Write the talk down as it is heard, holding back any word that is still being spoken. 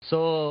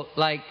So,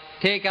 like,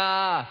 take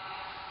off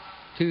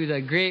to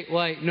the great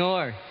white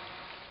north.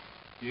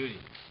 Beauty.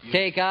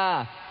 Take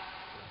off.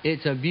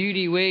 It's a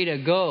beauty way to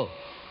go.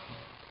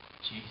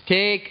 Jeez.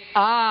 Take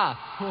off,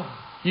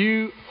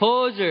 you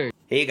hosers.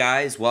 Hey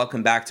guys,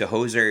 welcome back to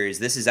Hosers.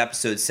 This is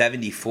episode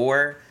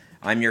 74.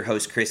 I'm your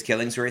host, Chris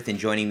Killingsworth, and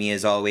joining me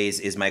as always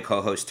is my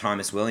co-host,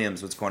 Thomas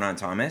Williams. What's going on,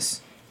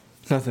 Thomas?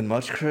 Nothing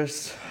much,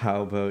 Chris.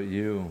 How about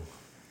you?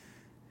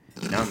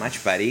 Not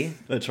much, buddy.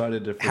 I tried a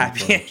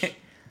different approach.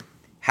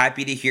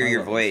 Happy to hear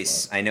your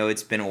voice. I know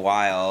it's been a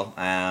while.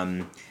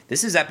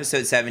 This is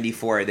episode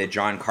 74, the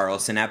John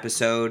Carlson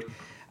episode.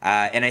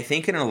 And I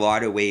think in a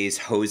lot of ways,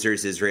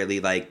 Hosers is really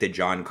like the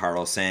John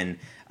Carlson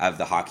of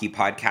the hockey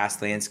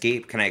podcast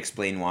landscape. Can I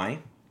explain why?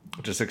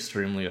 Just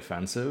extremely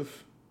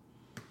offensive.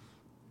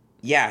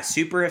 Yeah,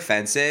 super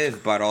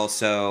offensive, but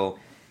also,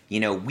 you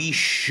know, we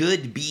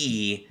should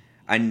be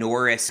a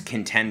Norris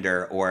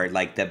contender or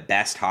like the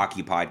best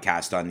hockey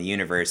podcast on the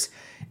universe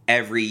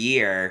every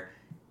year,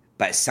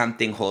 but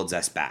something holds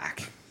us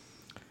back.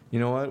 You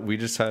know what? We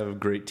just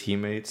have great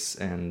teammates,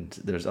 and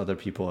there's other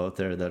people out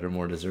there that are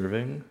more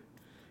deserving.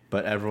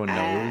 But everyone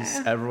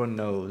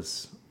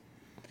knows.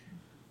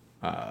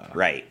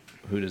 Right.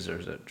 Who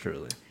deserves it,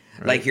 truly.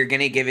 Right? Like, you're going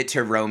to give it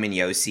to Roman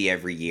Josi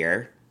every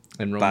year,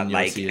 and Roman but,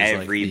 like, Josi is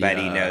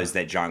everybody like knows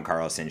that John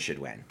Carlson should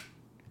win.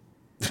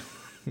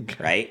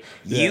 Okay. Right?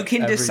 Yeah, you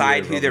can every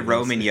decide year who the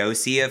Roman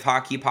Josi. Josi of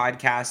hockey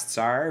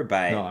podcasts are,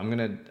 but... No, I'm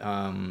going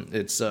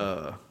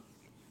to...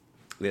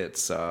 It's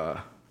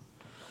I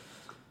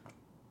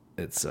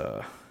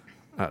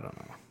don't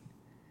know.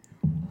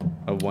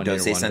 A 1 year Don't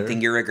say wonder.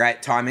 something you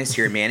regret, Thomas.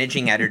 You're a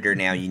managing editor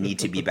now. You need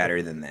to be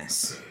better than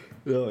this.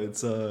 No,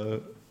 it's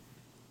I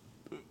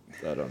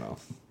don't know.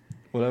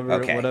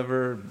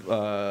 Whatever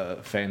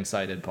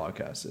fan-sided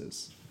podcast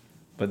is.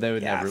 But they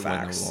would never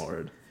facts. win the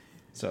award.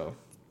 So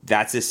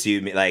That's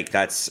assuming, like,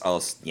 that's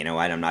also, you know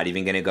what, I'm not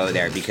even going to go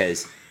there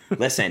because,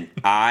 listen,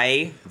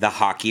 I, the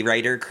hockey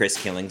writer, Chris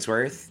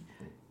Killingsworth,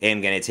 am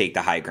going to take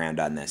the high ground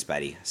on this,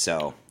 buddy.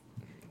 So,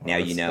 now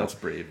you know. That's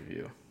brave of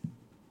you.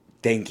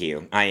 Thank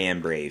you. I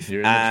am brave.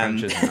 You're in the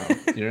trenches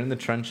now. You're in the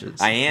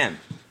trenches. I am.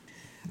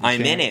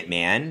 I'm in it,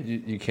 man.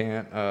 You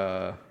can't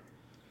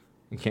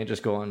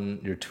just go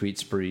on your tweet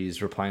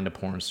sprees replying to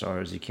porn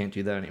stars. You can't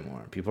do that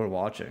anymore. People are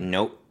watching.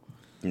 Nope.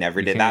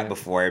 Never did that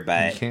before,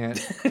 but... You can't.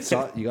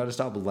 You got to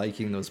stop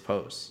liking those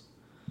posts.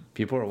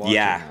 People are watching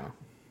now.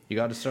 You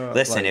got to start...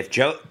 Listen, if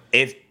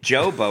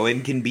Joe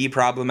Bowen can be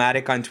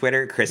problematic on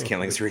Twitter, Chris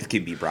Killingsworth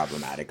can be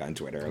problematic on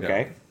Twitter,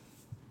 okay?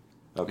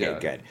 Yeah. Okay, Yeah.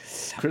 Good.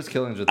 Chris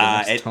Killingsworth,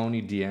 the next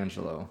Tony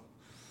D'Angelo.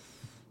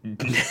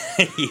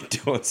 You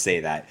don't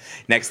say that.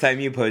 Next time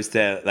you post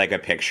a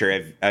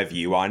picture of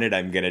you on it,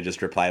 I'm going to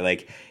just reply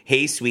like,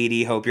 hey,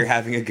 sweetie, hope you're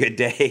having a good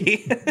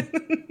day.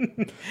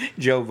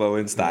 Joe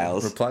Bowen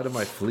styles. Reply to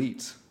my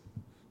fleet.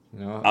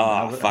 You know,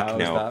 fuck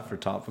no. How is that for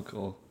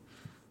topical?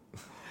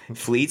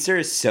 Fleets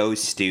are so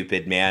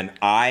stupid, man.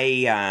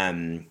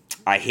 I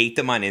hate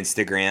them on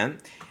Instagram.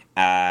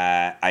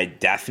 I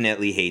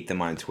definitely hate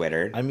them on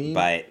Twitter. I mean,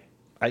 but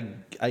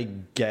I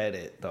get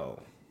it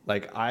though.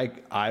 Like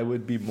I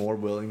would be more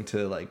willing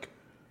to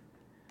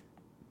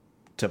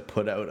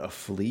put out a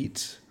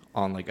fleet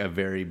on like a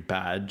very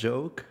bad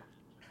joke.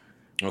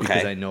 Okay.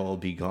 Because I know it'll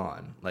be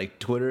gone. Like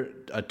Twitter,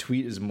 a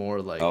tweet is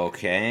more like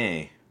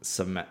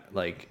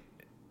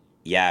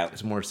yeah,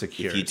 it's more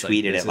secure. If you it's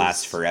tweet like, it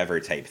lasts forever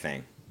type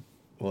thing.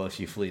 Well, if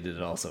you fleeted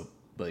it also,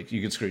 like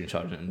you could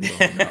screenshot it and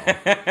don't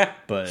know.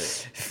 But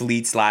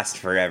fleets last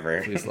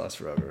forever. Fleets last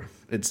forever.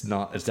 It's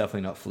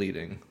definitely not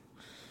fleeting.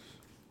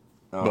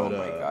 Oh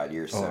my god,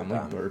 you're so I'm dumb.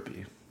 like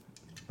burpy.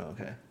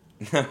 Okay.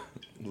 A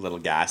little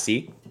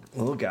gassy. A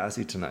little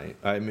gassy tonight.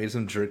 I made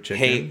some jerk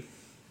chicken.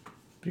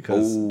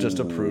 Because just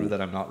to prove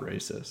that I'm not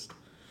racist.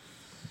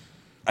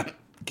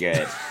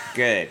 Good.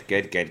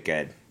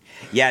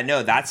 Yeah,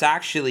 no, that's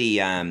actually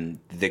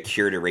the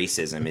cure to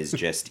racism is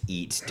just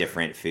eat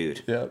different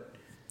food. Yep.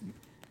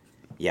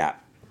 Yeah.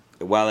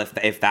 Well,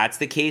 if that's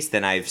the case,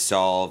 then I've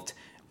solved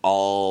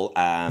all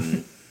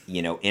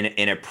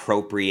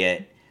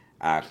inappropriate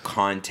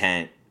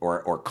content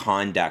or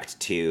conduct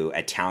to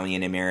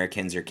Italian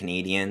Americans or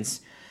Canadians.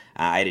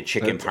 I had a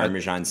chicken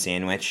parmesan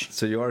sandwich.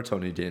 So you are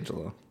Tony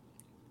D'Angelo.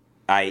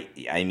 I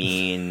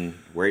mean,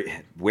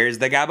 where's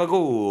the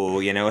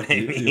gabagool? You know what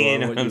I mean? You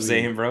know what I'm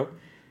saying, bro?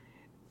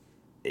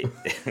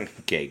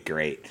 Okay,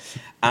 great.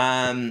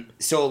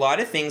 So a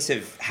lot of things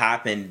have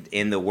happened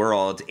in the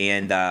world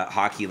and the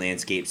hockey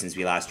landscape since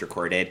we last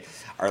recorded.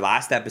 Our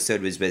last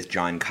episode was with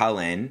John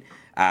Cullen,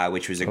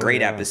 which was a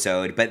great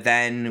episode, but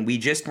then we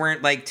just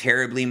weren't like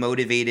terribly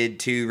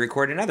motivated to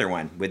record another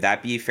one. Would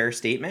that be a fair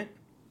statement?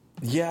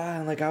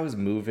 Yeah, like I was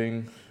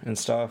moving and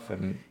stuff,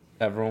 and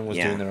everyone was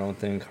doing their own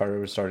thing. Carter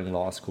was starting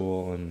law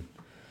school, and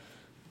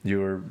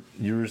you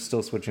were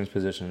still switching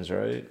positions,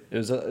 right? It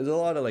was a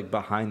lot of like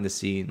behind the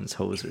scenes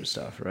hoser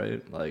stuff,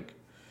 right? Like,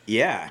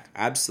 yeah,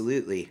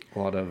 absolutely. A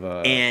lot of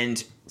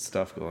and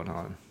stuff going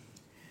on.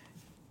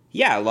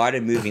 Yeah, a lot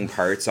of moving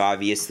parts,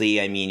 obviously.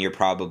 I mean, you're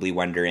probably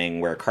wondering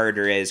where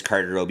Carter is.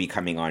 Carter will be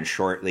coming on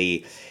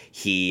shortly.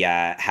 He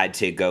had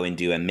to go and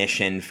do a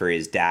mission for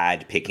his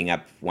dad, picking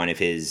up one of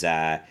his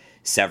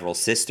several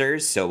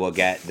sisters. So we'll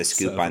get the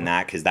scoop on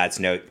that, because that's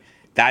no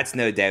doubt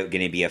going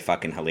to be a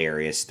fucking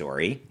hilarious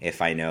story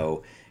if I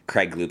know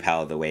Craig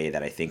Lupel the way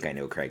that I think I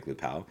know Craig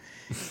Lupel.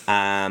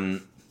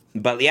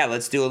 But yeah,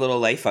 let's do a little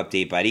life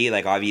update, buddy.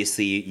 Like,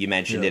 obviously, you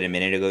mentioned it a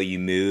minute ago. You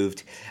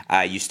moved.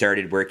 You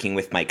started working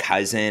with my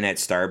cousin at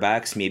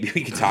Starbucks. Maybe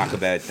we could talk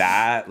about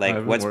that.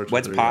 Like,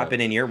 what's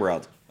popping in your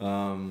world?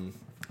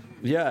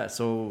 Yeah,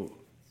 so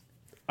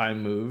I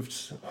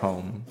moved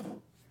home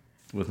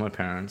with my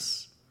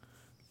parents,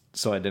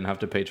 so I didn't have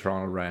to pay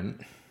Toronto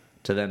rent,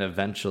 to then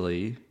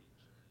eventually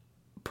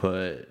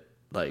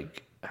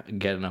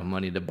get enough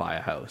money to buy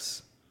a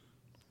house.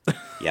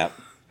 Yep.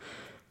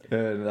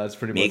 And that's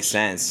pretty Makes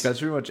sense. That's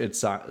pretty much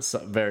it's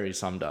very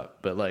summed up.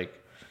 But like,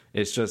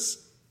 it's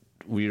just,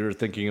 we were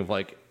thinking of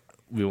like,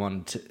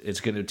 it's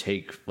going to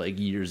take like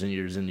years and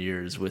years and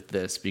years with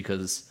this,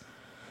 because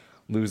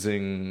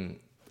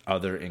losing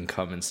other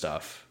income and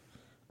stuff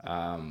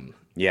was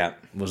a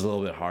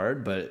little bit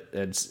hard, but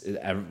it's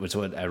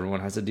what everyone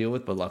has to deal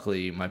with. But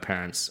luckily my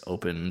parents were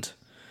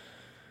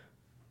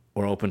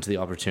open to the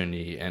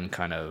opportunity, and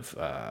kind of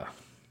I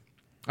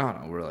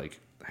don't know, we're like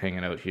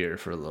hanging out here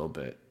for a little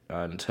bit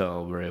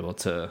until we're able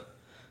to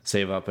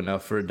save up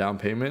enough for a down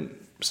payment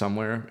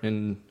somewhere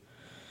in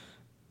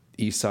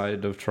east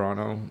side of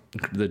Toronto,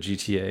 the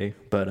GTA.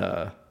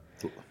 But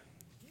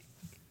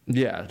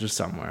yeah, just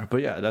somewhere. But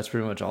yeah, that's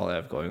pretty much all I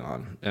have going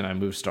on. And I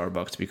moved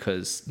Starbucks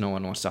because no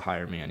one wants to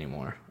hire me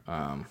anymore.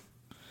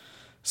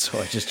 So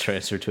I just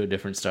transferred to a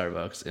different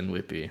Starbucks in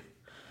Whitby.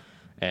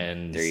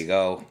 And there you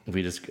go.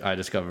 I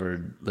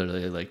discovered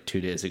literally like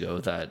 2 days ago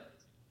that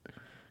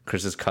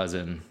Chris's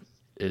cousin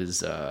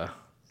is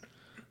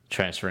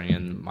transferring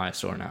in my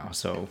store now.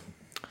 So,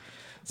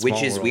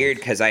 which is weird,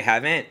 because I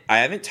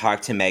haven't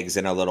talked to Megs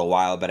in a little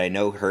while, but I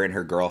know her and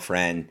her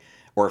girlfriend,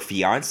 or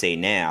fiance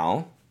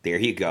now. There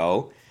you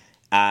go.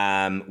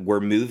 Were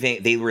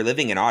moving. They were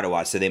living in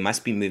Ottawa, so they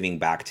must be moving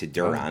back to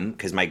Durham,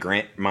 because my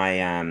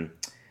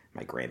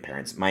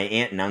grandparents, my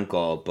aunt and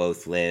uncle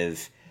both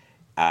live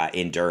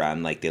in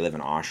Durham. Like, they live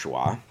in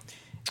Oshawa.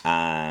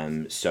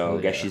 So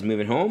I guess she's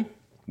moving home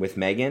with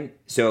Megan.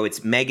 So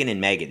it's Megan and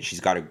Megan. She's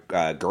got a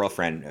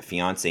girlfriend, a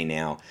fiance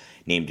now,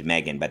 named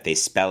Megan, but they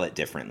spell it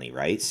differently,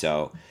 right?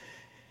 So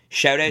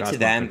shout out to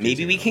them.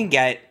 Maybe we could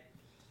get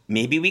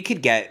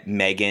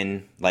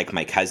Megan, like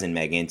my cousin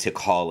Megan, to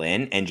call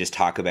in and just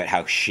talk about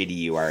how shitty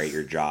you are at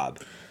your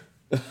job.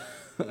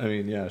 I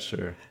mean, yeah,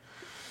 sure.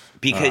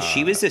 Because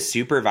she was a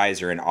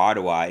supervisor in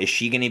Ottawa. Is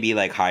she going to be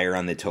like higher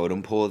on the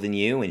totem pole than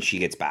you when she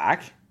gets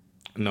back?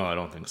 No, I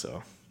don't think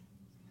so.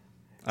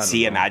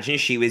 See, imagine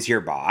she was your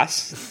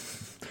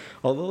boss.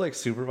 Although, like,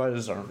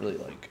 supervisors aren't really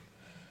like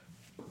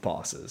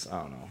bosses.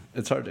 I don't know.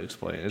 It's hard to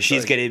explain.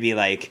 She's going to be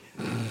like,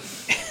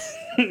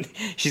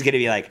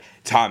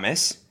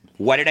 Thomas,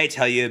 what did I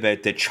tell you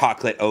about the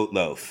chocolate oat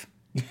loaf?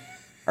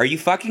 Are you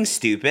fucking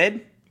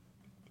stupid?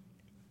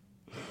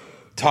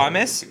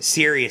 Thomas,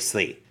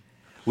 seriously.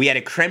 We had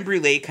a creme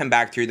brulee come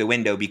back through the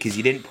window because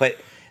you didn't put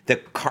the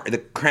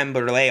creme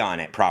brulee on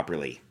it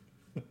properly.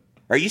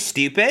 Are you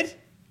stupid?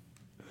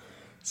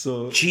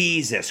 So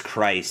Jesus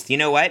Christ. You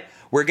know what?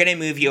 We're going to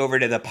move you over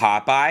to the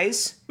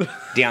Popeyes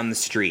down the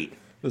street.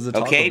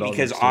 Okay?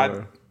 Because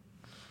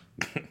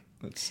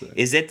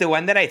is it the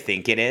one that I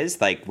think it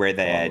is? Like, where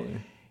the...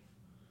 Probably.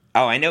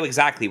 Oh, I know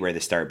exactly where the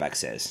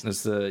Starbucks is.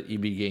 It's the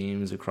EB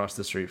Games across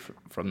the street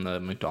from the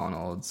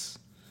McDonald's.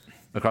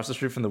 Across the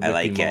street from the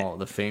Whitby Mall,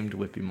 the famed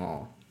Whitby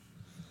Mall.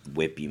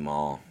 Whitby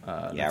Mall.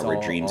 Yeah, where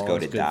dreams go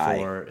to die.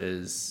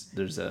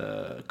 There's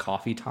a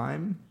coffee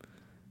time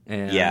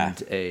and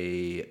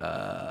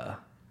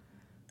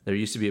there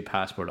used to be a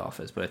passport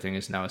office, but I think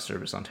it's now a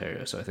Service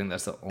Ontario. So I think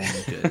that's the only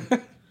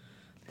good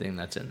thing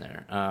that's in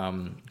there.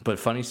 But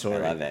funny story.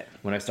 I love it.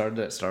 When I started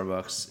at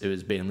Starbucks, it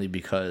was mainly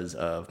because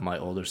of my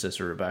older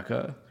sister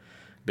Rebecca.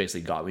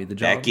 Basically got me the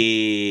job.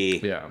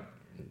 Becky. Yeah.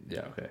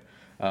 Okay.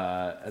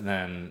 And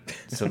then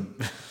so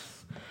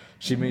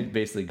she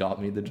basically got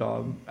me the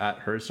job at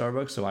her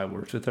Starbucks, so I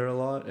worked with her a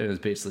lot. It was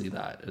basically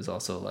that. It was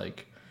also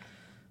like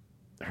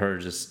her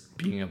just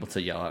being able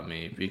to yell at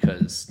me,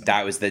 because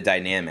that was the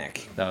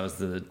dynamic.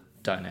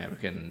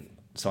 And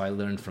so I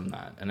learned from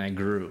that, and I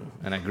grew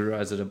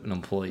as an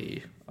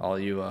employee. All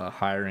you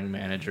hiring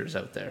managers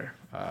out there.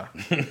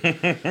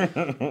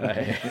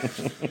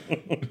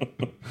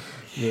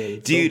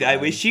 Dude, I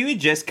wish you would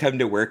just come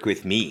to work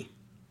with me.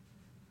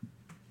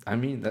 I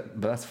mean,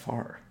 but that's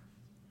far.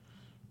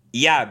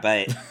 Yeah,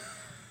 but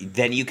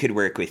then you could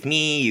work with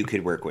me. You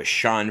could work with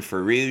Sean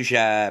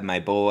Ferrugia, my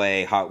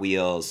boy, Hot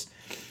Wheels.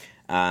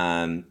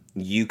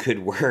 You could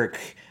work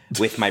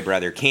with my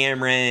brother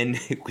Cameron,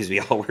 because we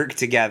all work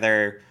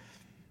together.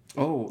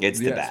 Oh, it's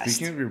the best.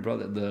 Speaking of your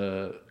brother,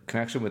 the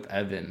connection with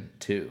Evan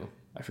too.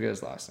 I forget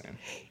his last name.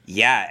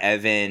 Yeah,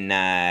 Evan.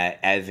 I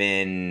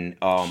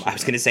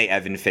was going to say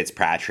Evan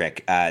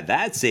Fitzpatrick.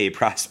 That's a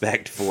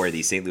prospect for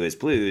the St. Louis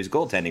Blues,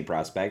 goaltending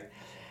prospect.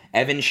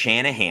 Evan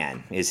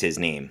Shanahan is his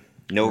name.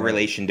 No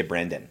relation to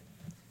Brendan.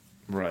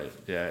 Right.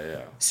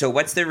 Yeah. So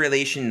what's the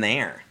relation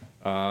there?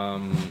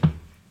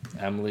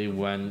 Emily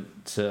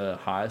went to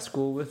high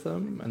school with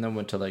him, and then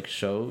went to like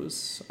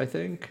shows, I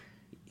think,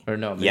 or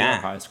no, maybe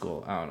not high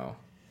school. I don't know.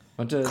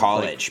 Went to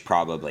college,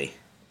 probably.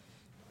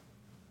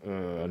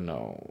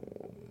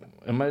 No,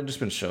 it might have just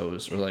been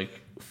shows or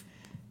like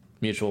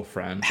mutual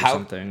friends or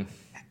something.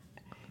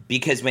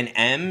 Because when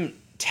M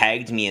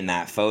tagged me in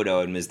that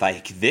photo and was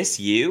like, "This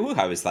you?"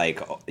 I was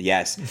like, oh,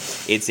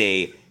 "Yes." It's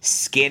a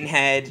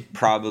skinhead,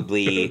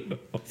 probably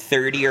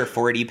 30 or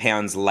 40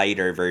 pounds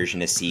lighter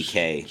version of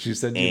CK. She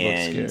said you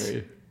look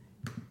scary.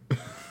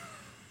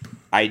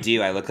 I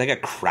do. I look like a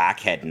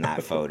crackhead in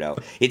that photo.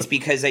 It's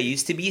because I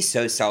used to be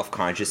so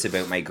self-conscious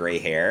about my gray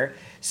hair,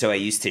 so I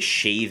used to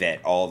shave it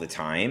all the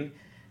time.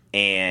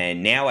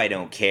 And now I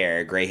don't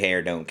care. Gray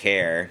hair don't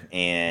care.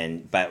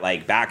 But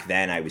like back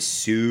then I was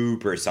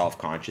super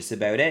self-conscious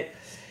about it.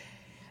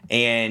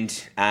 And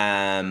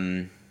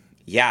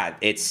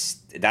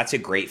that's a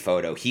great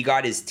photo. He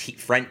got his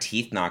front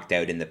teeth knocked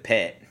out in the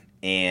pit.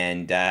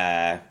 And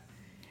that's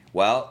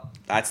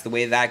the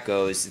way that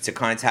goes. It's a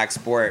contact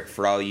sport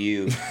for all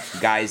you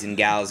guys and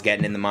gals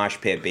getting in the mosh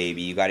pit,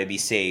 baby. You got to be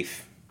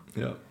safe.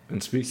 Yeah.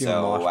 And speaking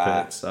of mosh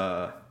pits,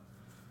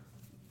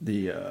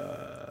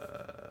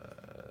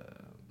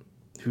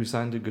 who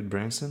signed to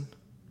Goodbranson?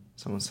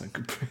 Someone signed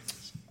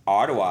Goodbranson.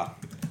 Ottawa.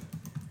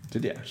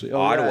 Did he actually?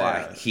 Ottawa.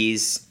 Yeah.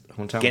 He's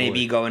going to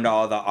be going to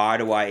all the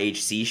Ottawa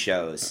HC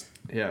shows.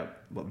 Yeah.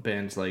 What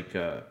bands like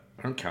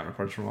aren't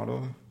Counterparts from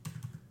Ottawa?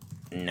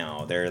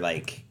 No, they're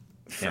like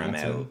from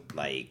Hamilton? out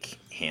like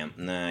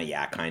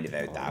kind of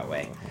out that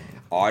way.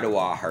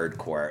 Ottawa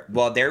hardcore.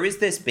 Well, there was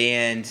this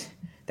band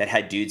that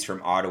had dudes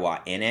from Ottawa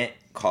in it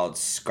called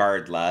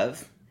Scarred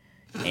Love,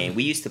 and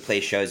we used to play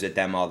shows with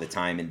them all the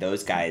time, and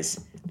those guys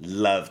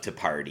love to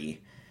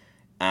party.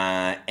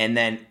 And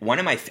then one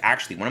of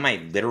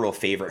my literal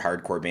favorite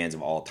hardcore bands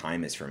of all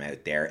time is from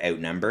out there,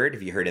 Outnumbered.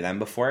 Have you heard of them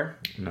before?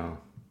 No.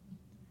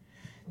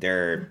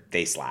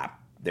 They slap.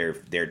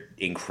 They're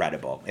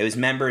incredible. It was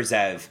members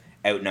of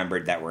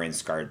Outnumbered that were in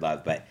Scarred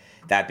Love, but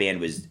that band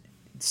was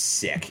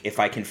sick. If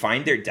I can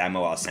find their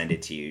demo, I'll send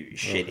it to you.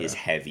 Shit is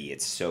heavy.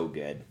 It's so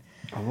good.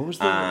 Oh, what was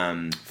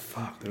the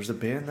there was a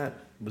band that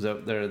was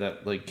out there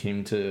that like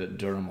came to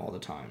Durham all the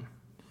time.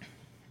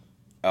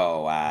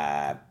 Oh,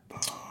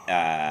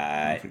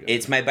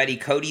 it's my buddy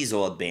Cody's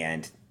old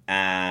band.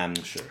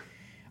 Sure.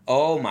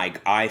 Oh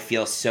I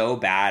feel so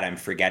bad. I'm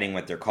forgetting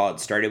what they're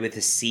called. Started with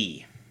a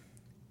C,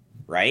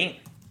 right?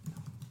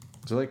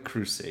 Is it like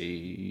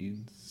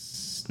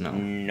Crusades? No.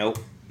 Nope,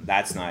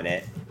 that's not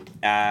it.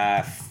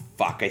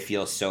 Fuck, I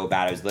feel so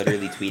bad. I was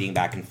literally tweeting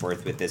back and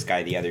forth with this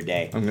guy the other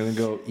day. I'm gonna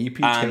go EP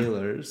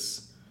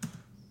Taylor's.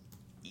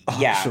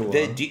 Yeah,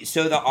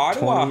 the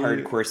Ottawa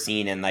hardcore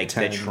scene and like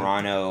the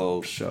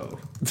Toronto show.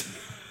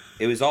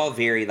 It was all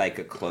very like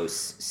a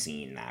close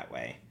scene that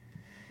way.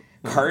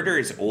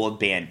 Carter's old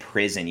band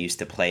Prison used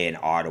to play in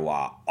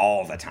Ottawa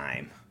all the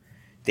time.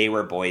 They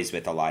were boys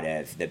with a lot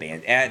of the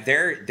band.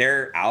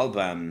 Their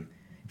album,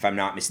 if I'm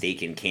not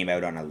mistaken, came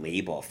out on a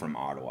label from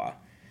Ottawa.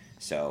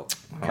 So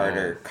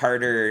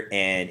Carter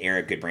and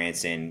Eric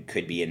Goodbranson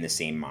could be in the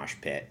same mosh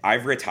pit.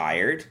 I've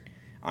retired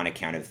on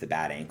account of the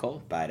bad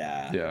ankle, but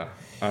yeah,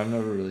 I've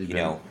never really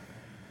been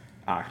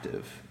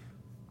active.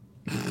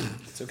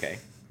 It's okay.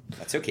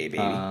 That's okay,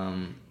 baby.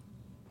 I'm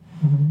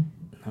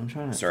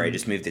trying to. Sorry, I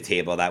just moved the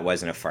table. That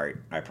wasn't a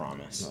fart. I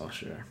promise. Oh,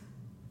 sure.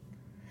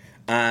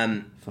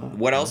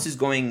 What else is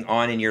going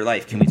on in your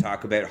life? Can we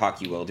talk about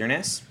Hockey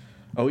Wilderness?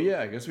 Oh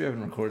yeah, I guess we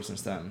haven't recorded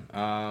since then.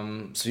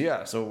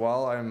 So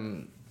while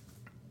I'm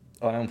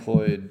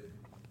unemployed,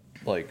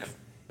 like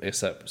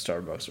except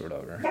Starbucks or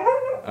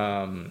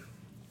whatever.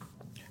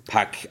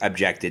 Puck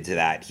objected to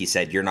that. He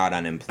said, "You're not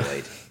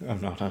unemployed."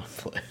 I'm not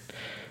unemployed.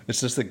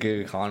 It's just the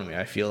gig economy.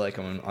 I feel like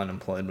I'm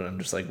unemployed, but I'm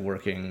just like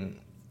working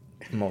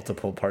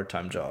multiple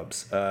part-time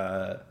jobs.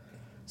 There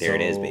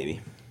it is,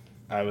 baby.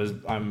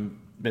 I'm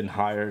been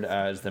hired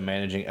as the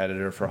managing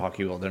editor for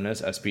Hockey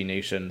Wilderness, SB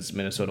Nation's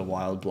Minnesota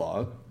Wild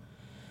blog.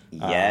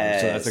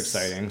 Yes. So that's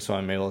exciting. So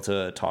I'm able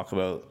to talk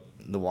about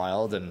the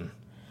Wild and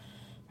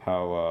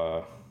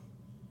how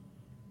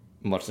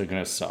much they're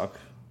gonna suck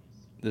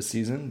this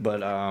season.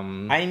 But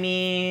I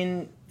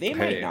mean, they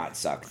might not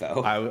suck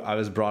though. I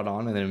was brought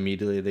on, and then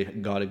immediately they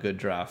got a good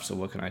draft. So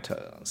what can I tell?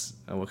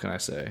 What can I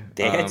say?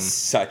 They had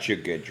such a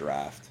good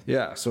draft.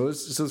 Yeah, so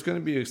it's going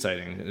to be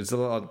exciting. It's a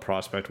lot of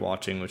prospect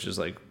watching, which is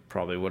like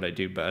probably what I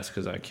do best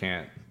because I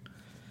can't.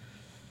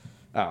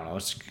 I don't know.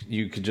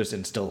 You could just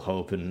instill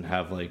hope and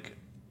have like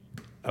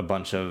a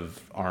bunch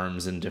of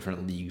arms in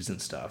different leagues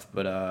and stuff,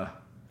 But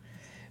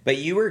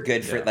you were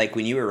good for like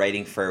when you were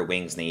writing for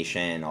Wings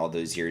Nation all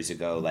those years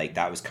ago. Like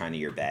that was kind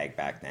of your bag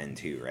back then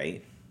too,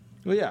 right?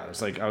 Well, yeah,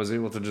 it's like I was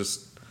able to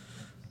just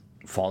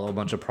follow a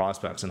bunch of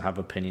prospects and have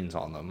opinions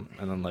on them,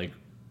 and then like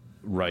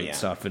write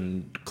stuff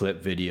and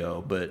clip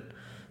video. But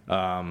so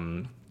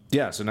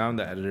now I'm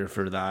the editor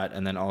for that,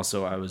 and then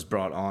also I was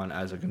brought on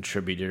as a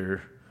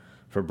contributor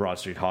for Broad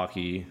Street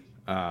Hockey,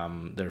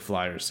 their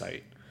Flyers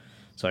site.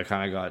 So I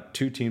kind of got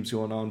two teams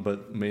going on,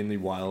 but mainly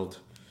Wild.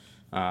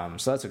 So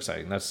that's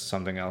exciting. That's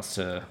something else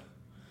to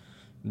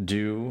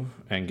do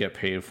and get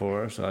paid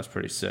for. So that's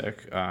pretty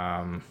sick.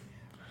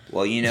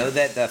 Well, you know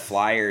that the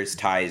Flyers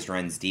ties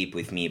runs deep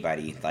with me,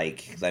 buddy.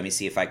 Like, let me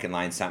see if I can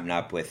line something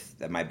up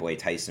with my boy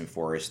Tyson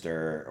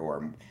Forrester,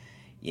 or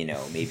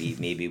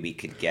maybe we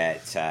could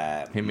get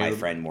my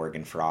friend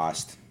Morgan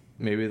Frost.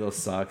 Maybe they'll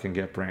suck and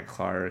get Brandt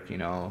Clark.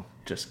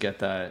 Just get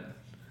that.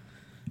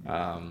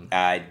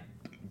 I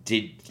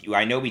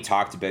know we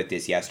talked about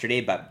this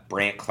yesterday, but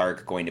Brandt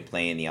Clark going to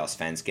play in the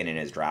Allsvenskan in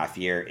his draft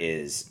year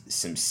is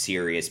some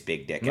serious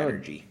big dick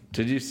energy.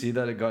 Did you see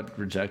that it got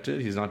rejected?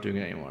 He's not doing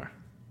it anymore.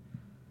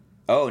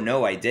 Oh,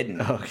 no, I didn't.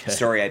 Okay.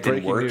 Sorry, I've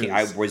been working.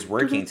 News. I was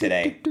working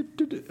today.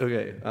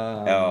 Okay.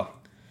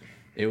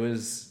 It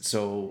was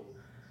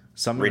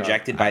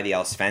rejected by the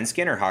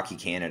Allsvenskan or Hockey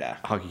Canada?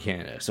 Hockey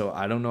Canada. So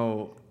I don't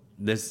know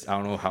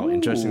how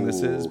interesting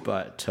this is,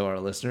 but to our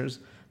listeners,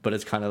 but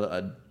it's kind of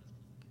a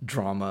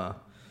drama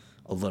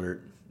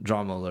alert.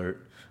 Drama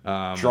alert.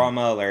 Oh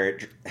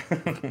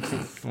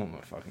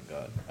my fucking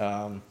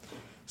god.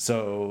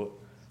 So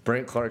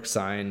Brandt Clark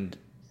signed.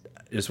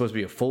 It was supposed to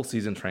be a full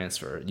season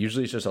transfer.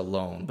 Usually it's just a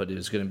loan, but it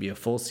was going to be a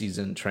full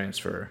season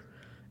transfer,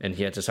 and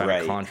he had to sign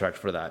a contract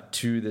for that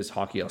to this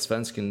Hockey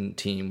Allsvenskan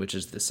team, which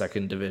is the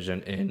second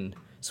division in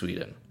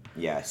Sweden.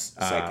 Yes,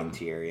 second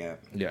tier. Yeah.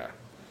 Yeah.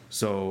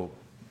 So,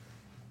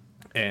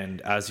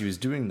 and as he was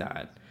doing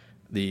that,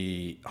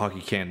 the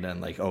Hockey Canada and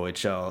like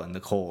OHL and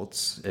the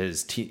Colts,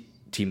 his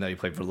team that he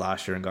played for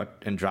last year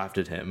and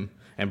drafted him.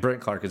 And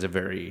Brandt Clark is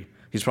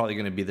he's probably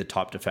going to be the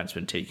top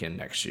defenseman taken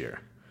next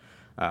year.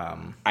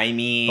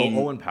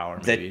 Owen Power,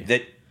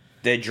 maybe.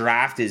 The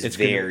draft is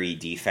very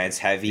defense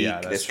heavy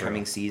this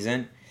coming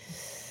season.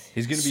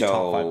 He's going to be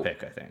top 5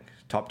 pick, I think.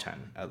 Top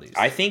 10, at least.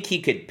 I think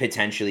he could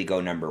potentially go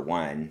number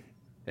 1.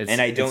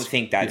 And I don't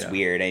think that's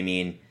weird. I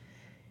mean,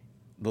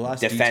 the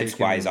last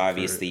defense-wise,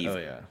 obviously.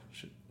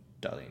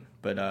 Darlene.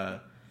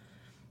 But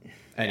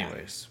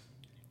anyways,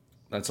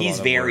 that's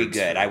he's very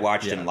good. I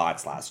watched him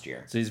lots last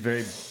year. So he's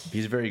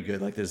very good.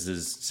 Like, this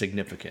is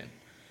significant.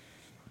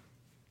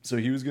 So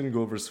he was going to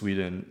go over to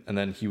Sweden, and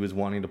then he was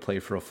wanting to play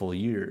for a full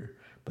year.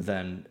 But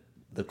then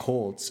the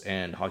Colts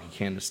and Hockey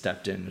Canada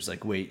stepped in. It was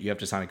like, wait, you have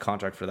to sign a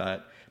contract for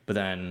that. But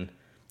then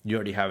you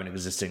already have an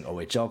existing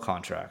OHL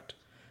contract.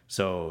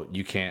 So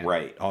you can't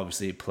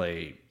obviously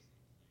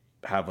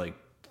have like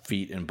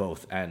feet in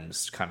both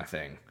ends kind of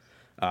thing.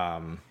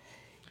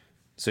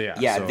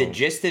 The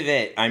gist of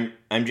it,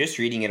 I'm just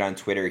reading it on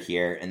Twitter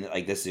here, and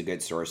like this is a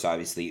good source.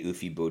 Obviously,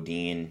 Uffe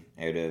Bodin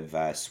out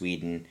of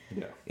Sweden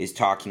is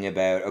talking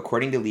about,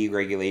 according to league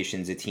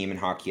regulations, a team in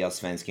Hockey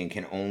Allsvenskan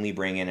can only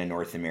bring in a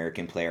North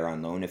American player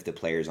on loan if the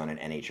player's on an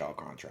NHL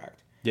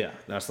contract. Yeah,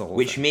 that's the whole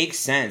Which thing. Makes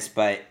sense,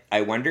 but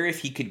I wonder if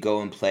he could go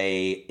and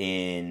play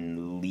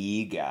in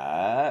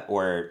Liga,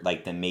 or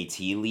like the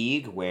Métis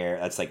League, where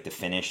that's like the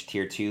Finnish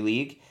Tier 2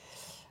 league.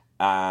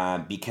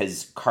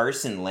 Because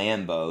Carson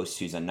Lambos,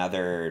 who's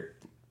another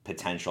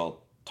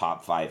potential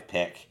top 5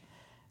 pick,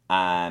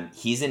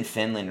 he's in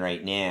Finland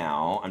right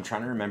now. I'm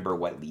trying to remember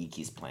what league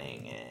he's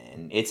playing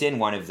in. It's in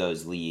one of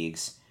those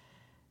leagues.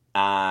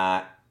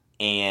 That's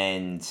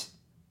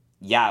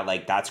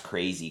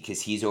crazy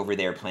because he's over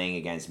there playing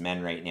against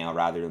men right now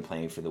rather than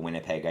playing for the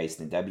Winnipeg Ice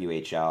in the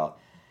WHL.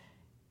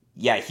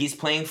 Yeah, he's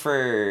playing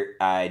for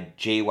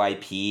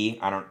JYP.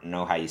 I don't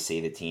know how you say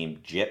the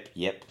team.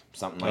 Yip,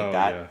 something like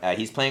that. Yeah.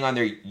 He's playing on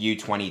their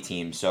U20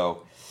 team.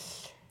 So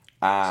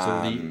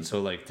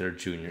like their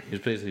junior. He's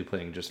basically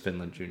playing just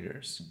Finland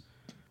juniors.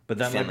 But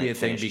that might be a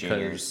thing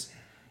because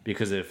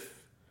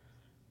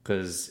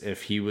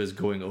if he was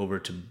going over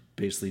to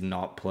basically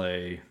not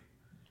play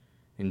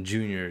in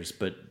juniors,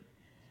 but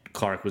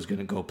Clark was going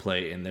to go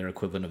play in their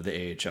equivalent of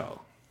the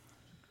AHL.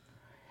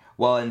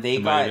 Well, and they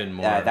got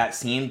that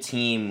same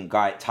team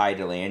got Ty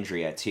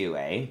Dellandrea too,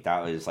 eh?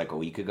 That was like a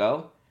week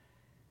ago.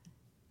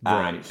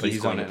 Right, but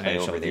he's going on to play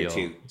NHL over there deal,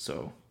 too.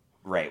 So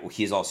right, well,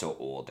 he's also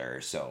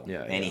older. So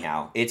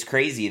anyhow, it's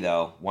crazy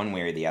though, one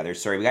way or the other.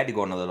 Sorry, we had to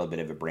go on a little bit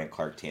of a Brandt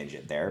Clark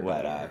tangent there,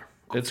 whatever.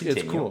 But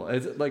it's cool.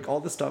 It's like all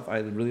the stuff I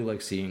really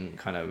like seeing,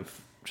 kind of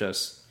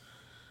just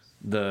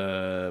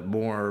the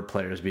more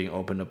players being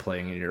open to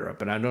playing in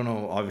Europe. And I don't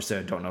know. Obviously,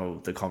 I don't know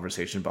the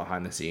conversation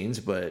behind the scenes,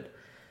 but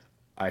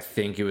I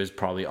think it was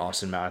probably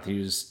Austin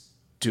Matthews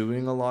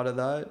doing a lot of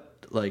that,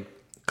 like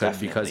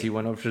because he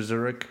went up to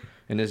Zurich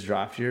in his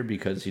draft year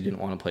because he didn't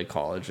want to play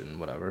college and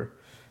whatever.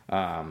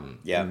 And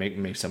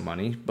make some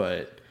money,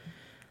 but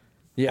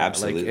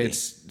absolutely. Like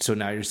so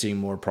now you're seeing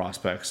more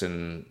prospects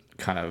and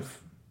kind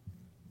of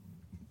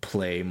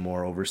play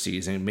more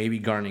overseas and maybe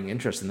garnering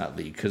interest in that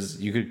league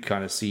because you could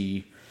kind of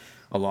see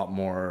a lot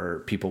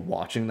more people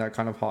watching that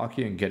kind of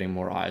hockey and getting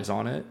more eyes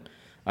on it.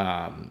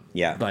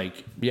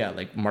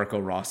 Like Marco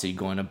Rossi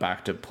going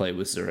back to play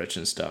with Zurich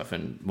and stuff.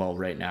 And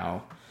right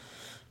now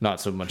Not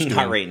so much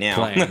Not right now.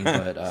 playing,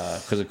 but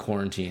because of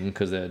quarantine,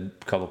 because they had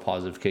a couple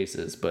positive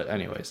cases. But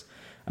anyways,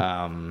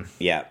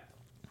 Yeah.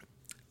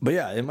 but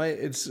yeah,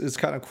 it's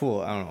kind of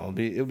cool. I don't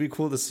know. It'll be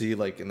cool to see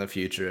like in the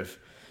future if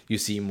you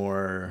see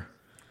more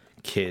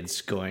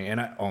kids going.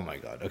 And oh my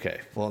god.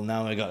 Okay. Well,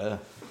 now we're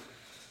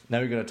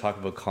gonna talk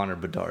about Connor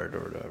Bedard or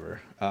whatever.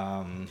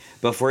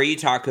 Before you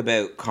talk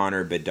about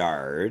Connor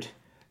Bedard,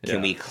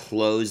 can we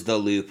close the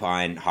loop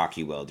on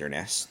Hockey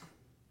Wilderness?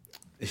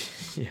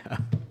 Yeah.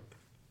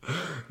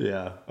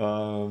 Yeah.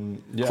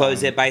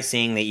 Close it by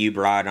saying that you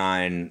brought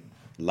on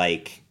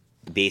like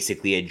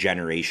basically a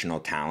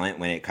generational talent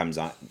when it comes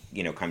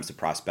to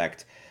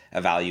prospect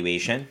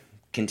evaluation.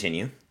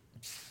 Continue.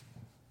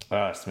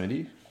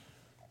 Smitty.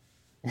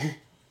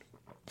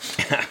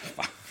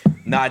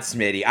 Not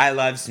Smitty. I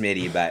love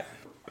Smitty, but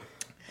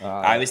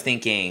I was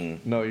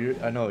thinking. No, you're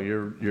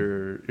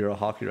a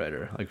hockey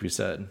writer, like we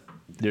said.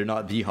 You're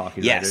not the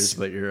hockey Yes. writers,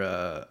 but you're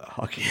a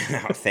hockey.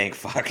 Oh, thank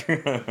fuck.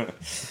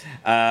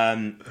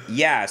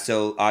 Yeah,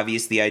 so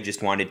obviously I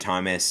just wanted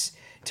Thomas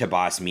to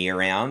boss me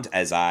around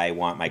as I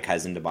want my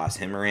cousin to boss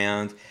him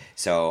around.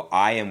 So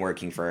I am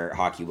working for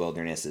Hockey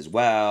Wilderness as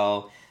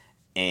well.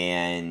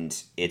 And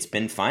it's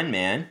been fun,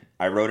 man.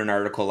 I wrote an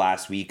article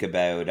last week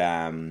about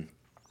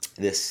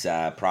this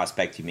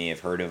prospect. You may have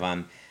heard of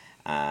him.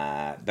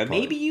 But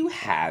maybe you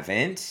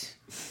haven't.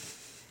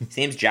 His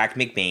name's Jack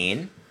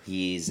McBain.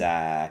 He's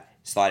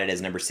slotted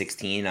as number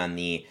 16 on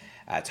the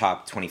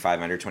top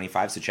 25 under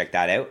 25, so check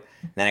that out.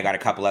 Then I got a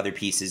couple other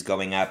pieces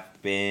going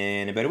up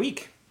in about a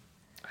week.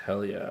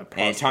 Hell yeah.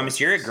 And Thomas,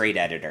 you're a great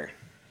editor.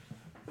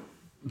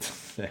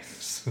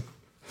 Thanks.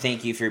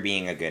 Thank you for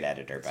being a good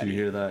editor, Do buddy. you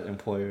hear that,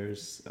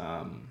 employers?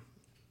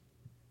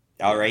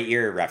 I'll write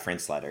your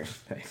reference letter.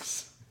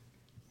 Thanks.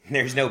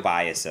 There's no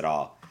bias at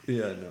all.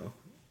 Yeah, no.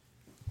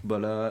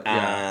 But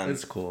yeah,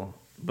 it's cool.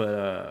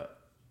 But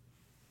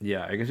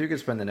yeah, I guess you could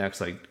spend the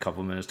next like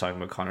couple minutes talking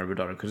about Connor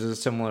Bedard because it's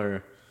a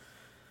similar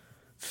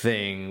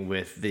thing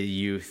with the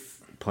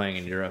youth playing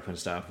in Europe and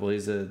stuff. Well,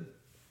 he's a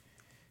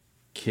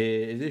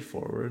kid. Is he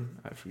forward?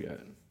 I forget.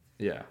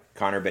 Yeah.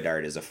 Connor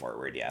Bedard is a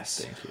forward,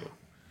 yes. Thank you.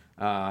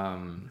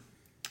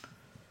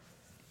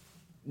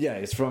 Yeah,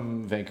 he's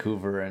from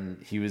Vancouver,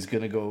 and he was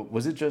gonna go.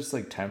 Was it just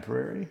like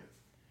temporary,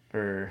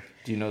 or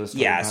do you know the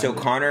story? Yeah, so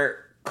behind it?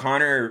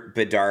 Connor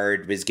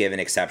Bedard was given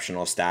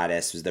exceptional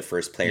status, was the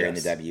first player in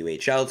the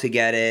WHL to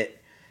get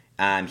it.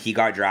 He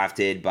got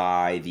drafted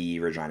by the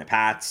Regina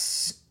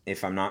Pats,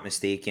 if I'm not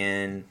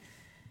mistaken.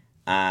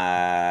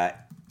 And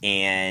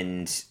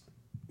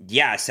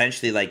yeah,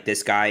 essentially like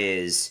this guy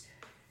is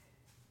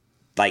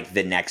like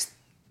the next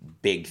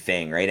big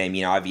thing, right? I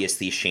mean,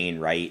 obviously Shane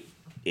Wright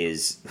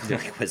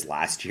was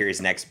last year's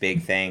next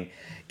big thing,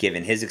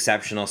 given his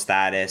exceptional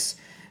status.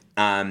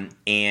 And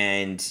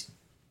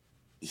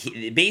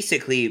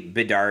basically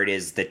Bedard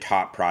is the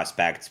top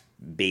prospect,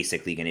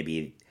 basically going to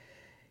be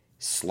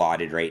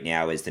slotted right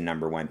now as the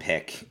number one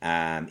pick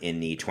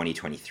in the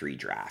 2023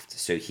 draft.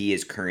 So he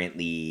is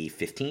currently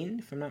 15,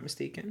 if I'm not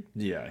mistaken.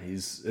 Yeah,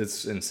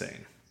 it's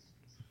insane.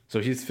 So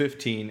he's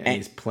 15 and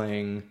he's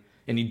playing,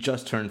 and he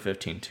just turned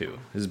 15 too.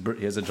 He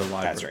has a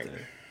July That's birthday.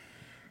 right.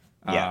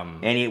 Yeah,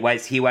 and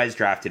he was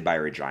drafted by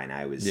Regina.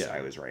 I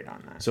was right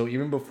on that. So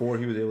even before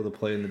he was able to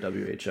play in the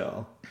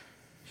WHL,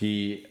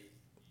 he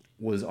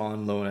was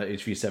on loan at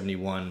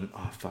HV71.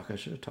 Oh fuck! I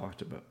should have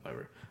talked about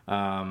whatever.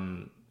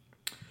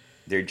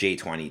 They're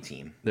J20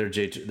 team.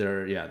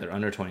 They're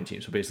under 20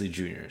 team. So basically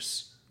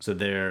juniors. So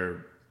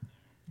they're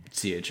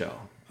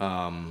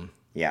CHL.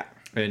 Yeah.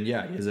 And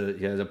yeah, he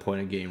has a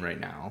point a game right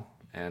now,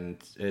 and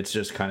it's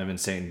just kind of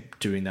insane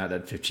doing that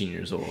at 15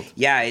 years old.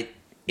 Yeah,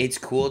 it's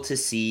cool to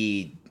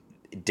see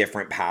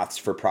different paths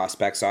for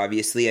prospects.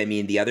 Obviously, I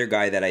mean, the other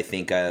guy that I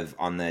think of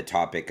on the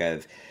topic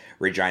of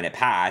Regina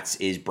Pats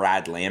is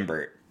Brad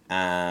Lambert.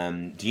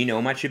 Do you know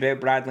much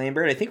about Brad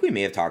Lambert? I think we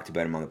may have talked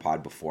about him on the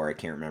pod before. I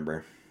can't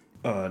remember.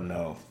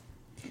 No.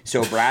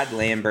 So Brad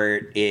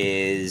Lambert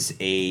is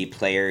a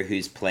player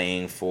who's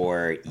playing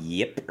for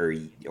Yip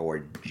or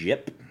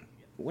Jip,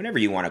 whatever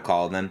you want to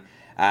call them.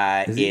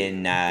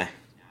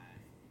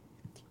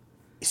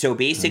 So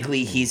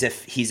basically, he's a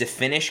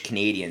Finnish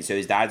Canadian. So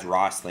his dad's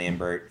Ross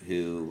Lambert,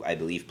 who I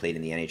believe played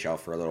in the NHL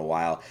for a little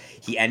while.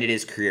 He ended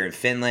his career in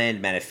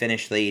Finland, met a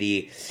Finnish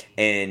lady,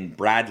 and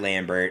Brad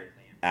Lambert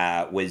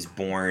was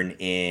born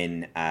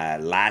in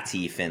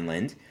Lahti,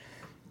 Finland.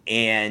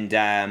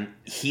 And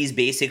he's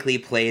basically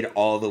played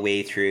all the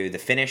way through the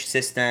Finnish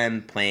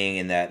system, playing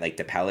in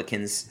the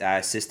Pelicans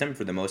system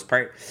for the most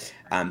part.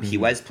 He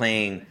was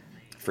playing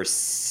for,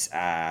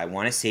 I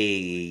want to say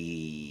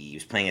he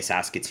was playing in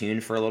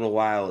Saskatoon for a little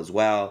while as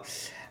well.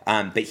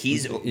 But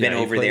he's been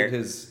over there.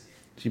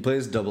 He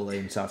plays Double A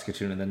in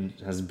Saskatoon and then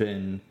has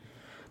been,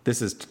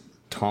 this is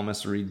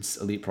Thomas Reed's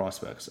Elite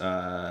Prospects.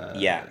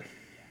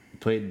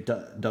 Played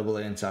Double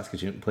A in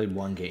Saskatoon, played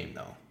one game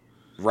though.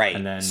 Right.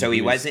 And then so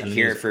he wasn't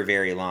here for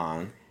very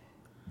long.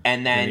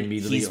 And then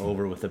immediately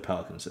over with the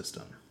Pelican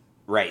system.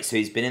 Right. So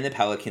he's been in the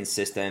Pelican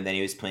system. Then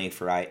he was playing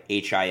for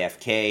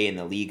HIFK in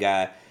the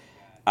Liga.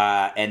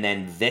 And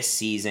then this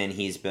season,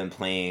 he's been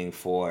playing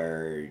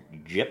for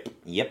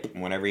Yip,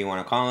 whatever you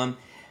want to call him.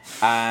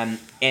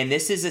 And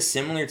this is a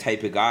similar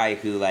type of guy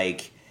who,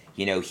 like,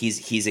 you know,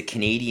 he's a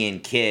Canadian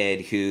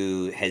kid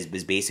who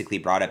was basically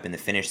brought up in the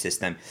Finnish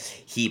system.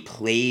 He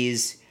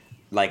plays,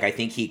 like, I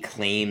think he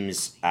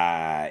claims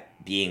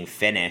being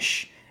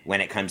Finnish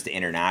when it comes to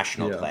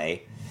international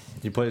play.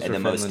 He plays for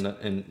Finland,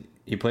 and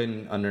he played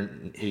in under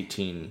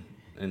 18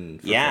 in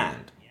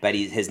Finland. But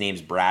his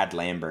name's Brad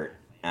Lambert.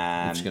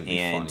 Which is gonna be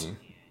funny.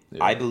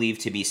 Yeah. I believe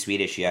to be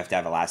Swedish, you have to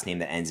have a last name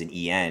that ends in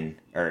en,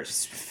 or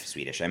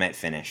Swedish. I meant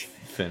Finnish.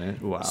 Finnish.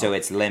 Wow. So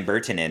it's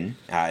Lambertinen,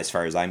 as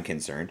far as I'm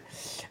concerned.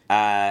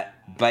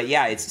 But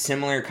yeah, it's a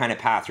similar kind of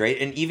path, right?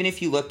 And even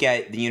if you look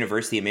at the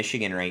University of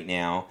Michigan right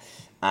now,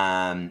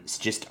 it's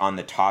just on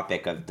the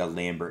topic of the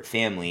Lambert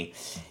family,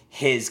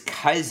 his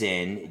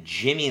cousin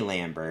Jimmy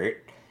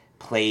Lambert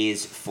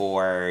plays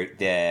for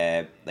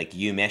the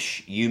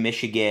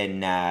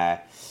Michigan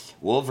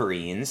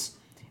Wolverines.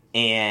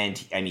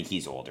 And I mean,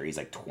 he's older. He's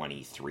like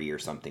 23 or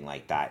something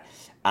like that.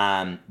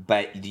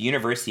 But the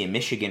University of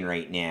Michigan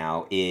right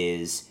now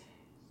is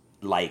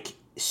like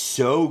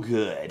so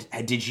good.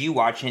 Did you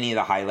watch any of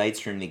the highlights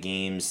from the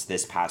games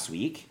this past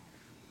week?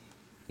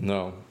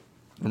 No.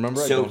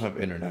 Remember, I don't have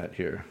internet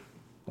here.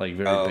 Like,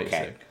 very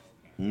basic.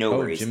 No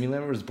worries. Jimmy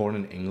Lambert was born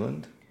in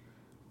England?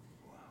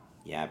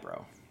 Yeah,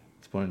 bro.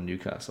 He's born in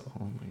Newcastle.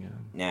 Oh, my God.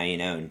 Now you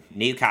know.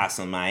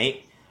 Newcastle,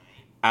 mate.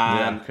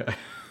 Yeah, okay.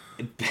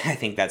 I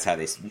think that's how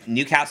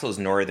Newcastle's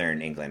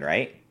northern England,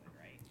 right?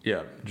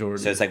 Yeah, Jordan.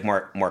 So it's like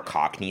more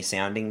Cockney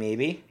sounding,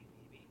 maybe?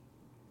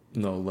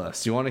 No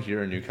less. Do you want to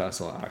hear a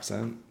Newcastle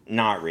accent?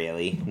 Not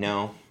really.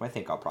 No. I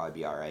think I'll probably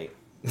be all right.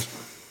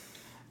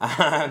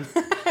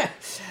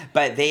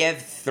 But they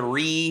have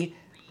 3,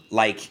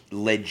 like,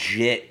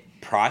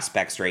 legit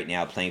prospects right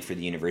now playing for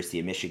the University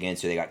of Michigan.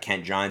 So they got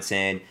Kent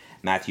Johnson,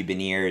 Matthew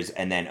Beniers,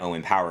 and then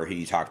Owen Power, who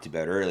you talked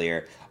about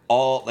earlier.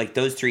 All, like,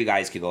 those 3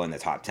 guys could go in the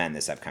top 10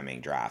 this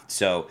upcoming draft.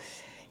 So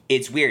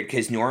it's weird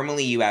because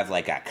normally you have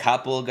like a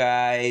couple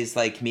guys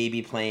like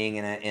maybe playing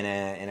in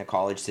a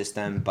college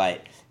system, but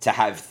to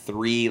have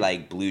 3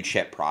 like blue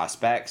chip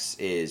prospects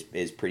is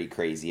pretty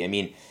crazy. I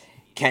mean,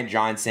 Kent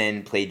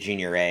Johnson played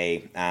Junior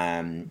A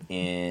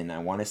in, I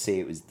want to say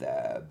it was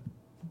the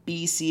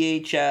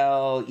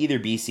BCHL, either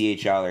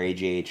BCHL or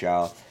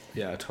AJHL.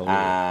 Yeah,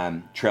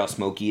 totally. Trail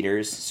Smoke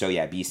Eaters. So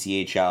yeah,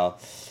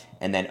 BCHL.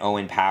 And then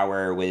Owen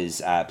Power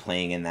was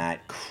playing in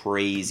that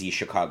crazy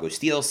Chicago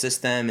Steel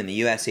system in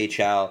the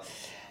USHL.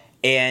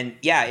 And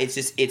yeah,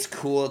 it's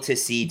cool to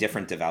see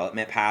different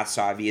development paths,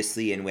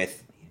 obviously. And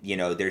with, you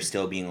know, there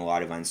still being a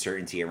lot of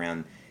uncertainty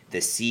around the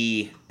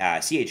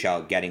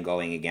CHL getting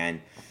going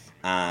again.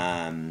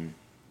 Yeah,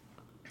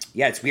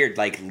 it's weird.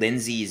 Like,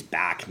 Lindsay's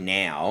back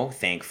now,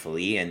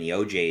 thankfully, in the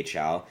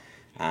OJHL.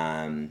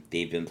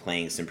 They've been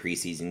playing some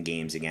preseason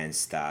games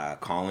against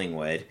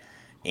Collingwood.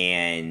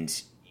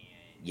 And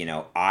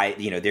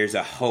there's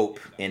a hope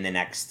in the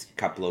next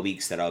couple of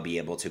weeks that I'll be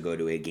able to go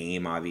to a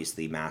game,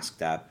 obviously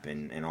masked up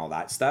and all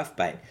that stuff.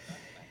 But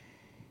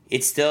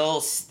there still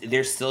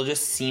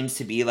just seems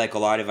to be like a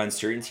lot of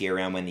uncertainty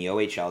around when the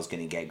OHL is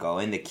going to get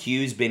going. The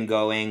Q's been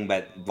going,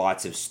 but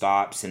lots of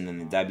stops, and then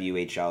the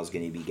WHL is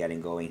going to be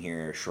getting going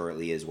here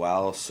shortly as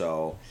well.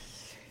 So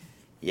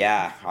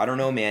yeah, I don't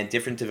know, man.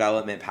 Different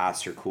development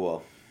paths are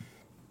cool.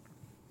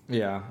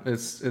 Yeah,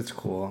 it's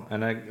cool,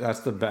 and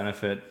that's the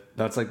benefit.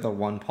 That's like the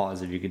one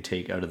positive you could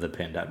take out of the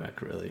pandemic,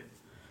 really.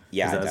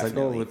 Yeah, it's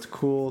definitely. like, it's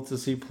cool to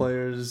see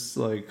players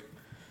like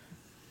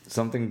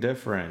something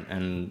different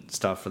and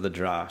stuff for the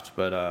draft.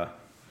 But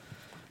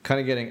kind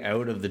of getting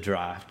out of the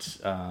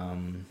draft,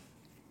 do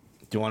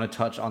you want to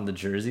touch on the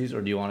jerseys,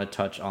 or do you want to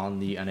touch on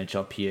the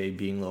NHLPA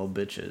being little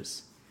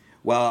bitches?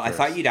 Well, first? I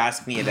thought you'd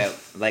ask me about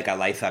like a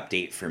life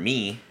update for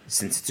me,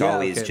 since it's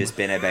always just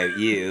been about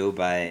you,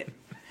 but...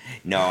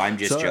 No, I'm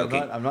just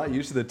joking. I'm not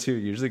used to the 2.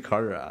 Usually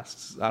Carter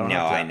asks. I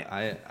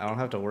don't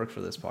have to work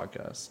for this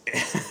podcast.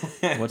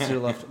 What's your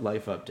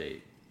life update?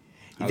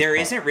 There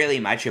isn't really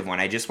much of one.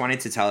 I just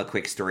wanted to tell a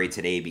quick story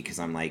today because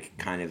I'm like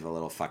kind of a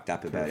little fucked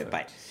up about it.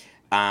 But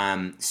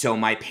so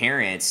my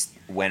parents,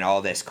 when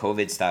all this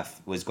COVID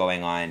stuff was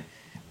going on,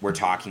 were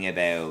talking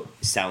about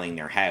selling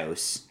their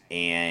house,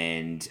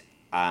 and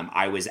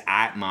I was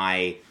at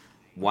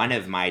one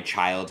of my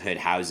childhood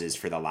houses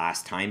for the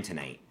last time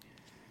tonight.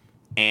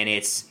 And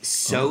it's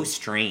so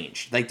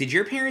strange. Like, did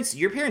your parents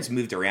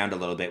moved around a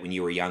little bit when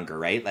you were younger,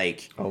 right?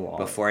 Like,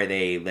 before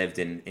they lived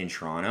in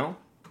Toronto?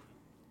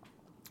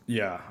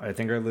 Yeah, I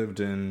think I lived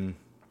in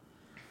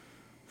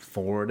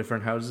 4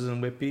 different houses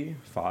in Whitby.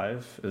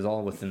 5. It was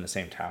all within the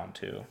same town,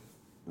 too.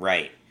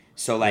 Right.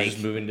 So, like...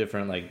 just moving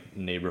different, like,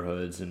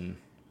 neighborhoods and...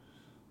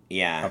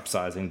 Yeah.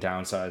 Upsizing,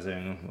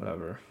 downsizing,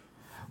 whatever.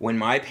 When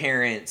my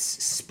parents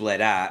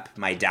split up,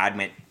 my dad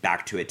went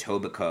back to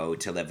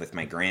Etobicoke to live with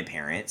my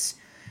grandparents.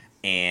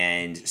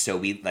 And so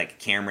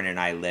Cameron and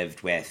I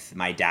lived with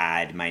my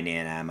dad, my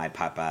nana, my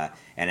papa,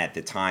 and at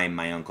the time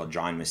my Uncle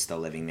John was still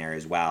living there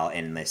as well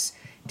in this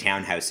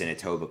townhouse in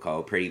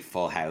Etobicoke, pretty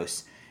full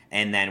house.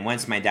 And then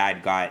once my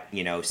dad got,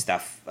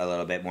 stuff a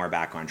little bit more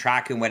back on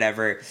track and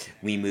whatever,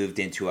 we moved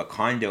into a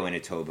condo in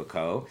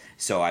Etobicoke.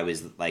 So I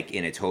was like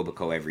in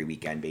Etobicoke every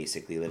weekend,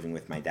 basically living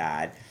with my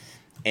dad.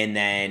 And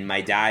then my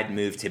dad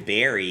moved to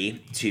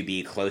Barrie to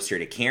be closer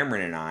to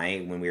Cameron and I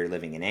when we were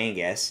living in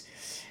Angus.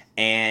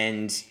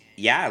 And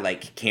yeah,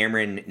 like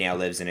Cameron now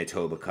lives in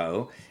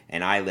Etobicoke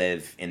and I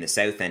live in the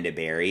south end of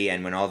Barrie.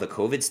 And when all the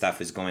COVID stuff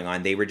was going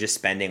on, they were just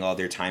spending all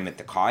their time at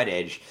the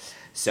cottage.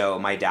 So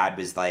my dad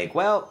was like,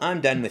 well,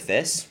 I'm done with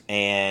this.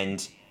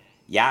 And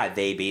yeah,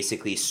 they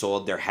basically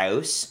sold their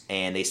house,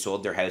 and they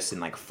sold their house in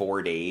like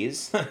 4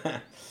 days,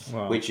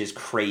 wow. Which is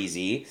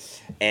crazy.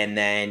 And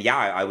then, yeah,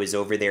 I was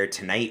over there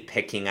tonight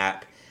picking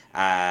up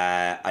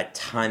a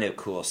ton of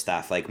cool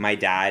stuff. Like my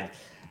dad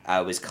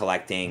was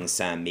collecting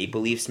some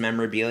Maple Leafs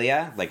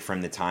memorabilia, like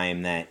from the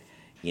time that,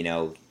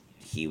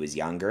 he was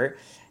younger.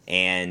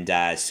 And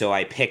so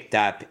I picked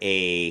up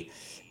a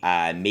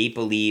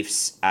Maple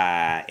Leafs.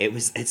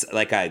 It's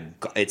like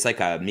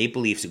a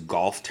Maple Leafs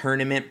golf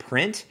tournament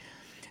print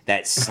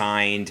that's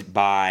signed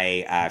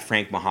by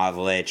Frank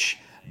Mahovlich,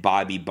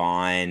 Bobby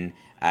Bond,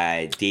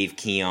 Dave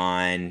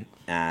Keon.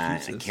 I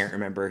can't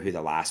remember who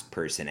the last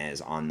person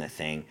is on the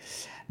thing.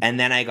 And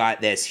then I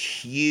got this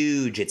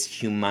huge, it's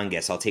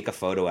humongous, I'll take a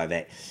photo of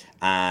it,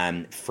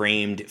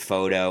 framed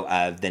photo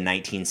of the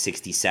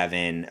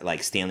 1967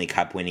 like Stanley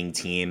Cup winning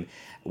team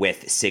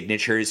with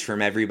signatures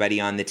from everybody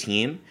on the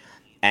team.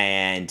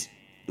 And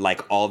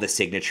like all the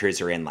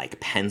signatures are in like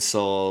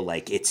pencil,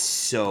 like it's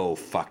so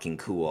fucking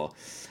cool.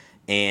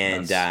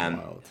 And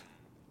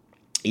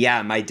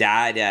yeah, my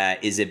dad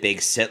is a big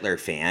Sittler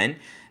fan.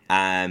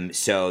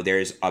 So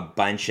there's a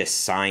bunch of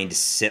signed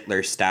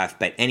Sittler stuff.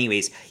 But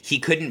anyways, he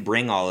couldn't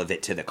bring all of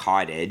it to the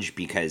cottage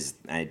because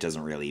it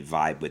doesn't really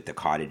vibe with the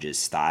cottage's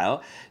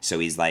style. So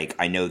he's like,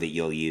 I know that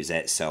you'll use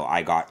it. So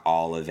I got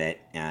all of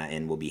it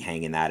and we'll be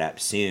hanging that up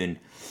soon.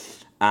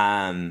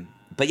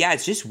 But yeah,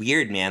 it's just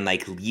weird, man.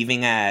 Like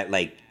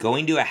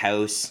going to a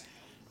house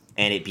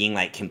and it being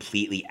like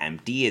completely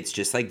empty. It's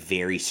just like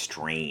very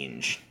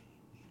strange.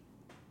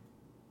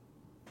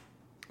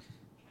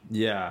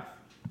 Yeah.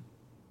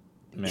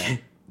 Man.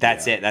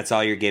 That's it. That's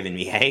all you're giving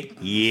me, hey?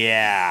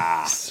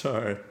 Yeah.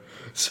 Sorry.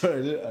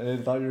 I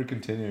thought you were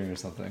continuing or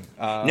something.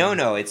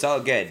 No, it's all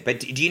good. But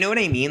do you know what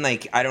I mean?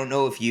 Like, I don't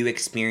know if you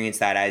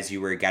experienced that as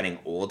you were getting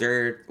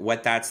older,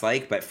 what that's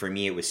like. But for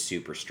me, it was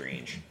super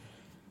strange.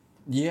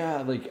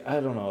 Yeah, like, I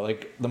don't know.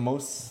 Like, the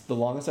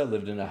longest I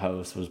lived in a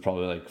house was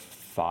probably like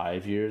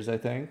 5 years, I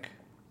think.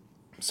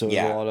 So it's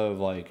a lot of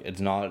like,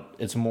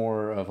 it's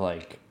more of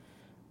like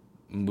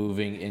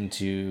moving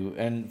into,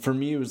 and for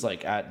me, it was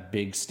like at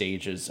big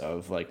stages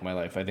of like my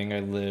life. I think I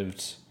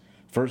lived,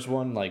 first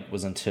one like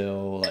was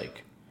until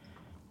like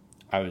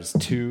I was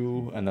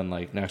 2, and then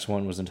like next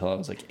one was until I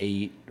was like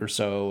 8 or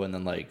so, and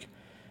then like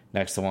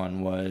next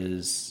one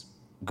was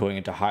going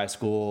into high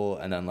school,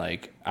 and then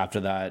like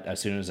after that, as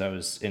soon as I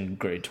was in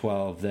grade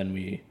 12, then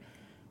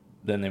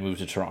they moved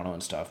to Toronto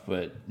and stuff.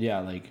 But yeah,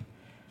 like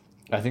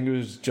I think it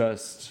was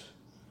just,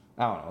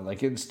 I don't know,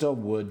 like it still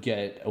would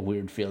get a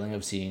weird feeling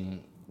of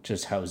seeing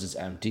just houses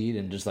emptied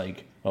and just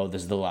like, oh,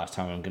 this is the last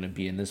time I'm gonna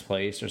be in this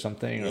place or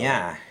something. Or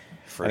yeah, like,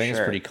 for I think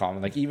sure. It's pretty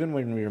common. Like even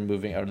when we were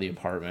moving out of the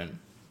apartment,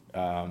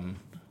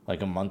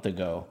 like a month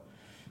ago,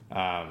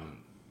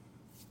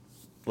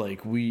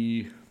 like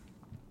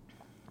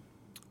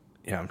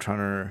I'm trying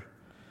to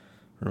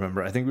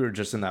remember. I think we were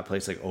just in that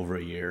place like over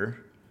a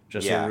year,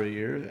 over a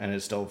year, and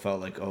it still felt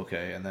like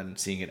okay. And then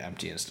seeing it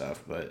empty and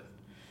stuff, but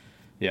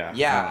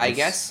yeah, I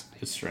guess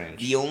it's strange.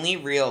 The only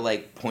real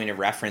like point of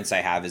reference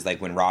I have is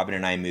like when Robin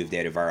and I moved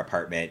out of our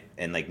apartment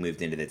and like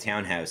moved into the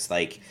townhouse.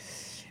 Like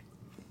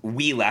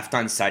we left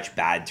on such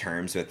bad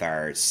terms with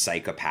our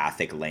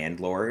psychopathic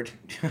landlord.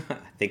 I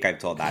think I've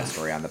told that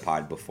story on the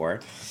pod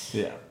before.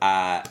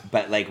 Yeah.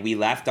 But like we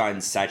left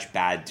on such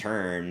bad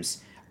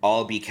terms,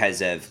 all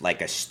because of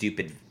like a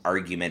stupid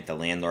argument the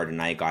landlord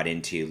and I got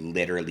into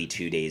literally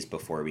 2 days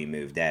before we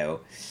moved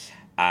out.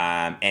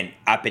 And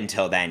up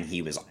until then,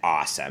 he was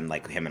awesome.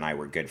 Like him and I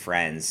were good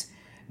friends.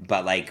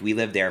 But like we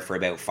lived there for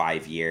about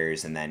 5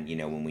 years, and then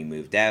when we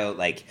moved out,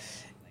 like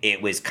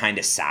it was kind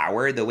of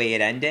sour the way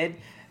it ended.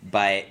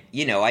 But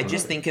I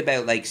just think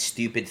about like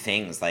stupid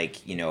things, like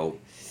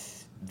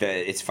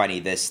it's funny,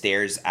 the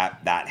stairs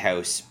at that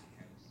house,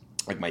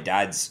 like my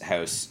dad's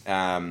house,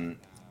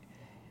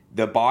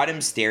 the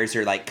bottom stairs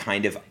are like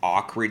kind of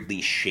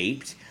awkwardly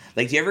shaped.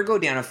 Like, do you ever go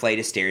down a flight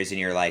of stairs and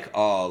you're like,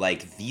 oh,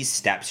 like these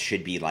steps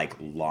should be like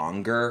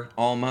longer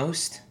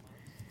almost?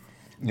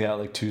 Yeah,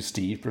 like too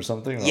steep or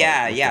something?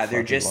 Yeah,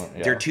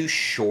 they're too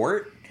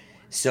short.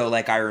 So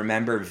like I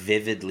remember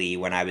vividly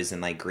when I was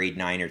in like grade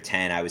 9 or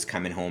 10, I was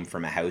coming home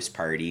from a house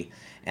party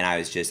and I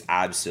was just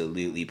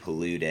absolutely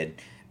polluted.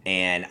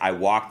 And I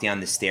walk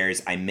down the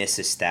stairs, I miss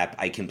a step,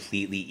 I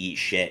completely eat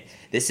shit.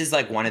 This is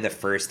like one of the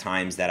first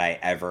times that I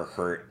ever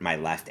hurt my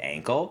left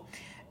ankle.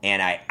 And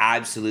I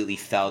absolutely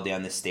fell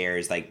down the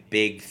stairs, like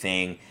big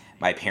thing.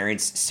 My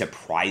parents,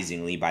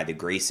 surprisingly, by the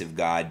grace of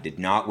God, did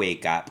not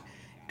wake up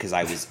because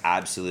I was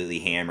absolutely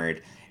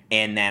hammered.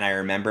 And then I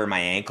remember my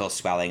ankle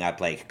swelling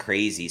up like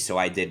crazy. So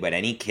I did what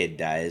any kid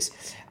does.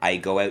 I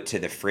go out to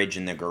the fridge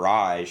in the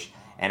garage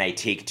and I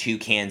take 2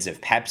 cans of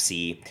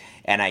Pepsi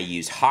and I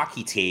use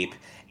hockey tape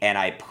and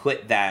I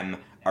put them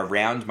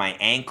around my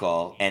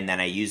ankle, and then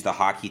I use the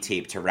hockey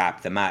tape to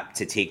wrap them up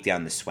to take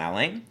down the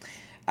swelling.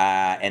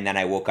 And then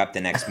I woke up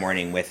the next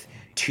morning with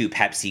 2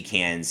 Pepsi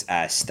cans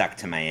stuck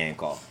to my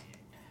ankle.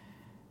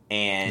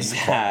 And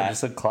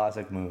just a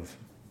classic move.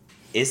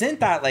 Isn't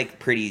that like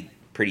pretty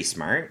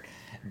smart?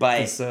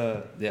 But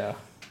yeah.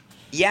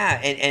 Yeah,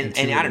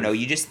 and I don't know,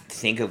 you just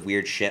think of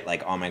weird shit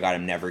like, oh my god,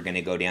 I'm never going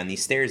to go down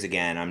these stairs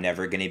again. I'm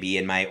never going to be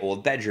in my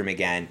old bedroom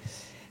again.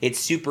 It's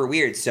super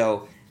weird.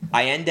 So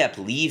I end up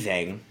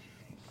leaving,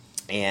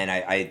 and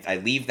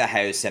I leave the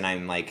house, and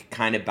I'm like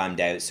kind of bummed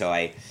out. So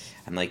I'm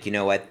like, you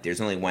know what? There's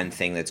only one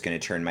thing that's going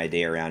to turn my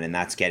day around, and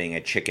that's getting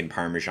a chicken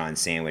parmesan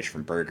sandwich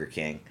from Burger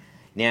King.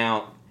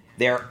 Now,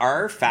 there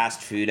are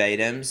fast food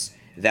items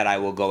that I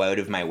will go out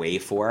of my way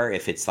for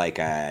if it's like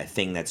a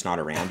thing that's not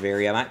around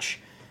very much.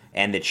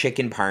 And the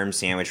chicken parm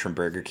sandwich from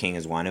Burger King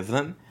is one of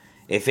them.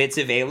 If it's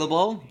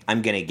available,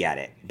 I'm going to get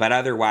it. But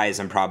otherwise,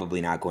 I'm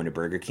probably not going to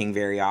Burger King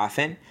very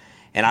often.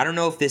 And I don't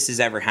know if this has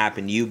ever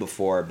happened to you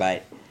before,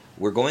 but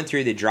we're going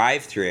through the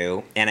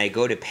drive-thru, and I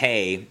go to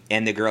pay,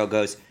 and the girl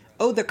goes,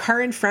 oh, the car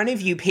in front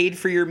of you paid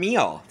for your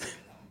meal.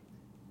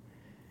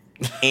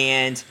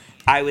 And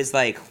I was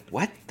like,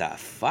 what the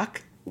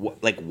fuck?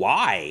 Like,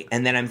 why?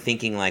 And then I'm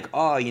thinking like,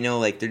 oh, you know,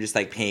 like they're just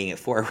like paying it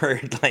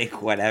forward,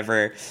 like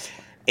whatever.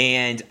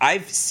 And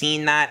I've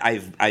seen that.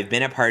 I've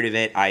been a part of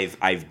it.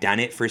 I've done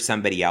it for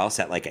somebody else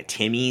at like a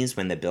Timmy's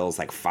when the bill's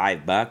like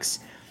 $5.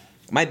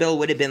 My bill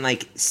would have been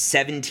like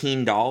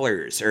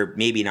 $17, or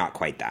maybe not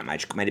quite that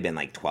much. It might have been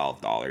like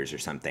 $12 or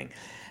something.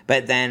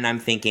 But then I'm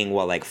thinking,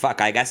 well, like,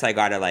 fuck, I guess I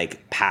gotta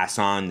like pass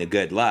on the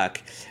good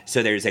luck.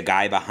 So there's a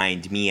guy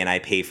behind me and I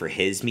pay for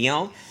his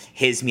meal.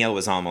 His meal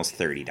was almost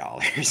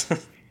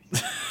 $30.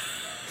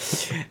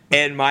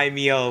 And my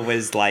meal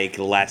was like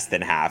less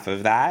than half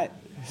of that.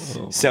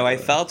 So I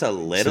felt a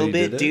little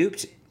bit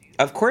duped.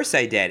 Of course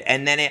I did.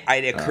 And then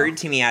it occurred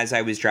to me as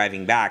I was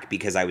driving back,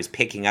 because I was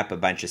picking up a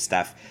bunch of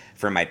stuff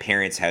from my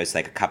parents' house,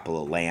 like a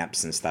couple of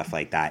lamps and stuff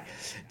like that.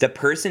 The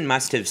person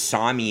must have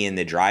saw me in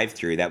the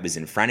drive-thru that was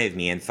in front of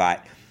me and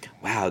thought,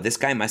 wow, this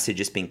guy must have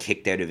just been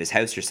kicked out of his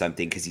house or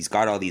something, because he's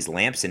got all these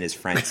lamps in his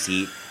front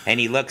seat and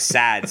he looks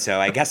sad, so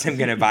I guess I'm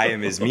going to buy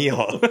him his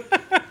meal.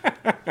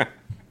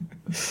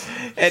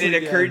 And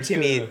it occurred to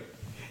me,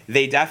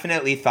 they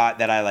definitely thought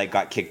that I like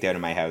got kicked out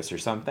of my house or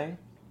something.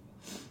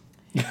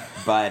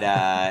 But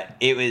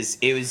it was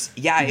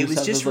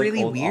just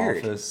really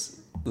weird.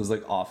 Those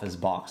like office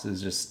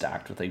boxes just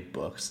stacked with like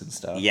books and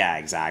stuff. Yeah,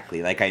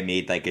 exactly. Like I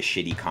made like a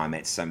shitty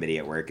comment to somebody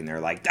at work, and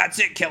they're like, "That's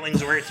it,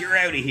 Killingsworth, you're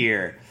out of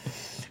here."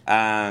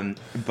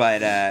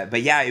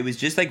 But yeah, it was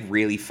just like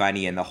really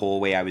funny. And the whole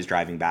way I was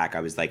driving back,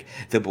 I was like,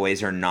 the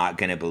boys are not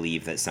gonna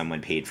believe that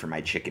someone paid for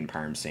my chicken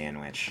parm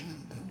sandwich.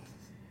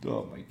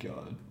 Oh my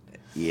god.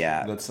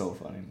 Yeah, that's so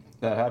funny.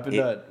 That happened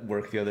at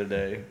work the other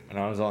day, and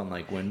I was on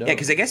like Windows. Yeah,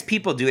 because I guess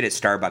people do it at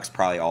Starbucks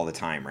probably all the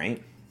time,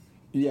 right?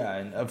 Yeah,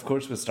 and of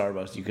course with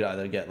Starbucks, you could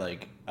either get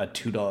like a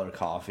 $2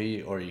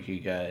 coffee, or you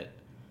could get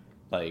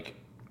like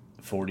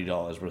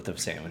 $40 worth of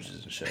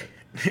sandwiches and shit.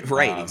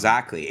 Right,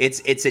 exactly.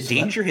 It's a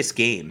dangerous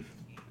game.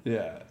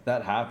 Yeah,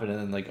 that happened, and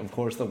then like of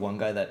course the one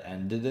guy that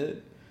ended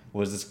it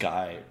was this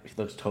guy. He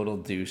looks total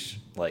douche.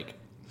 Like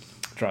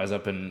drives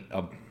up in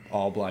a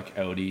all black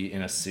Audi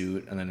in a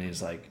suit, and then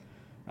he's like,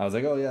 I was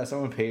like, oh yeah,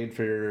 someone paid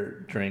for your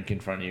drink in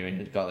front of you, and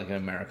you got like an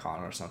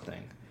Americano or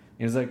something.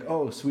 He was like,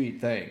 oh sweet,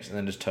 thanks, and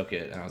then just took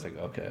it, and I was like,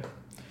 okay.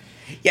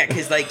 Yeah,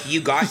 because like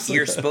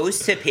you're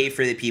supposed to pay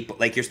for the people,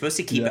 like you're supposed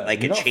to keep it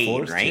like a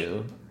chain,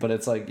 right? But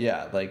it's like,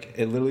 yeah, like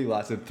it literally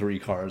lasted 3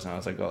 cars, and I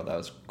was like, oh, that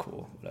was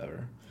cool,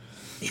 whatever.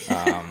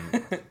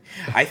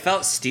 I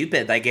felt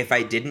stupid. Like if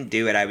I didn't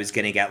do it, I was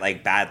gonna get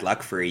like bad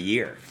luck for a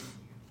year.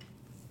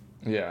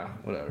 Yeah,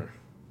 whatever.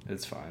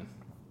 It's fine.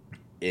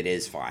 It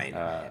is fine,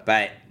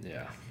 but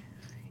yeah,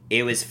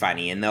 it was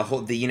funny, and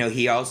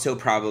he also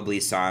probably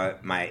saw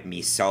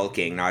me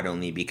sulking, not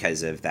only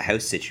because of the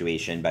house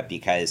situation, but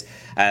because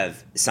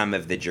of some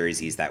of the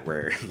jerseys that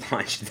were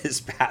launched this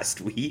past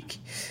week.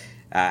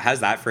 How's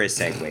that for a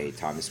segue,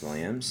 Thomas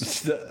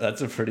Williams?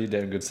 That's a pretty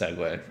damn good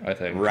segue, I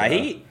think.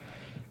 Right?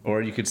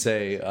 Or you could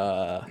say,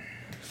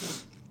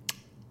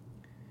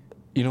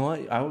 you know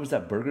what? I was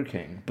at Burger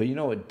King, but you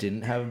know what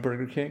didn't have a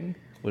Burger King?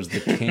 Was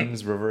the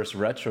Kings reverse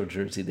retro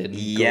jersey. They didn't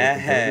go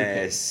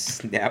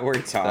with the Burger King. Now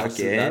we're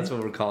talking. That's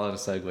what we're calling a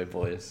segue,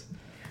 boys.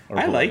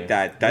 I like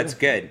that. That's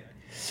good.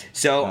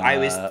 So I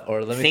was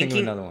or let me think of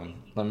another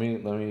one. Let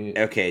me.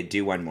 Okay,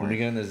 do one more. Let me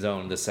get in the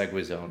zone, the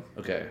segue zone.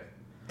 Okay.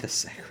 The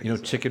segue. You know,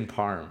 chicken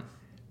parm.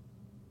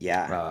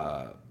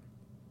 Yeah.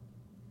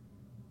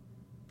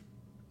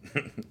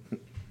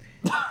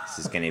 This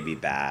is gonna be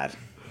bad.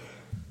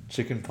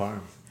 Chicken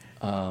parm.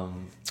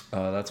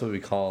 That's what we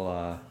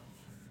call.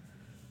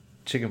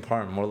 Chicken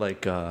parm, more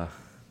like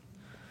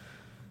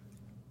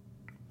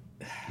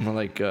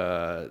Like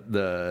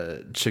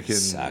the chicken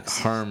Sucks.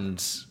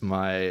 harmed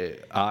my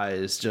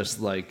eyes, just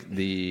like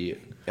the.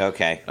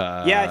 Okay.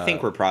 Yeah, I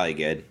think we're probably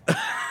good.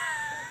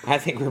 I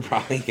think we're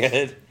probably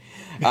good.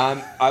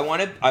 I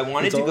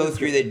wanted to go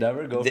through the.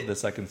 Never go for the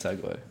second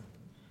segue.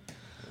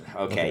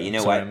 Okay, you know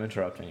Sorry, what? I'm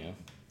interrupting you.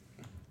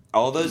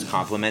 All those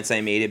compliments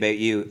I made about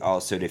you,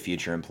 also to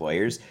future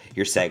employers,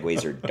 your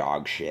segues are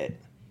dog shit.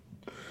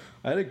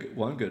 I had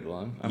one good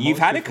one. You've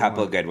had a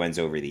couple good ones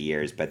over the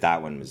years, but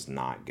that one was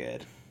not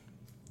good.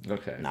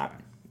 Okay.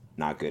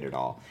 Not good at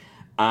all.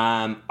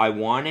 I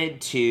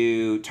wanted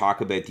to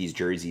talk about these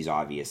jerseys,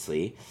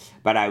 obviously,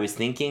 but I was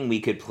thinking we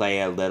could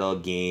play a little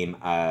game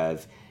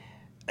of.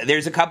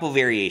 There's a couple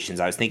variations.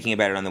 I was thinking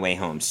about it on the way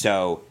home.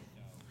 So,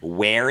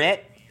 wear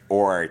it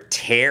or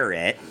tear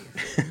it,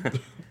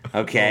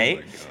 okay? Oh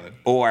my God.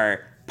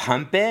 Or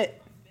pump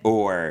it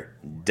or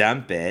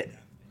dump it,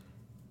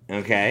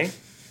 okay?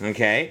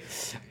 Okay?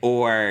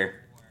 Or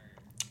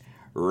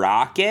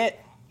rock it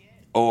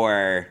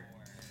or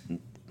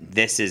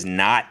this is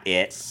not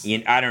it.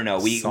 I don't know.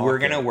 We're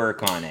going to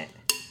work on it.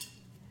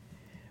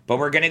 But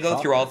we're going to go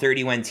through all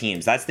 31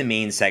 teams. That's the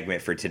main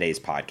segment for today's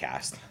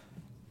podcast.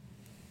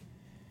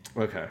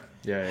 Okay.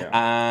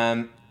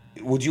 Yeah.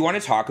 Would you want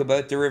to talk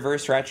about the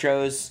reverse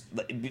retros?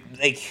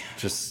 Like,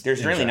 Just there's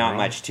in really not general?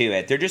 much to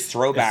it. They're just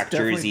throwback It's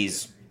definitely-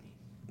 jerseys,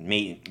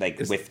 made like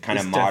with kind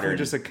of it's modern. definitely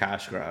just a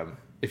cash grab.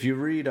 If you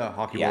read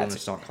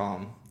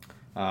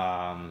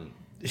hockeywilderness.com,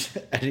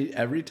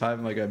 every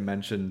time like I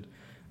mentioned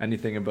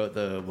anything about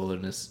the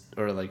Wilderness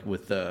or like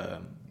with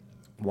the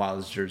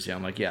Wilds jersey,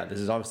 I'm like, yeah, this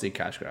is obviously a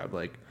cash grab.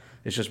 Like,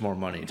 it's just more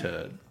money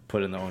to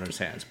put in the owner's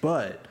hands.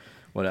 But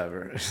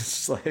whatever.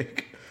 It's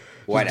like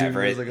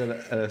Whatever. It's like an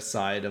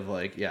aside of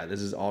like, yeah, this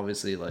is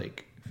obviously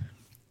like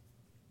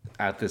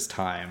at this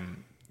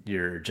time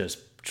you're just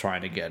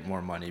trying to get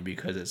more money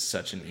because it's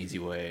such an easy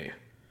way.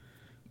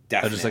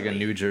 Definitely. Just like a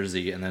New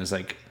Jersey, and then it's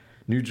like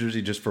New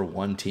Jersey just for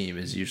one team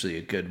is usually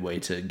a good way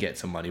to get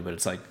some money, but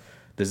it's like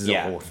this is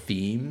a whole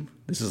theme.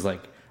 This is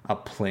like a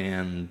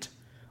planned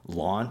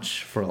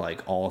launch for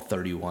like all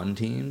 31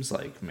 teams.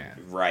 Like, man,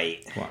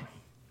 Right. come on.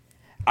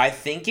 I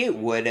think it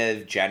would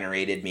have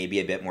generated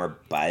maybe a bit more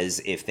buzz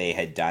if they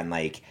had done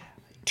like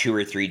 2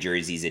 or 3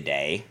 jerseys a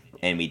day,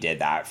 and we did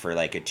that for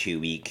like a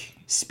 2-week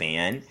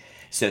span.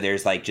 So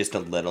there's like just a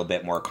little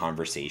bit more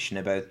conversation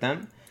about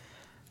them.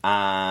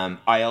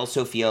 I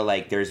also feel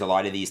like there's a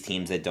lot of these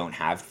teams that don't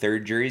have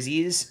third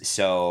jerseys.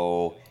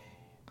 So,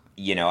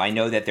 I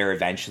know that they're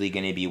eventually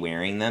going to be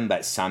wearing them,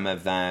 but some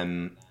of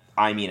them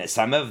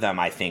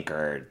I think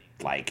are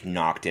like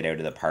knocked it out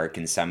of the park,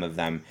 and some of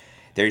them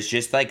there's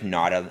just like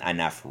not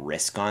enough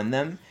risk on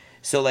them.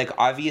 So like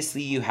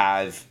obviously you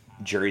have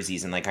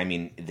jerseys, and like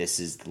this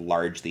is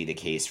largely the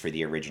case for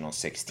the original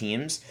 6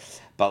 teams,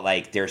 but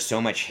like there's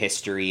so much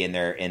history in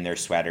their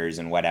sweaters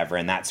and whatever,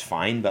 and that's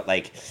fine. But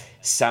like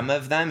some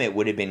of them, it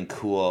would have been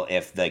cool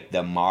if like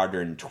the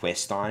modern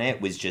twist on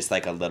it was just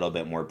like a little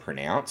bit more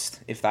pronounced,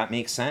 if that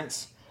makes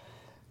sense.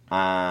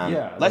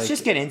 Let's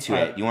just get into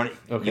it. You want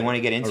to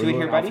get into it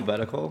here, buddy?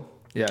 Alphabetical?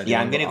 Yeah. Yeah,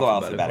 I'm gonna go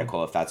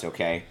alphabetical if that's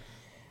okay.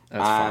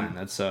 That's fine.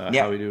 That's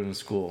how we do it in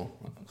school.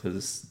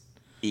 Because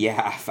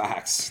yeah,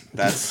 facts.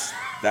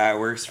 That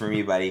works for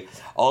me, buddy.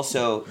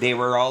 Also, they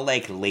were all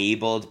like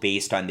labeled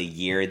based on the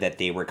year that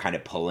they were kind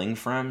of pulling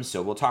from,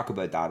 so we'll talk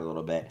about that a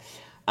little bit.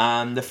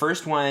 The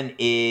first one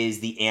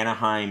is the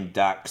Anaheim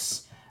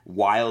Ducks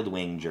Wild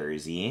Wing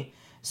jersey.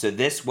 So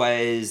this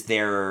was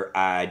their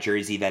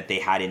jersey that they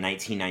had in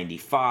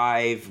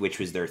 1995, which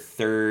was their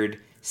 3rd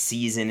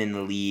season in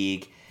the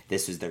league.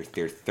 This was their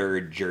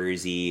 3rd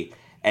jersey.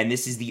 And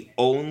this is the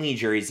only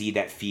jersey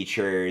that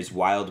features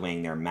Wild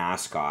Wing, their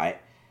mascot.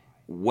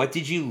 What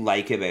did you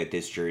like about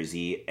this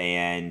jersey?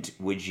 And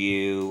would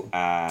you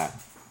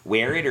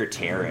wear it or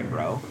tear it,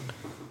 bro?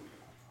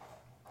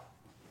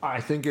 I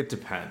think it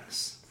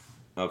depends.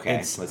 Okay,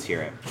 let's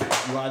hear it.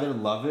 You either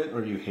love it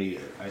or you hate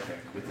it, I think,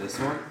 with this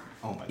one.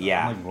 Oh my god,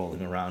 Yeah. I'm like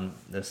rolling around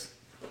this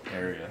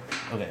area.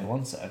 Okay,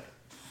 one sec.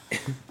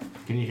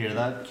 Can you hear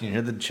that? Can you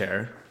hear the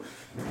chair?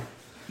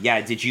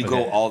 Yeah, did you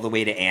go Okay. all the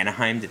way to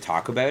Anaheim to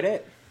talk about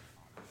it?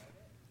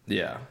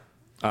 Yeah.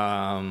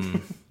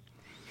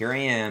 Here I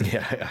am.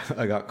 Yeah,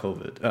 I got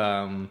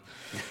COVID.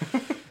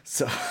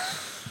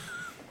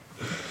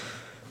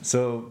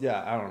 So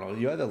yeah, I don't know.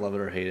 You either love it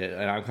or hate it,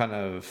 and I kind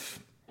of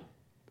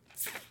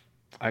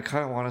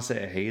want to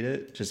say I hate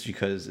it just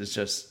because it's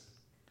just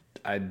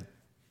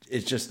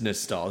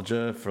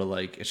nostalgia for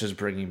like it's just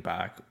bringing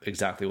back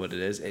exactly what it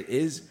is. It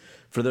is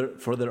for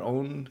their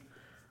own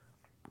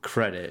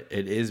credit.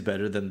 It is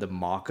better than the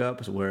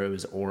mock-ups where it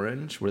was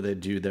orange, where they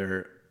do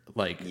their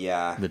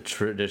the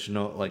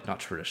traditional, like not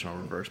traditional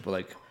reverse, but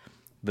like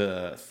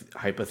the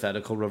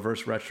hypothetical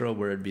reverse retro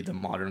where it'd be the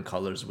modern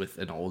colors with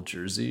an old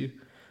jersey.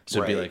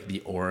 So it'd be like the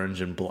orange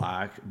and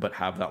black, but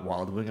have that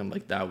Wild Wing. I'm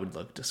like, that would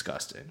look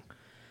disgusting,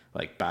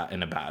 like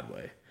in a bad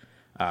way.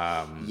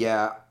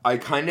 Yeah, I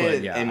kind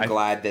of am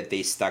glad that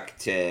they stuck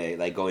to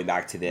like going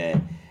back to the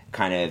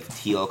kind of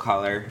teal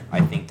color.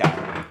 I think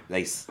that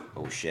like,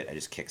 oh shit, I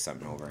just kicked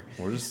something over.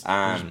 We're just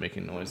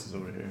making noises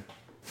over here.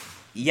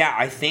 Yeah,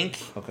 I think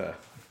Okay.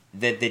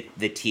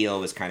 the teal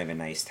was kind of a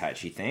nice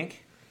touch, you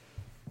think?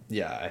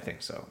 Yeah, I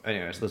think so.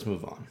 Anyways, let's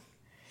move on.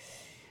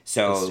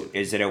 So,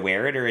 is it a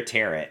wear it or a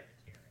tear it?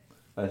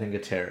 I think a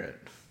tear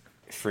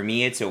it. For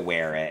me, it's a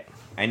wear it.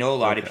 I know a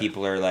lot of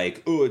people are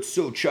like, oh, it's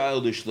so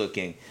childish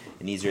looking.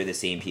 And these are the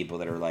same people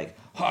that are like,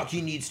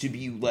 hockey needs to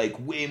be, like,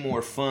 way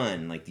more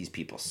fun. Like, these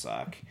people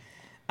suck.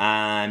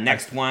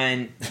 Next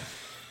one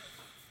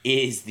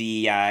is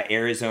the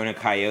Arizona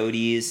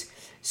Coyotes.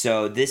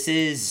 So this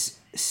is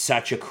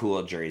such a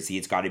cool jersey.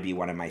 It's got to be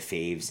one of my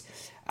faves.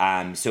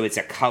 So it's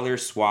a color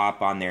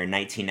swap on their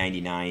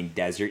 1999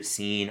 Desert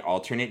Scene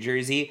alternate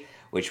jersey,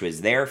 which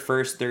was their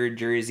first third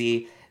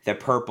jersey. The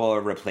purple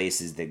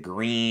replaces the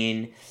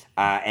green.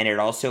 And it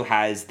also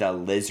has the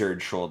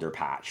lizard shoulder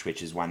patch,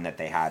 which is one that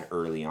they had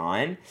early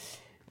on.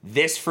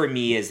 This, for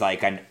me, is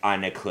like an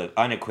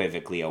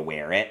unequivocally a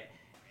wear it.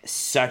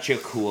 Such a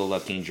cool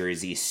looking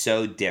jersey.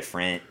 So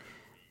different.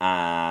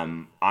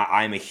 I'm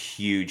a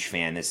huge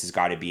fan. This has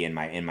got to be in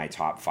my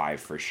top 5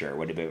 for sure.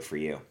 What about for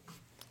you?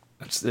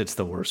 It's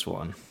the worst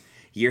one.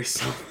 You're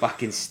so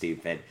fucking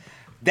stupid.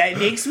 That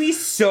makes me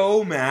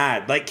so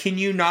mad. Like, can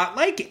you not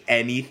like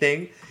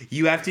anything?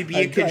 You have to be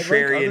a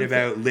contrarian like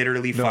about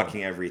literally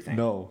fucking everything.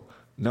 No,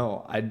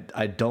 I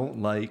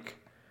don't like.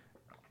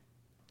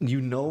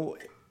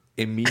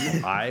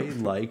 Immediately, I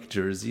like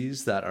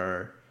jerseys that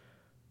are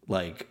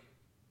like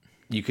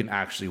you can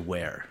actually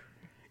wear.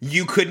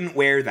 You couldn't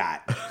wear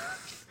that.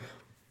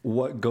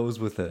 What goes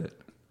with it?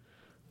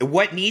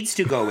 What needs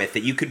to go with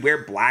it? You could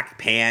wear black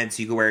pants.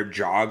 You could wear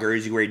joggers.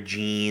 You could wear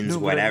jeans.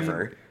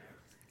 Whatever.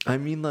 I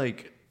mean,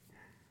 like,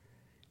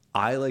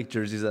 I like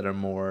jerseys that are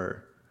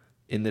more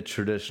in the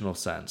traditional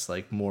sense,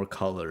 like more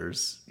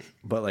colors,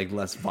 but like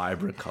less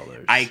vibrant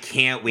colors. I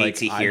can't wait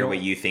to hear what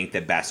you think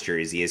the best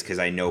jersey is because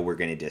I know we're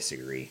going to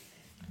disagree.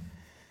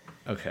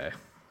 Okay.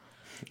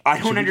 I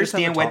don't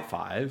understand what top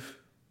 5.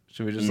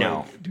 Should we just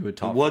do a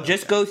top? We'll 5?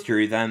 just go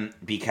through them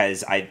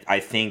because I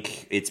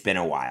think it's been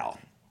a while.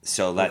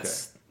 So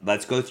let's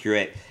go through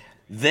it.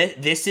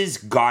 This has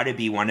got to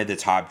be one of the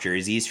top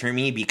jerseys for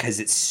me because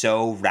it's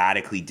so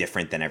radically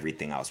different than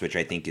everything else, which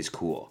I think is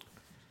cool.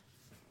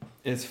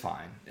 It's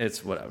fine.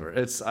 It's whatever.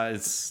 It's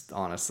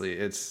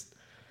honestly,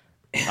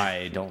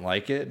 I don't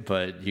like it,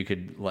 but you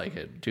could like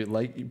it. Dude,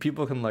 like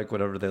people can like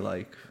whatever they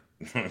like.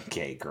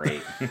 Okay,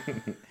 great.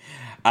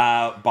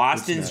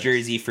 Boston's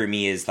jersey for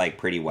me is like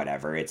pretty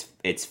whatever.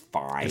 It's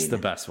fine. It's the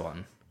best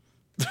one.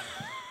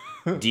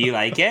 Do you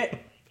like it?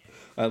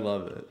 I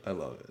love it. I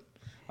love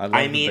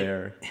the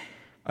bear.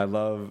 I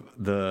love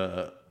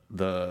the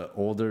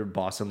older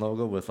Boston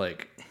logo with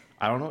like,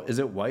 I don't know, is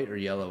it white or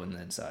yellow in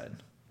the inside?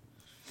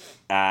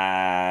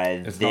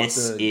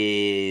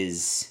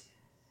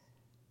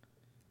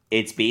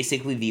 It's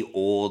basically the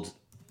old.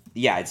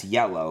 Yeah, it's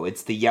yellow.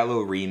 It's the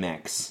yellow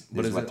remix.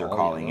 Is what they're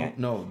calling yellow? it.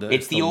 No,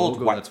 it's the old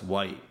logo that's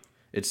white.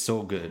 It's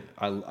so good.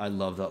 I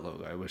love that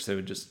logo. I wish they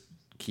would just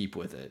keep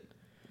with it.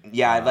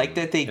 Yeah, I like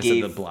that they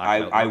gave.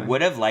 I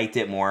would have liked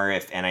it more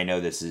if, and I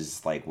know this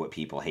is like what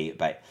people hate,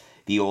 but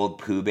the old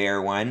Pooh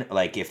Bear one,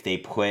 like if they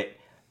put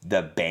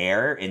the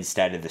bear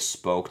instead of the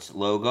spoked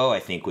logo, I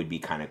think would be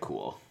kind of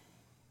cool.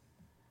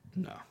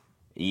 No.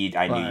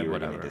 I knew you were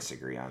going to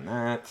disagree on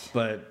that.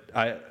 But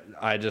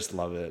I just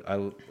love it.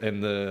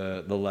 And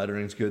the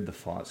lettering's good, the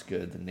font's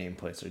good, the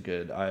nameplates are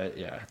good.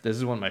 This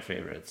is one of my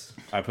favorites.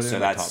 I put it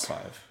in my top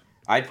 5.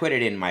 I'd put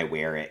it in my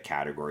wear it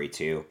category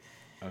too.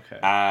 Okay.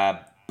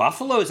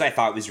 Buffalo's I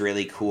thought was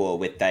really cool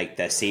with like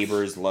the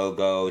Sabres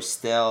logo,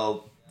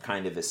 still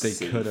kind of a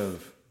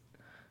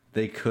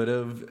They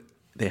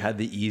had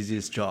the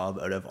easiest job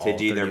out of all to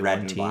do the red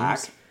and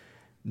black.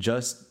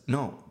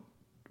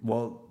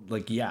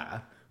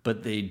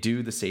 But they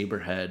do the saber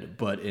head,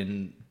 but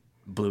in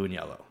blue and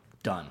yellow.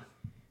 Done.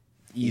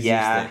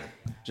 Easiest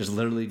thing. Just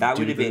literally that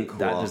would have been cool.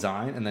 That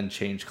design and then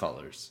change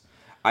colors.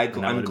 I'm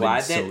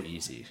glad that so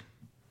easy.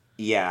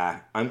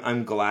 Yeah,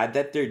 I'm glad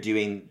that they're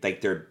doing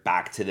like they're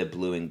back to the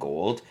blue and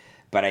gold,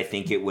 but I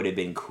think it would have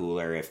been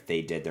cooler if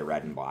they did the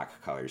red and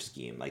black color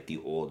scheme, like the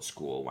old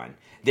school one.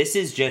 This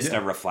is just a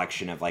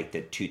reflection of like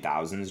the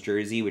 2000s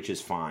jersey, which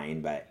is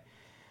fine, but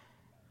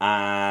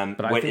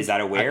is that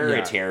a wear or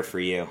a tear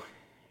for you?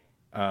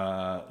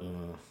 I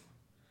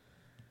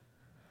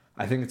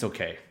think it's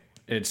okay.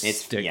 It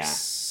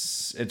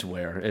sticks. It's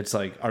wear. It's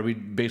like, are we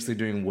basically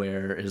doing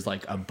wear is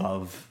like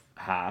above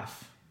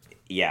half?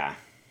 Yeah.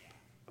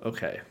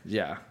 Okay.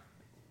 Yeah.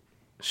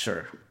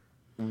 Sure.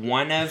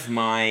 One of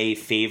my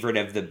favorite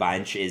of the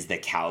bunch is the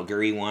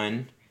Calgary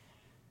one,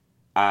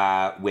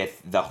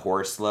 with the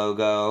horse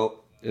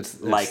logo.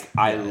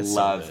 I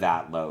love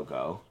that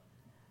logo.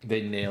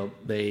 They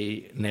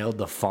nailed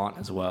the font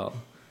as well.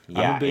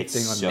 Yeah, I'm a big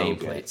thing on so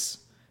nameplates.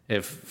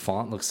 If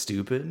font looks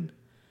stupid,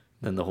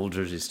 then the whole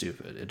jersey's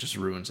stupid. It just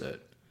ruins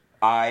it.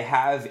 I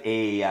have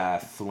a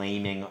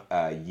flaming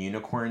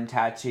unicorn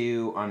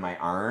tattoo on my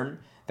arm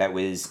that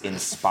was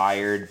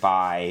inspired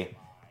by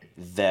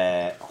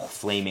the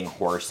flaming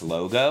horse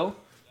logo.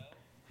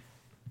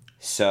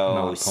 So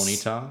Not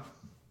Ponyta.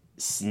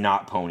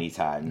 Not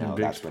Ponyta. No,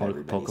 Big that's what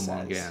everybody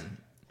Pokemon says. Gan.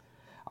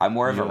 I'm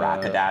more of a Yeah.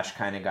 Rapidash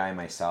kind of guy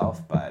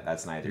myself, but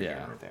that's neither here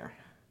Yeah. nor there.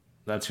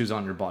 That's who's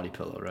on your body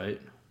pillow,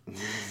 right?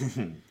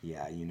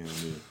 Yeah, you know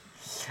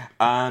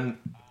me.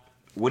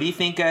 What do you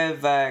think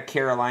of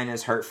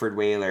Carolina's Hartford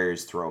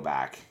Whalers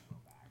throwback?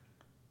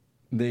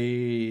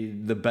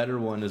 The better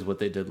one is what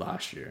they did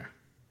last year.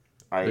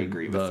 I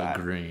agree with that.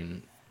 The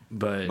green,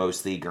 but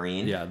Mostly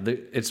green. yeah,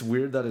 it's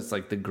weird that it's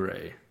like the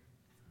gray.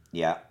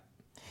 Yeah.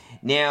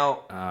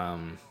 Now,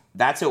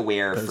 that's a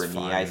wear for me.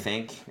 fine. I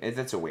think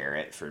that's a wear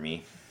it for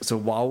me. So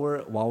while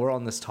we're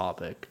on this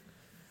topic,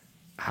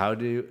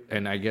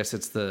 and I guess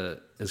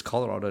is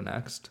Colorado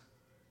next?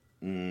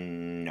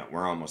 No,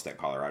 we're almost at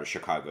Colorado.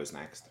 Chicago's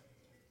next.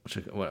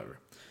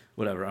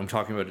 Whatever. I'm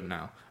talking about it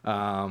now.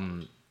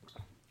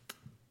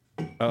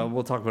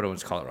 We'll talk about it when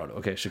it's Colorado.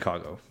 Okay,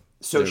 Chicago.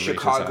 So The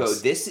Chicago,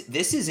 racist ass.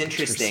 this is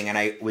interesting, and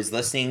I was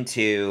listening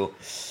to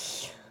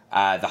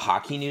the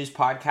Hockey News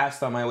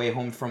podcast on my way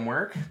home from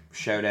work.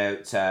 Shout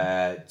out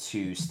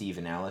to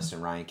Stephen Ellis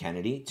and Ryan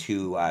Kennedy,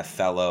 two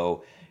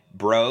fellow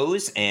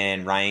bros,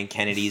 and Ryan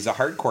Kennedy's a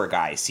hardcore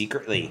guy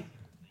secretly.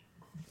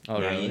 Oh,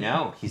 Yeah, really? you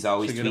know, he's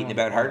always Should get him tweeting on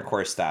about the pod.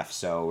 hardcore stuff,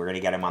 so we're gonna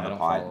get him on I the don't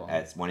follow pod him.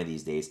 at one of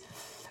these days.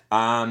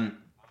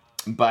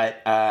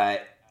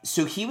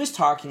 So he was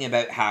talking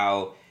about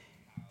how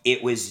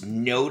it was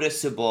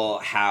noticeable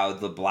how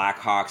the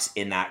Blackhawks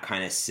in that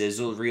kind of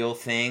sizzle reel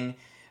thing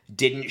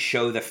didn't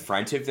show the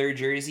front of their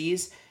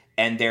jerseys,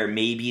 and there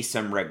may be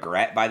some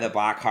regret by the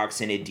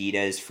Blackhawks and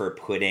Adidas for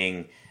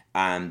putting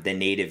the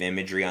native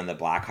imagery on the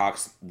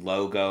Blackhawks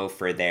logo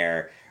for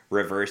their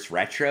reverse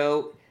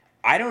retro.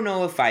 I don't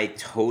know if I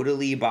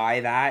totally buy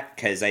that,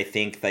 because I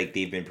think like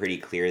they've been pretty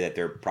clear that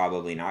they're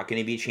probably not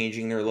going to be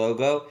changing their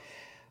logo.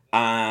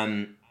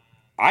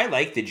 I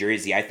like the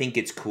jersey. I think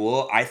it's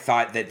cool. I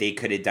thought that they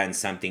could have done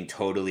something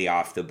totally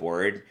off the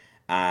board,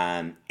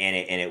 and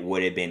it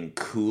would have been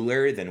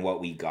cooler than what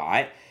we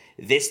got.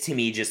 This to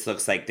me just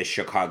looks like the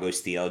Chicago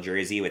Steel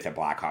jersey with a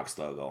Blackhawks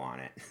logo on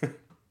it.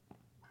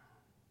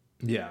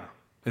 Yeah,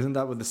 isn't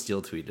that what the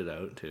Steel tweeted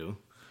out too?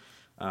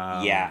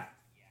 Yeah.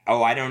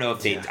 Oh, I don't know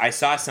if they... Yeah. I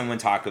saw someone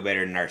talk about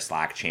it in our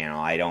Slack channel.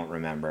 I don't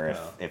remember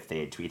if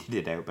they had tweeted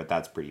it out, but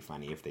that's pretty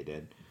funny if they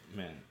did.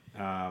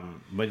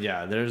 Man, but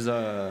yeah, there's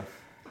I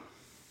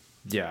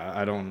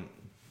don't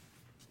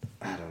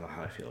know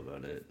how I feel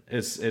about it.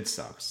 It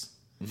sucks.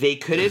 They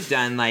could have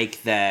done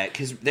like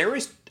because there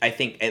was, I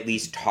think, at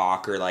least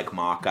talk or like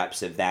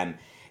mock-ups of them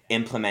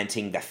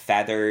implementing the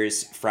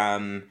feathers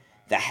from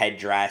the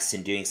headdress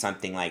and doing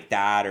something like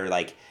that, or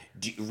like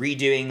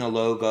redoing the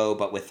logo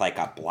but with like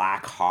a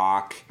black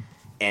hawk,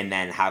 and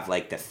then have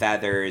like the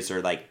feathers,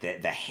 or like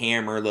the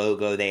hammer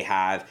logo they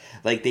have.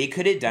 Like they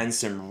could have done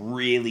some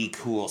really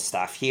cool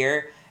stuff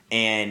here,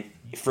 and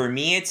for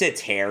me it's a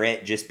tear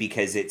it just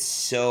because it's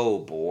so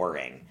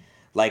boring.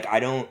 Like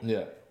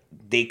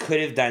they could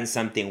have done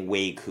something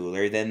way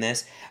cooler than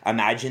this.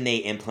 Imagine they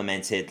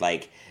implemented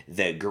like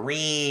the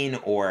green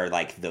or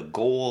like the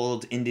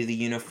gold into the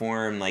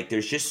uniform. Like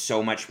there's just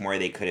so much more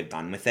they could have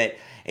done with it.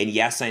 And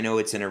yes, I know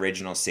it's an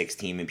original 6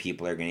 team and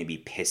people are going to be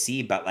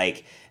pissy, but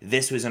like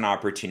this was an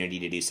opportunity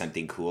to do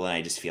something cool, and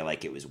I just feel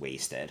like it was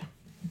wasted.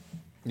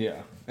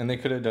 Yeah, and they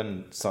could have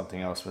done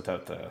something else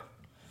without the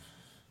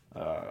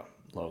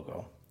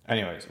logo.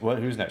 Anyways,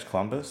 who's next?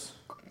 Columbus?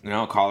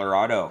 No,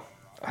 Colorado.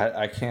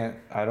 I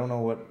don't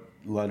know what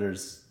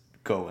letters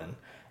go in.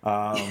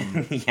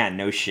 Yeah,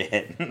 no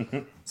shit.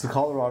 So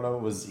Colorado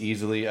was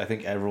easily, I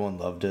think everyone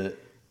loved it.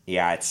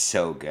 Yeah, it's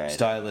so good.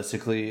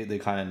 Stylistically, they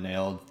kind of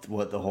nailed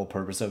what the whole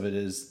purpose of it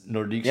is.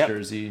 Nordique's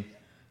jersey,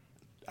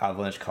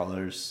 Avalanche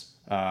colors.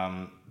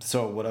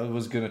 So what I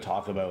was going to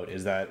talk about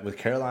is that with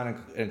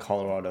Carolina and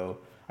Colorado,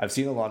 I've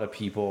seen a lot of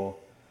people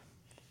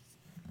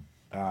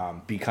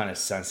be kind of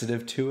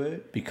sensitive to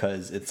it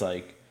because it's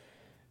like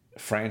a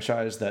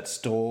franchise that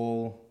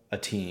stole a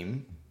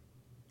team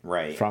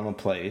right from a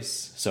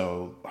place.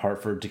 So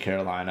Hartford to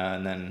Carolina,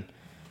 and then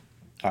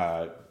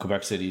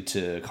Quebec City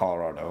to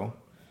Colorado.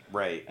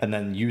 Right. And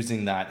then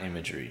using that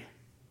imagery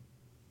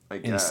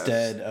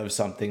instead of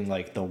something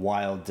like the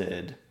Wild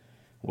did,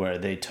 where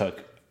they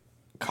took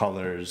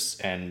colors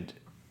and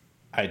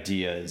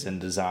ideas and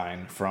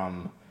design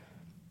from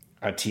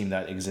a team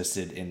that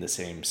existed in the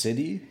same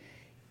city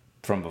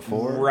from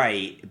before.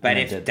 Right. But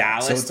if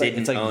Dallas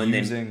didn't own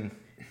them...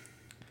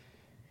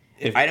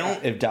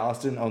 If Dallas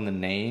didn't own the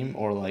name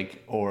or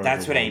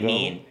that's the what I logo,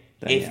 mean.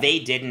 then If they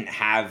didn't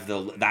have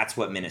that's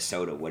what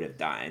Minnesota would have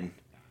done.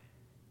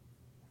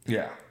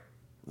 Yeah.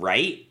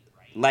 Right?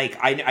 Like,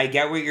 I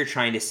get what you're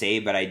trying to say,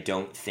 but I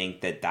don't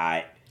think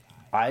that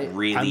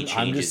really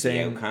changes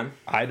the outcome.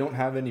 I don't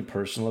have any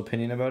personal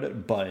opinion about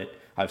it, but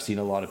I've seen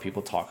a lot of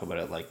people talk about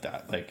it like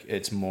that. Like,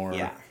 it's more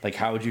like,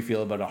 how would you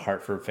feel about a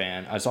Hartford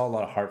fan? I saw a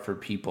lot of Hartford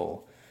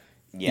people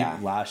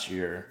last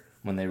year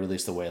when they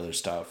released the Whalers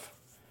stuff.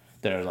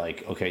 They're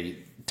like, okay,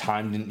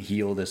 time didn't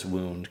heal this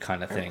wound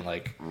kind of thing.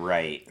 Like,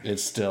 right.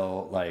 It's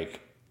still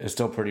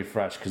pretty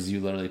fresh because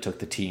you literally took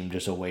the team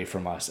just away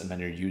from us, and then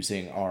you're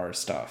using our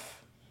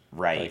stuff.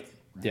 Right. Like,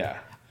 yeah.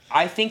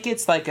 I think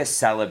it's like a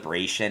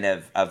celebration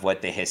of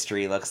what the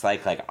history looks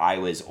like. Like, I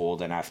was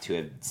old enough to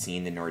have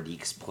seen the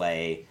Nordiques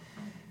play.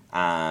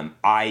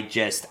 They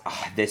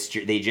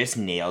just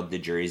nailed the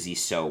jersey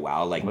so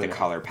well. Like, the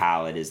color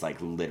palette is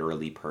like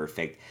literally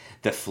perfect.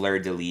 The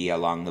fleur-de-lis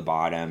along the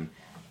bottom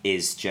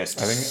is just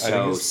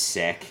so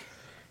sick.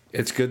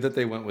 It's good that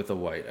they went with the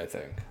white, I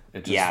think.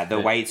 The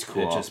white's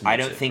cool. I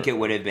don't think it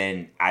would have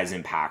been as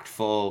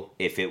impactful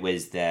if it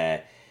was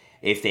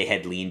if they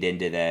had leaned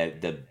into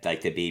the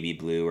like the baby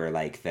blue or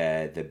like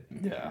the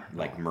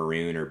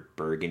maroon or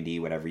burgundy,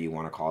 whatever you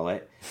want to call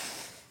it.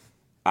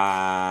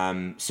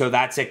 So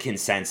that's a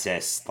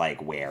consensus,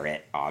 like, wear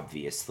it,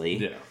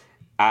 obviously.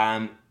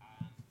 Yeah.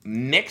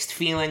 Mixed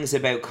feelings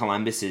about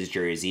Columbus's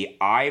jersey.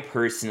 I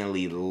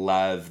personally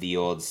love the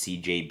old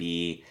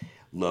CJB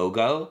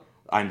logo.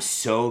 I'm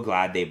so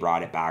glad they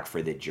brought it back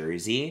for the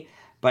jersey.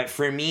 But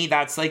for me,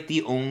 that's like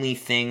the only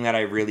thing that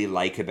I really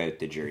like about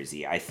the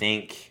jersey. I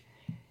think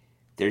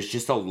there's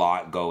just a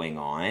lot going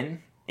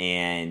on,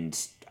 and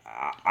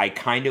I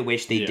kind of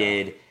wish they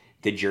did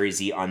the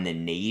jersey on the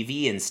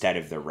navy instead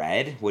of the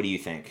red. What do you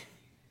think?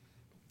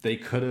 They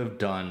could have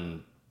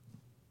done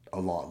a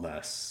lot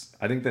less.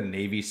 I think the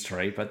navy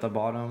stripe at the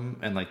bottom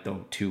and like the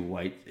two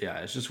white,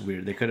 it's just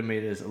weird. They could have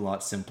made it a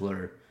lot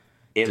simpler.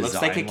 It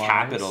looks like a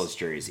Capitals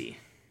jersey.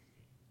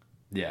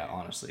 Yeah,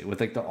 honestly, with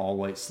like the all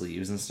white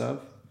sleeves and stuff.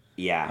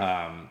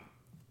 Yeah.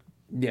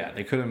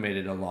 They could have made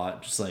it a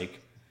lot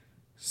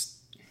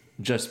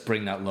just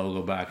bring that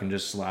logo back and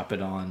just slap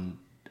it on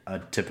a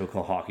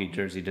typical hockey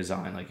jersey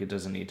design. Like, it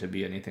doesn't need to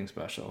be anything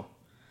special.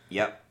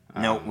 Yep.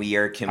 No, we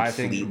are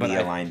completely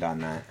aligned on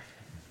that.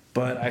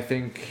 But I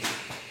think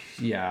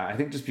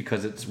just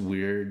because it's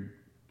weird,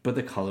 but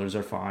the colors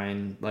are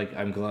fine. Like,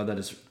 I'm glad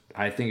that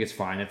I think it's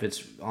fine if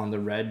it's on the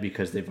red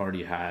because they've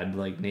already had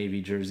like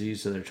navy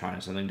jerseys, so they're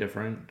trying something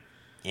different.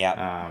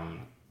 Yeah.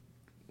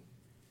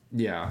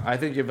 I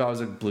think if I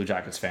was a Blue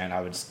Jackets fan,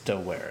 I would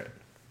still wear it.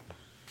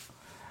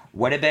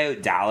 What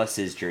about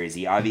Dallas's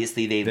jersey?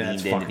 Obviously, they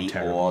leaned into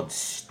the old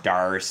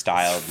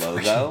star-styled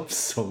logo.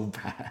 So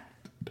bad.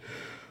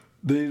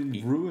 They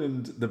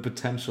ruined the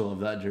potential of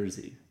that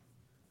jersey.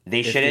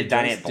 They should have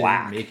done it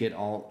black. Make it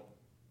all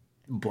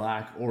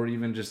black, or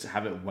even just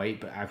have it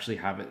white, but actually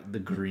have it the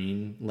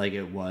green, like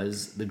it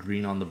was the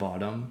green on the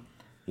bottom.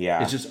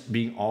 Yeah, it's just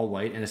being all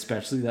white, and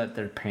especially that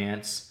their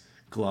pants,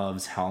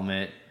 gloves,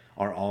 helmet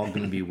are all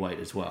going to be white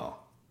as well.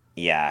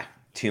 Yeah.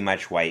 Too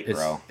much white,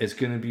 bro. It's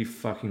going to be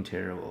fucking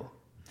terrible.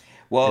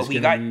 Well, we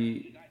got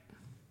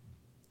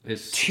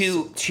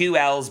two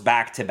L's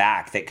back to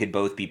back that could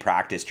both be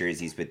practice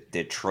jerseys, but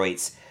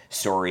Detroit's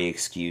sorry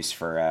excuse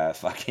for a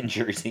fucking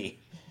jersey.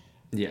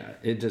 Yeah,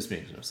 it just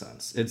makes no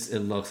sense. It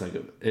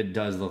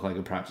does look like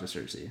a practice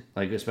jersey,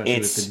 like especially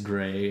with the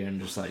gray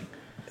and just like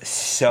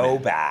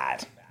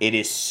bad. It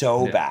is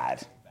so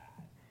bad.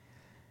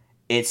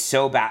 It's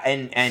so bad.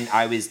 And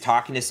I was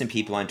talking to some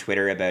people on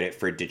Twitter about it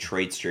for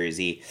Detroit's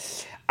jersey.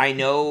 I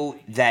know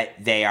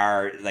that they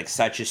are like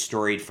such a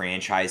storied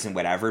franchise and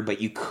whatever, but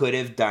you could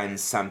have done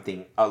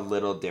something a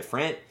little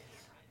different.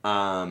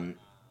 I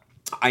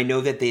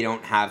know that they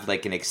don't have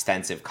like an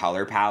extensive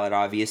color palette,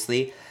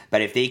 obviously,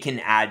 but if they can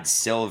add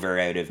silver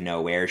out of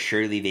nowhere,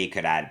 surely they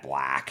could add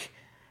black.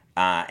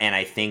 And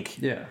I think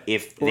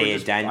if they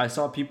had done... I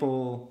saw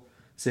people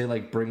say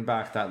like bring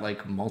back that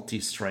like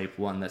multi-stripe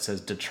one that says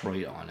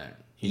Detroit on it.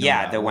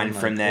 The one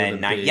from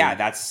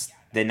that's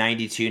the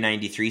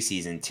 92-93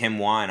 season. Tim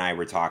Waugh and I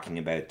were talking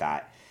about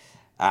that.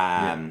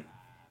 And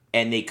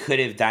they could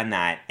have done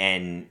that.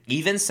 And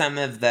even some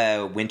of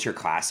the Winter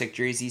Classic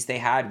jerseys they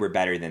had were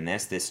better than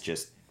this. This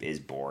just is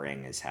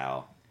boring as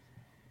hell.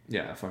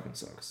 Yeah, it fucking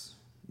sucks.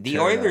 The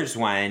Oilers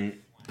one,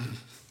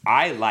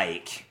 I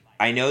like.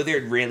 I know they're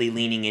really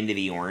leaning into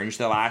the orange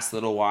the last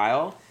little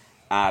while.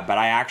 But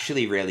I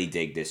actually really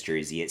dig this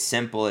jersey. It's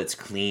simple. It's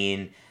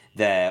clean.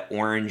 The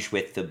orange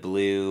with the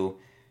blue,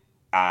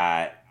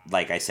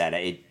 like I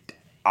said,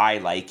 I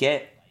like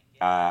it.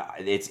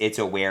 It's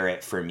a wear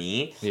it for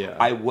me. Yeah.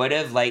 I would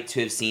have liked to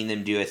have seen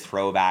them do a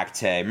throwback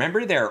to,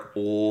 remember their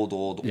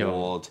old,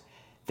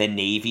 the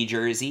Navy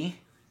jersey?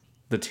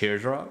 The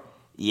teardrop?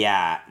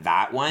 Yeah,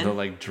 that one. The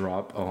like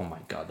drop. Oh my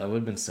god, that would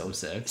have been so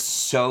sick.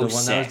 So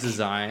sick.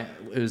 The one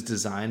that was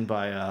designed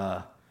by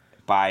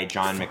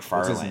John McFarlane.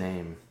 What's his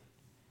name?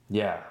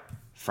 Yeah.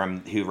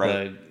 Who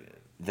wrote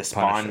the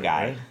Spawn Punisher,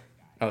 guy. Right?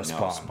 Oh,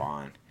 Spawn. No,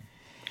 Spawn.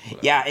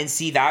 Yeah, and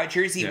see, that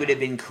jersey would have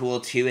been cool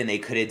too, and they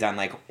could have done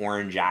like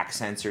orange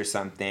accents or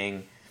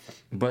something.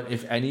 But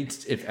if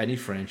any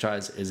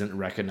franchise isn't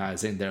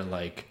recognizing their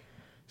like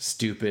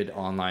stupid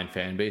online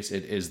fan base,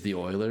 it is the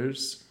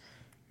Oilers.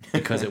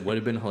 Because it would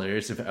have been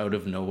hilarious if out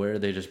of nowhere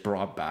they just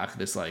brought back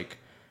this like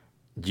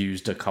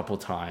used a couple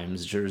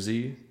times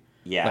jersey.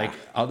 Yeah. Like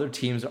other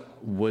teams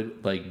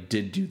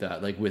did do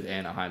that, like with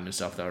Anaheim and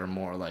stuff that are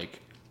more like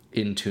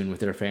in tune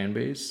with their fan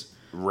base.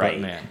 Right.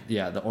 But man,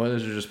 yeah, the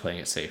Oilers are just playing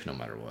it safe no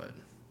matter what.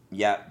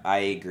 Yep, I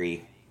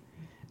agree.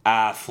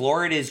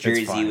 Florida's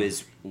jersey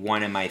was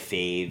one of my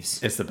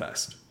faves. It's the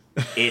best.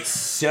 It's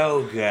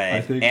so good.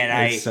 I think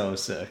it's so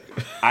sick.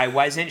 I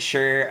wasn't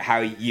sure how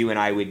you and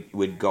I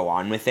would go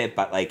on with it,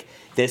 but like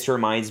this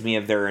reminds me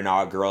of their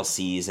inaugural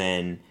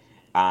season.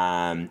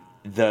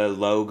 The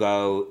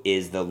logo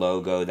is the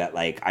logo that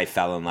like I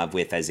fell in love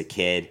with as a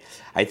kid.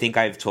 I think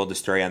I've told the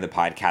story on the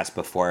podcast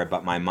before,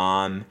 but my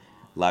mom,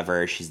 love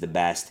her, she's the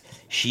best.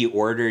 She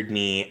ordered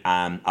me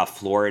a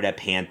Florida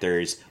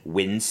Panthers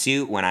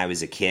windsuit when I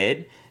was a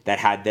kid that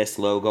had this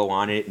logo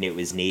on it, and it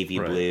was navy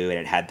blue, and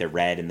it had the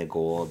red and the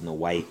gold and the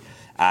white.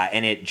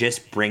 And it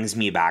just brings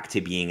me back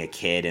to being a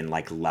kid and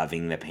like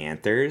loving the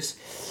Panthers.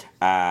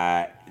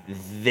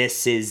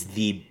 This is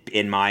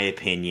in my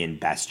opinion,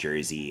 best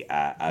jersey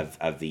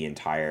of the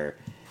entire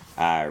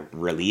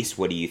release.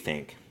 What do you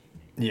think?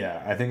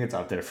 Yeah, I think it's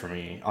up there for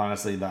me.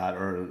 Honestly, that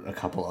or a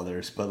couple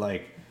others. But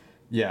like,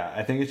 yeah,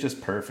 I think it's just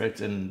perfect.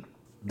 And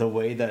the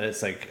way that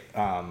it's like,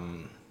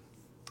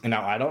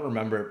 now I don't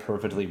remember it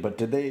perfectly, but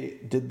did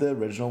the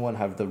original one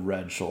have the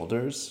red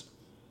shoulders?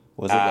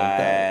 Was it like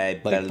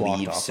that? Like I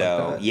believe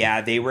so. Like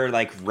yeah, they were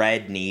like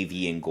red,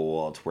 navy, and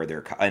gold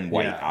and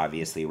white,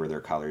 obviously, were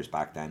their colors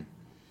back then.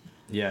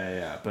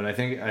 Yeah. But I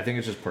think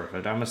it's just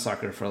perfect. I'm a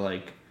sucker for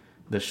like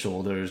the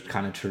shoulders,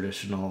 kind of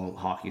traditional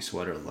hockey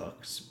sweater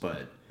looks.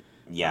 But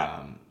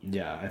yeah,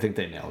 I think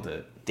they nailed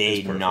it.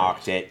 They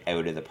knocked it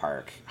out of the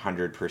park,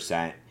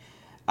 100%.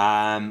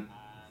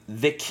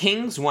 The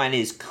Kings one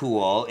is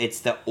cool. It's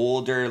the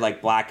older,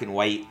 like black and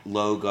white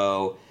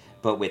logo,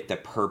 but with the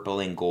purple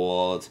and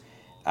gold.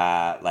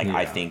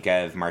 I think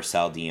of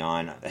Marcel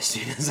Dion as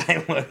soon as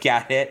I look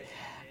at it.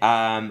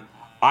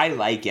 I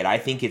like it. I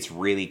think it's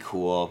really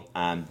cool.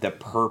 The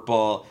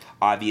purple,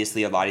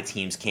 obviously a lot of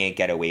teams can't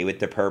get away with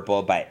the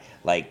purple, but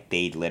like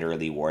they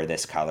literally wore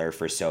this color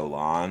for so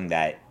long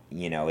that,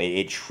 you know,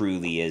 it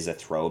truly is a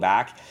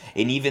throwback.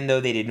 And even though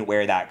they didn't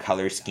wear that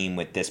color scheme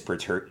with this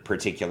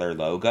particular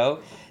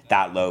logo,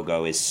 that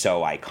logo is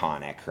so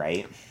iconic,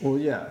 right? Well,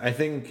 yeah, I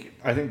think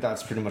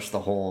that's pretty much the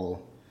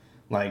whole,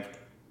 like,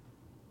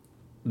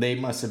 they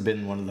must have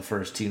been one of the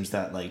first teams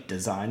that like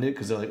designed it,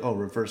 because they're like, oh,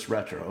 reverse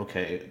retro,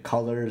 okay,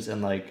 colors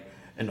and like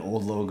an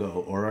old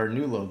logo or our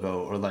new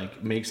logo, or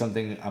like make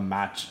something a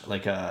match,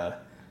 like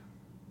a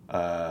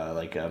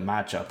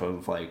matchup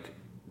of like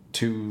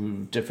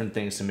two different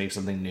things to make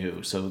something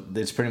new. So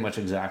it's pretty much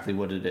exactly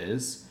what it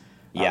is.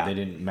 Yeah, they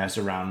didn't mess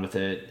around with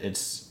it.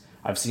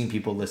 I've seen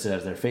people list it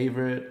as their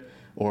favorite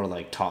or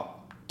like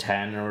top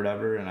 10 or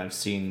whatever, and I've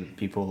seen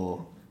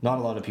people, not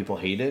a lot of people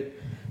hate it.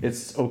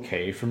 It's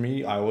okay for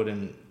me. I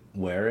wouldn't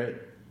wear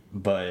it,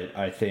 but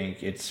I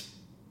think it's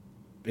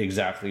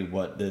exactly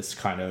what this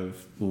kind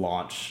of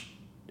launch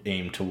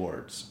aimed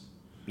towards.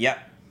 Yep,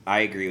 I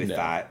agree with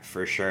that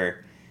for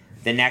sure.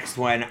 The next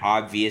one,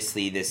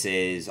 obviously, this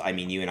is, I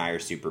mean, you and I are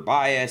super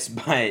biased,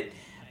 but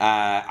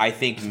I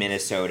think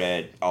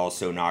Minnesota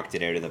also knocked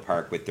it out of the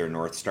park with their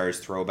North Stars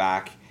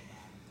throwback.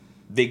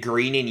 The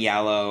green and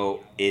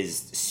yellow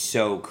is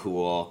so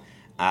cool.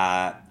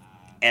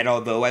 And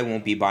although I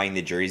won't be buying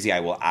the jersey, I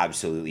will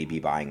absolutely be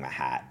buying the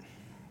hat.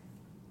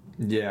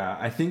 Yeah,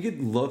 I think it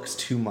looks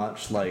too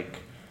much like,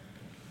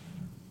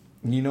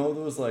 you know,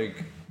 those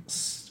like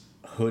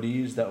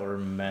hoodies that were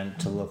meant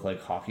to look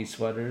like hockey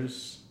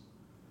sweaters?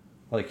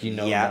 Like, you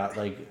know, that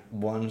like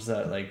ones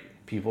that like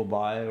people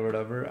buy or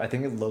whatever. I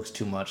think it looks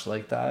too much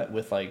like that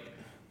with like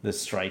the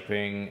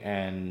striping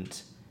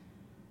and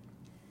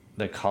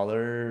the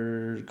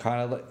color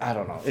kind of like, I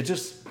don't know. It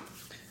just,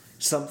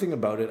 something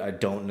about it I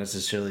don't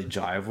necessarily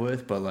jive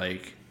with, but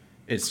like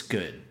it's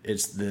good.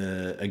 It's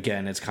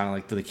it's kind of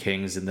like the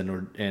Kings and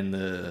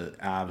the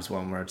Avs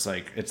one, where it's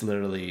like it's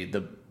literally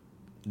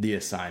the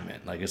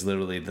assignment. Like it's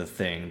literally the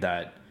thing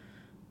that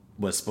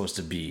was supposed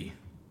to be.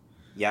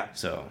 Yeah.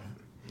 So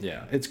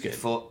yeah, it's good.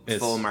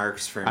 Full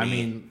marks for me. I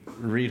mean,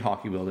 read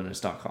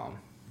hockeywilderness.com.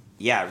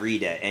 Yeah,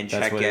 read it and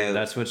check out.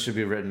 That's what should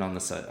be written on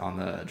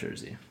the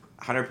jersey.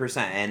 100%,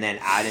 and then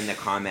add in the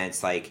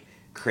comments like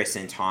Chris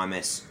and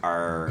Thomas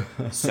are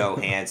so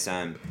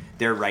handsome.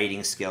 Their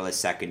writing skill is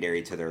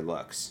secondary to their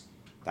looks.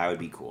 That would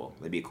be cool.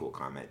 That'd be a cool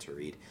comment to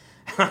read.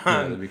 Yeah,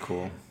 that'd be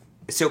cool.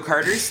 So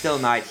Carter's still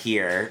not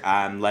here.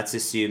 Let's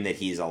assume that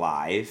he's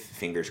alive.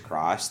 Fingers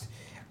crossed.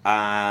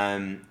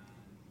 The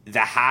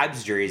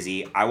Habs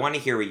jersey, I want to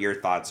hear what your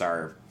thoughts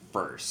are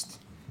first.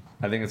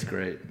 I think it's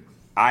great.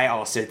 I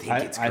also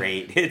think it's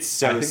great. It's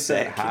so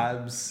sick.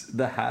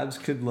 The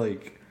Habs could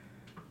like...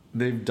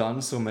 They've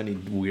done so many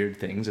weird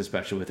things,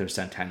 especially with their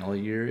centennial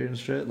year and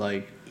shit.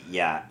 Like,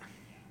 yeah,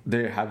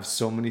 they have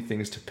so many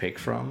things to pick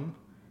from,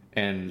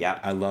 and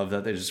I love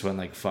that they just went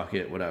like, fuck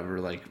it, whatever.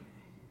 Like,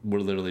 we're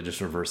literally just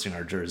reversing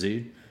our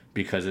jersey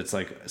because it's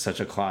like such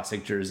a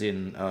classic jersey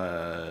and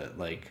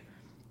like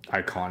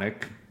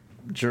iconic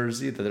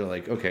jersey that they're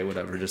like, okay,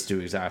 whatever, just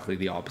do exactly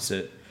the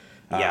opposite.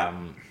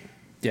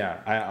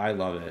 I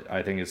love it.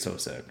 I think it's so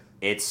sick.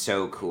 It's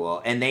so cool.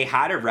 And they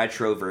had a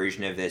retro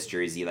version of this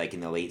jersey like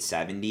in the late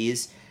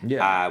 70s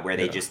where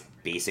they just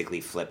basically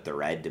flipped the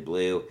red to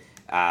blue.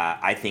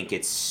 I think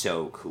it's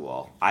so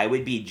cool. I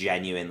would be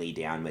genuinely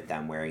down with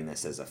them wearing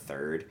this as a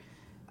third.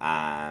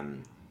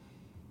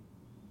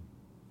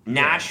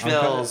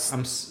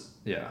 Nashville's.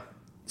 Yeah.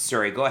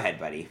 Sorry, go ahead,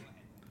 buddy.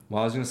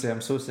 Well, I was gonna say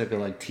I'm so sick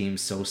of like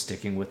teams so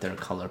sticking with their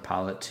color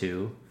palette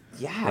too.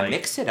 Yeah, Like,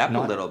 mix it up a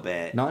little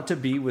bit. Not to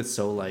be with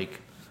so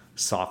like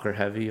soccer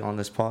heavy on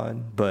this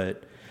pod,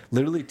 but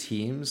literally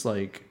teams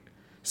like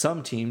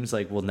some teams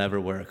like will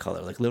never wear a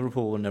color. Like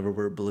Liverpool will never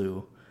wear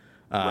blue.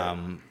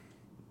 Right.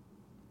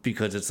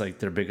 Because it's like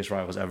their biggest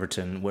rivals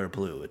Everton wear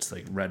blue. It's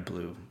like red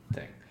blue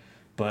thing.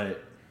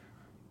 But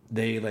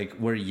they like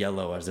wear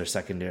yellow as their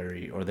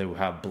secondary, or they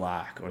have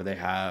black, or they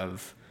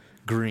have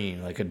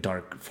green, like a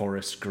dark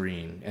forest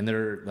green. And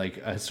they're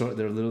like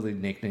they're literally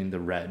nicknamed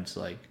the Reds,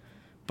 like,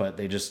 but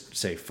they just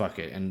say fuck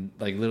it. And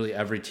like literally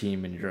every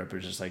team in Europe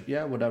is just like,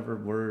 yeah, whatever.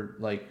 We're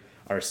like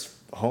our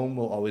home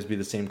will always be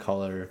the same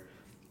color,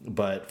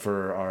 but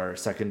for our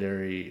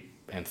secondary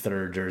and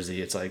third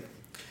jersey, it's like,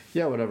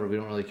 yeah, whatever. We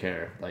don't really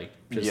care. Like,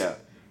 just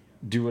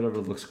do whatever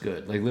looks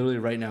good. Like, literally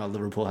right now,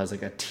 Liverpool has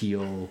like a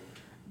teal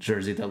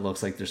jersey that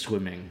looks like they're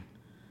swimming.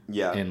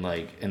 Yeah.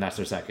 And that's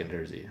their second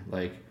jersey.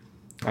 Like,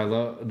 I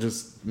love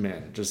just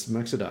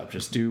mix it up.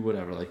 Just do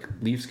whatever. Like,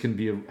 Leafs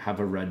can have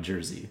a red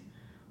jersey.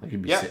 Like,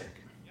 it'd be sick.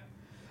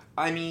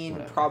 I mean,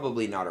 whatever.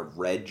 Probably not a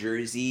red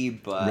jersey,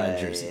 but red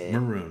jersey,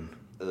 maroon.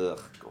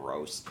 Ugh,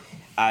 gross.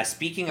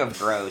 Speaking of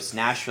gross,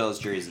 Nashville's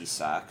jersey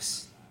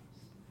sucks.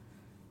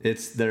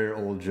 It's their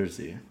old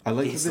jersey. I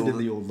like that they did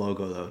the old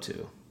logo though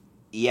too.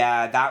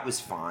 Yeah, that was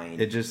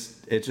fine. It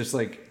just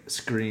like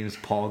screams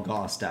Paul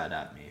Gostad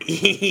at me.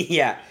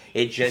 Yeah,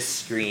 it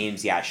just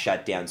screams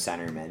shut down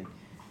centerman.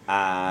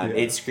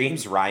 It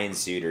screams Ryan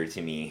Suter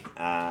to me.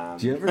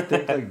 Do you ever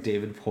think like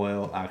David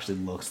Poile actually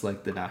looks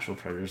like the Nashville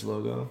Predators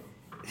logo?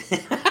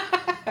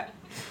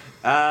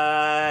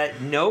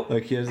 Nope.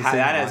 Like he has the same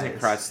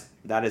eyes.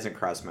 That hasn't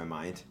crossed my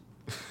mind.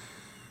 He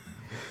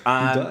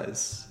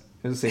does.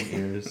 He has the same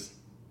ears.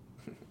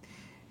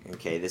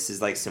 Okay, this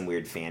is like some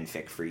weird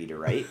fanfic for you to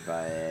write,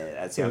 but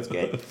that sounds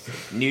good.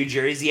 New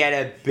Jersey had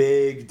a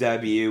big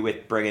W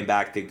with bringing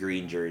back the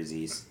green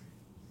jerseys.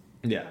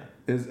 Yeah,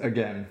 it's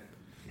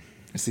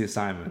the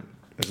assignment.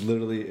 It's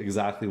literally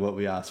exactly what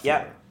we asked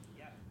for.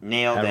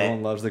 Nailed it.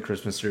 Everyone loves the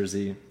Christmas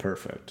jersey.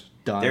 Perfect.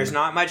 Done. There's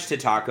not much to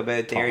talk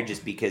about there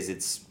just because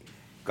it's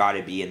got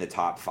to be in the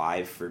top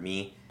 5 for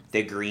me.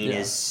 The green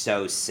is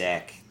so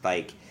sick.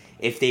 Like,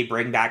 if they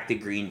bring back the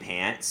green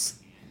pants,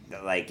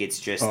 like, it's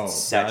just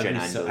such an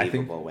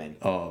unbelievable win.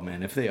 Oh,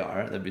 man, if they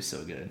are, that'd be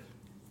so good.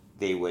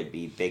 They would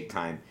be big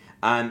time.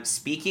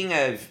 Speaking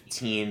of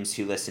teams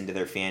who listen to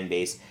their fan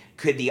base,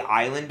 could the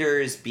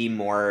Islanders be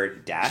more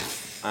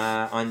deaf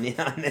on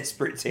this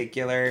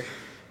particular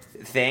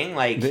thing?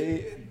 Like,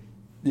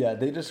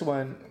 they just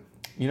went,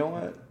 you know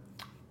what?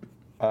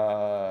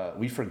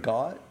 We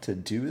forgot to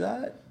do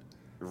that.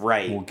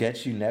 Right. We'll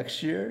get you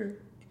next year.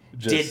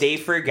 Did they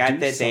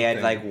forget that they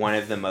had like one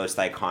of the most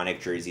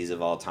iconic jerseys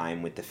of all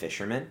time with the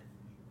fisherman?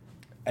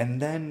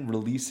 And then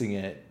releasing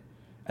it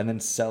and then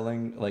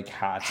selling like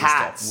hats and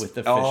stuff with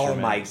the fisherman. Oh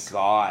my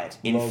god.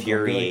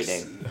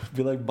 Infuriating.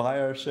 Be like, buy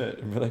our shit.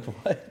 And be like,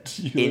 what?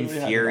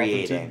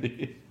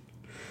 Infuriating.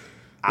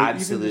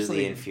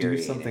 Absolutely infuriating.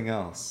 Do something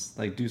else.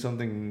 Like, do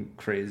something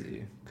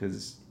crazy.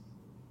 Because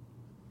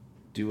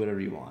do whatever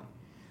you want.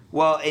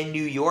 Well, in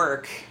New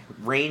York,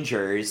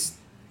 Rangers,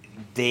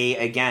 they,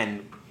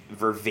 again,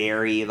 were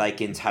very,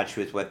 like, in touch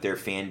with what their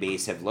fan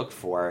base have looked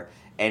for.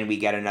 And we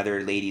get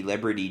another Lady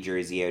Liberty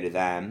jersey out of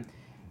them.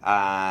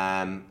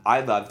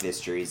 I love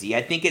this jersey.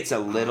 I think it's a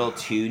little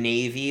too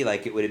navy.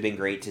 Like, it would have been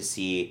great to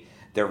see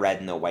the red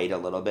and the white a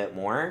little bit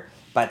more.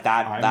 But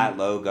that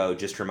logo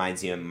just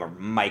reminds me of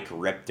Mike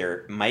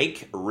Richter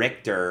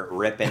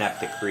ripping up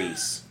the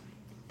crease.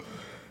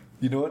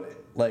 You know what?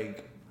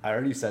 Like, I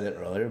already said it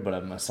earlier, but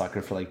I'm a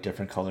sucker for, like,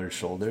 different colored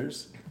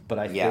shoulders. But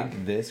I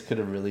think this could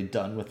have really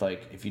done with,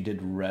 like, if you did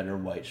red or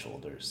white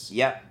shoulders.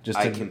 Yep,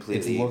 I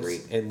completely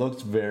agree. It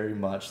looks very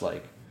much,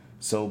 like,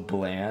 so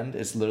bland.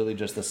 It's literally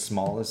just the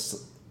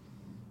smallest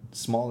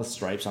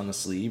stripes on the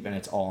sleeve, and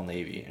it's all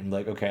navy. And,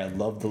 like, okay, I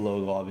love the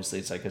logo. Obviously,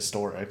 it's, like,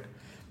 historic.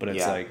 But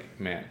it's like,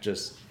 man,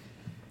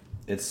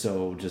 it's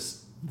so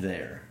just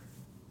there.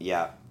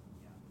 Yeah,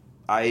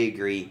 I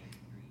agree.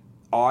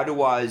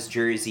 Ottawa's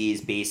jersey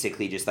is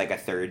basically just like a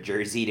third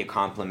jersey to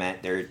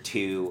complement their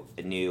 2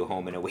 new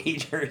home and away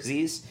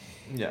jerseys.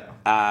 Yeah.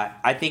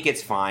 I think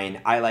it's fine.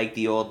 I like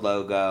the old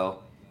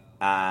logo.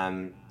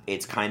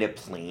 It's kind of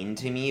plain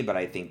to me, but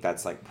I think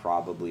that's like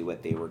probably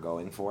what they were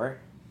going for.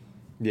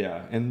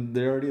 Yeah, and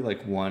they already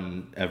like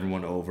won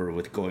everyone over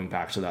with going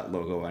back to that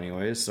logo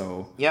anyways,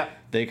 so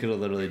they could have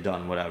literally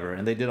done whatever,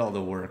 and they did all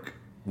the work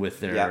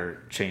with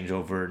their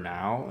changeover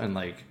now, and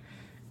like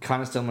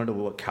kind of similar to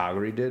what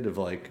Calgary did of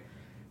like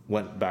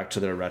went back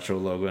to their retro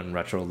logo and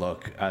retro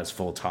look as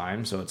full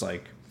time, so it's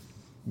like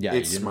you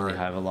didn't really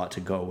have a lot to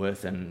go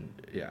with, and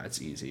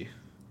it's easy.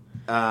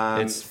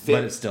 But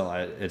it's still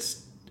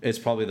it's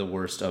probably the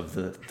worst of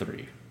the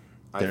 3.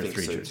 I think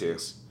so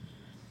jerseys.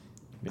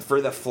 Too.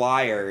 For the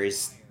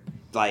Flyers,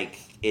 like,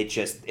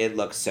 it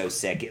looks so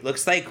sick. It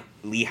looks like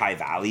Lehigh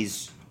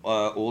Valley's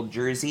old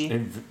jersey.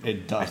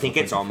 It does. I think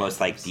look it's like almost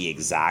like the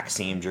exact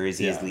same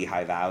jersey as Yeah.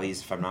 Lehigh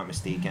Valley's, if I'm not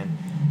mistaken.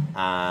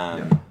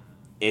 Yeah.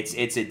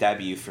 It's a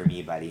W for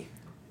me, buddy.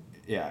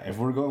 Yeah, if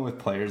we're going with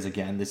players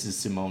again, this is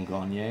Simone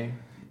Gagne.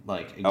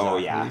 Like, exactly. Oh,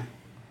 yeah.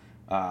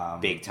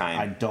 Big I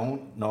time.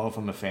 don't know if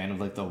I'm a fan of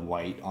like the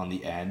white on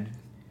the end.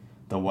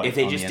 The white. If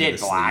they on just the end did of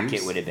the black,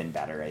 sleeves. it would have been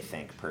better, I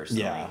think,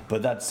 personally. Yeah,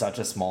 but that's such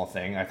a small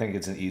thing. I think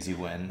it's an easy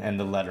win, and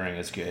the lettering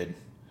is good.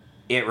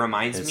 It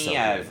reminds It's me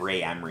so of good.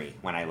 Ray Emery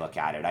when I look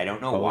at it. I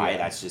don't know Oh, why. yeah.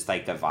 That's just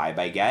like the vibe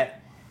I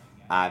get.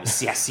 Yeah,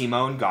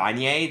 Simone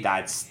Gagne.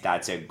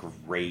 That's a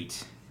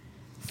great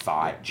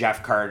thought.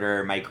 Jeff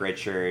Carter, Mike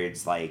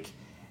Richards, like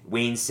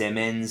Wayne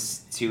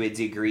Simmons to a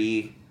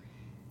degree.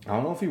 I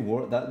don't know if he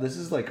wore that. This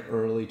is like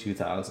early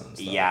 2000s.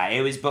 Though. Yeah,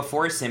 it was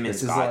before Simmons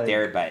This is got like-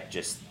 there, but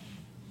just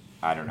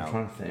I don't trying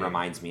know. to think.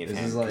 Reminds me of This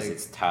him is because like-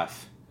 it's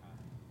tough.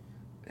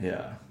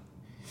 Yeah.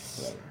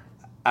 Whatever.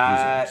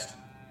 Uh, Who's next?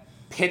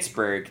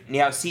 Pittsburgh.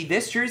 Now, see,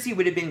 this jersey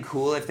would have been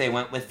cool if they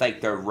went with like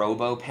the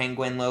Robo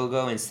Penguin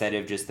logo instead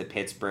of just the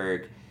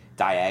Pittsburgh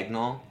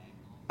diagonal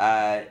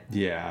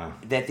Yeah.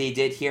 that they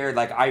did here.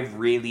 Like, I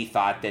really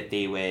thought that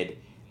they would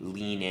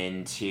lean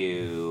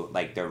into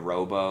like the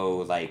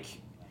Robo, like,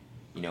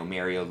 you know,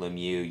 Mario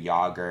Lemieux,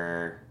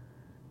 Yager,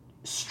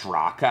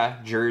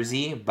 Straka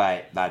jersey,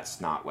 but that's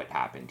not what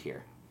happened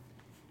here.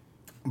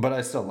 But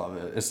I still love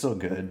it. It's still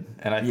good,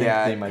 and I think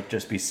Yeah. they might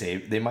just be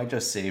saved. They might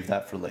just save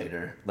that for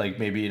later. Like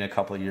maybe in a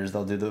couple of years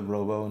they'll do the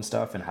Robo and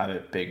stuff and have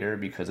it bigger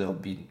because it'll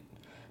be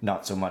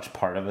not so much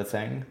part of a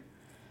thing.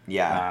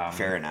 Yeah, Um,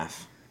 fair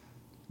enough.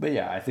 But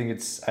yeah, I think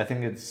it's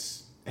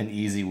an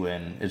easy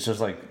win. It's just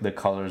like the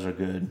colors are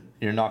good.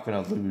 You're not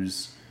gonna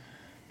lose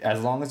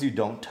as long as you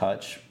don't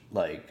touch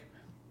like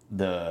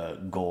the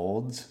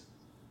golds,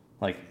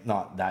 like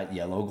not that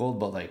yellow gold,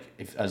 but like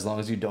if as long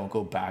as you don't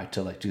go back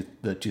to like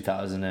the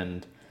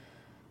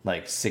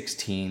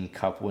 2016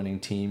 cup winning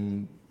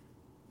team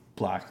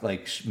black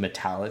like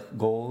metallic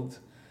gold,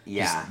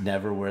 Yeah. just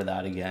never wear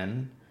that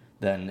again,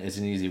 then it's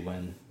an easy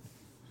win.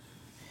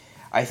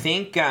 I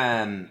think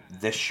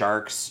the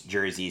Sharks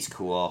jersey's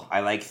cool.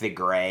 I like the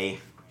gray.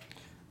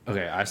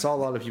 Okay, I saw a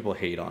lot of people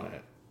hate on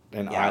it,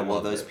 and Yeah, I well,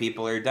 love those it.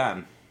 people are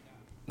dumb.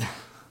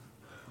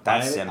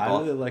 That's I simple.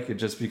 really like it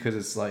just because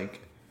it's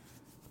like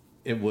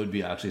it would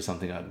be actually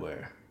something I'd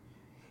wear.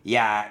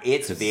 Yeah,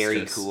 it's It's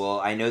very just- cool.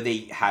 I know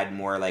they had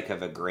more like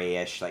of a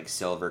grayish, like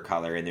silver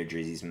color in their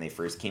jerseys when they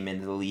first came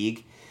into the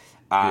league.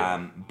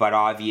 Yeah. But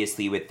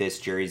obviously with this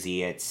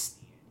jersey, it's,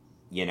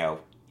 you know,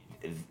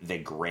 the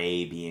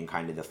gray being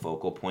kind of the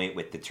focal point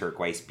with the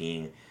turquoise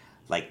being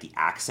like the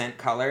accent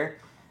color.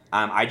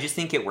 I just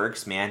think it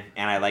works, man.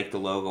 And I like the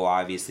logo.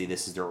 Obviously,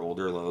 this is their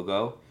older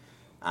logo.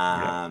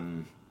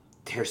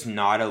 There's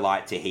not a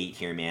lot to hate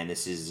here, man.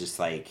 This is just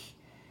like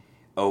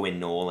Owen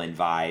Nolan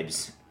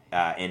vibes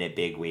in a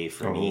big way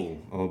for me.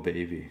 Oh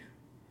baby.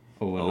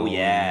 Oh,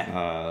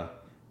 yeah.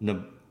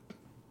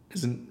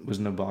 Was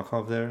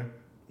Nabokov there?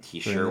 He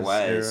during sure this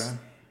was. era?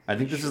 I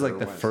think this is Sure like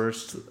the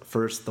was.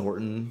 first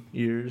Thornton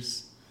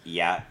years.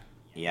 Yeah.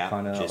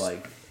 Kind of just-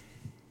 like.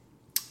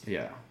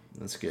 Yeah,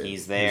 that's good.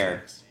 He's Who's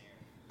there.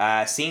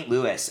 next? St.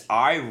 Louis.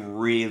 I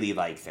really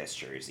like this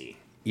jersey.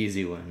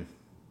 Easy win.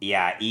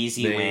 Yeah,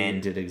 easy They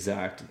win. did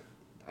exact.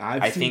 I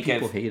I think think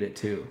people I've- hate it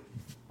too.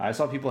 I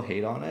saw people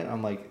hate on it.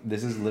 I'm like,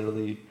 this is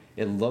literally.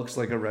 It looks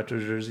like a retro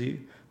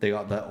jersey. They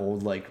got that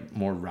old, like,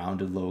 more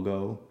rounded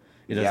logo.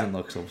 It doesn't Yeah.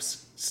 look so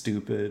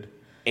stupid.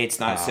 It's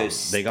not so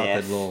They got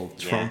the stiff. little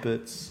Yeah.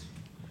 trumpets.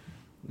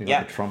 They got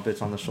Yeah. the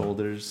trumpets on the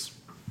shoulders.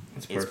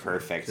 It's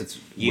perfect. It's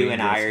You Wayne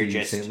and I are Gretzky,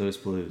 just- St. Louis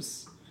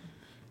Blues.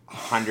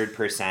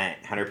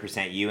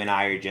 100%. You and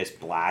I are just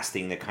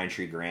blasting the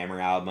Country Grammar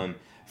album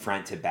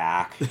front to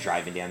back,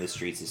 driving down the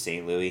streets of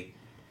St. Louis.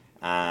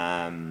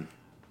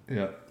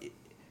 Yeah.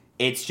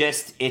 It's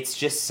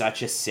just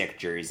such a sick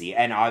jersey,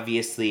 and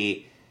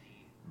obviously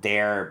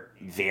they're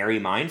very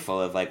mindful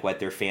of like what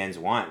their fans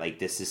want. Like,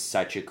 this is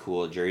such a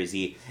cool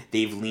jersey.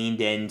 They've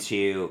leaned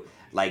into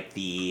like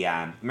the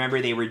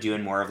remember they were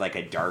doing more of like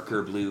a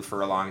darker blue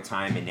for a long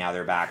time, and now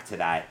they're back to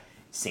that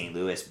St.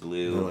 Louis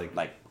blue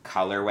like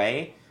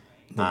colorway.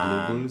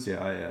 The Blue Blues?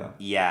 Yeah.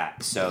 Yeah,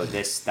 so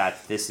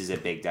this is a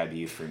big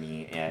W for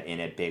me in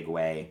a big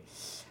way.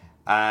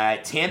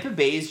 Tampa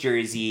Bay's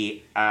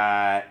jersey,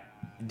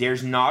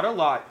 there's not a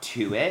lot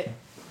to it,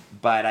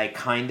 but I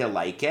kind of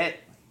like it.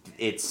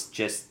 It's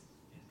just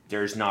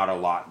there's not a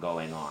lot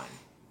going on.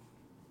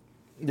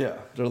 Yeah,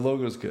 their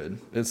logo's good.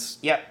 It's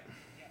Yep.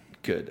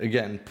 good.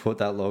 Again, put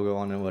that logo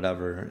on it,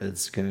 whatever.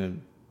 It's gonna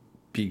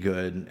be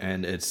good,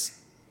 and it's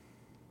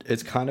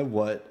kind of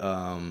what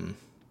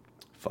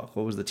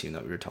what was the team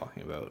that we were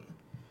talking about?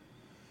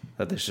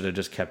 That they should have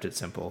just kept it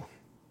simple.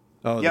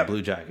 Oh, Yep. the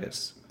Blue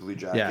Jackets. Blue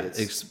Yeah,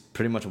 it's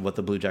pretty much what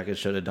the Blue Jackets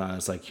should have done.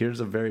 It's like, here's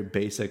a very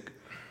basic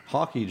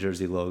hockey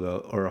jersey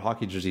logo or a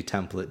hockey jersey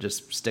template.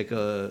 Just stick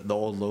the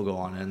old logo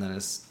on it, and then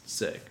it's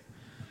sick.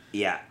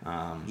 Yeah.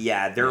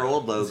 Their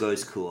old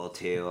logo's cool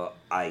too,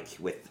 like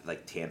with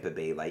like Tampa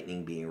Bay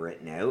Lightning being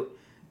written out.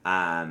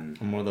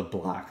 More of the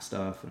black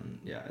stuff, and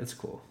yeah, it's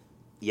cool.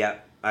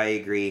 Yep, I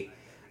agree.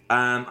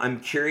 I'm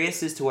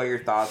curious as to what your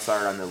thoughts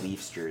are on the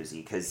Leafs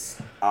jersey,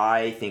 because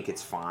I think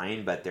it's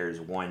fine, but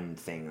there's one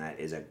thing that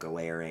is a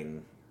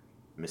glaring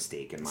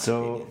mistake in my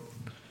opinion.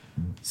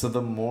 So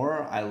the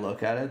more I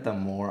look at it, the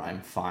more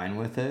I'm fine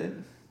with it.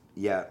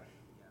 Yeah.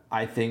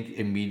 I think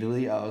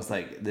immediately I was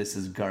like, this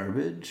is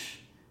garbage.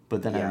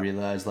 But then I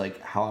realized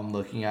like how I'm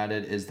looking at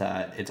it is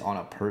that it's on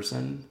a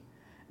person,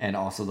 and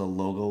also the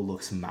logo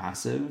looks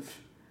massive,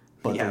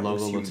 but the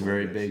logo looks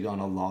very big on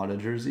a lot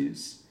of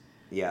jerseys.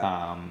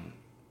 Yeah.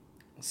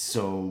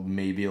 So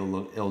maybe it'll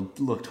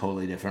look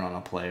totally different on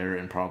a player,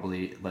 and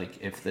probably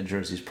like if the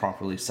jersey's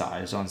properly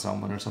sized on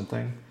someone or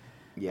something.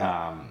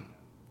 Yeah.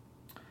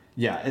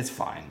 Yeah, it's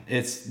fine.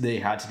 They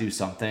had to do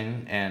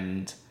something,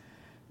 and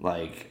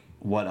like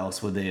what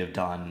else would they have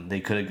done?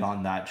 They could have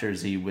gone that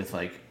jersey with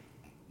like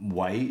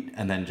white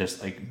and then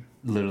just like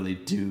literally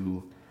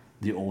do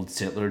the old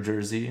Sittler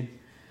jersey.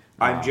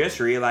 I'm just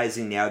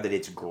realizing now that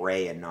it's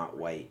gray and not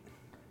white.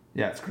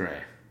 Yeah, it's gray.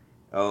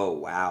 Oh,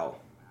 wow.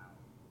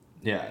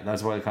 Yeah,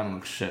 that's why it kind of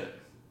looks shit.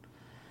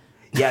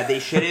 Yeah, they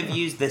should have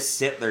used the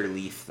Sittler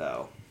leaf,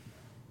 though.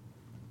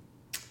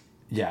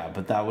 Yeah,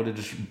 but that would have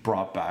just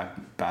brought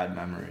back bad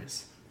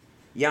memories.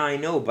 Yeah, I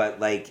know, but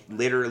like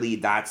literally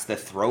that's the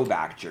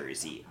throwback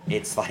jersey.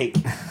 It's like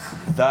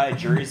the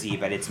jersey,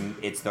 but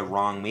it's the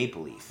wrong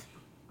maple leaf.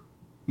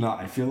 No,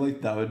 I feel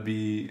like that would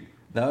be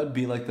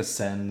like the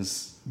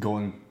Sens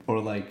going, or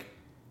like,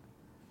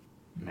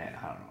 man,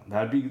 I don't know.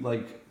 That'd be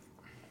like,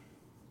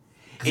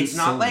 it's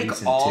not so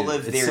like all too.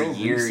 Of their so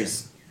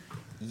years.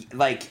 Recent.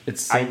 Like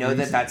so I know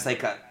recent. That's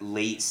like a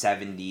late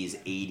 70s,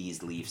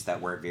 80s Leafs that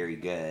weren't very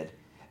good.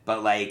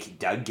 But, like,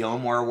 Doug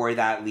Gilmour wore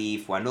that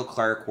leaf. Wendell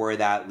Clark wore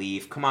that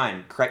leaf. Come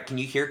on. Can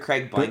you hear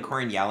Craig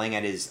Blankhorn yelling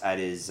at his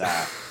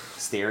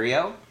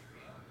stereo?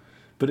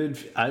 But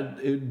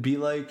it'd be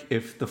like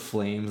if the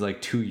Flames, like,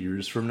 2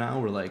 years from now,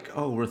 were like,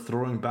 oh, we're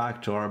throwing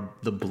back to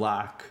the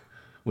black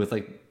with,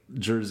 like,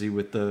 jersey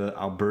with the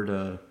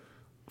Alberta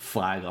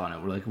flag on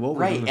it. We're like, well,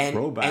 we're going to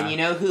throw back. And you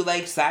know who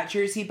likes that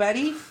jersey,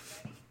 buddy?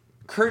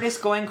 Curtis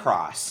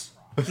Glencross.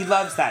 He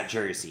loves that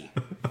jersey.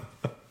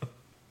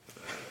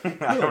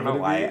 I don't know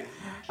why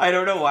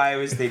I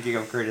was thinking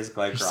of Curtis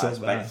Glencross,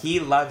 but he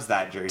loves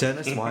that jersey.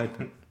 Dennis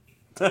Weidman.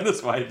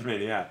 Dennis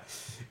Weidman,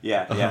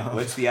 yeah.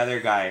 What's the other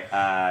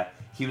guy?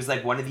 He was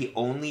like one of the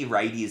only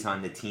righties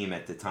on the team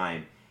at the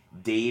time.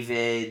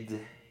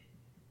 David.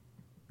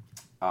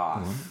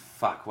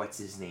 Fuck, what's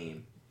his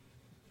name?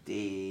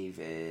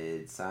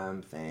 David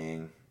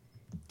something.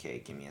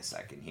 Okay, give me a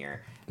second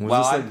here. I'm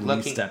looking.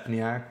 Lee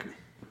Stempniak.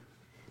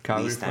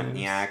 Lee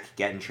Stempniak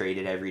getting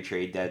traded every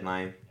trade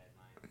deadline.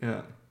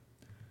 Yeah.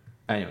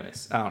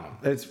 Anyways, I don't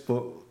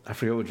know. I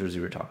forget what jersey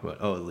we were talking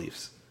about. Oh,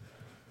 Leafs.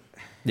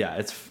 Yeah,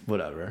 it's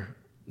whatever.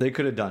 They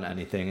could have done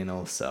anything and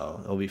it'll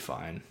sell. It'll be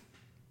fine.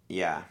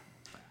 Yeah.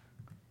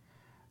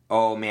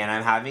 Oh man,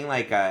 I'm having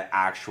like a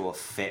actual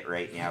fit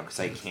right now because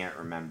I can't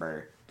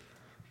remember.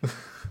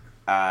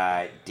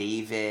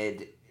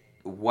 David,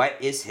 what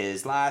is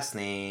his last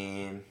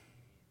name?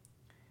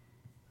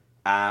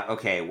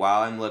 Okay,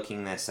 while I'm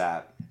looking this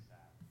up,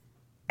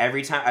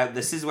 every time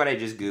this is what I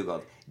just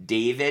Googled.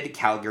 David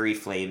Calgary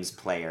Flames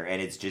player, and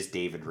it's just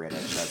David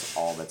Rittich. That's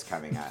all that's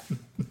coming up.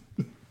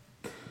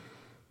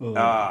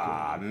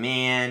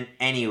 Man.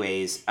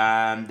 Anyways,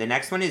 the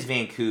next one is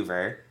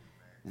Vancouver.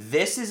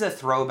 This is a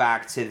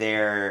throwback to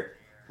their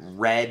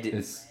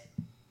red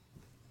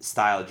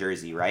style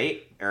jersey,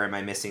 right? Or am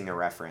I missing the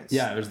reference?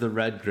 Yeah, it was the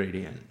red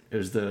gradient. It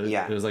was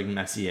it was like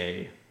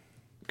Messier.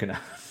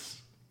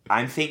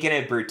 I'm thinking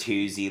of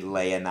Bertuzzi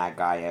laying that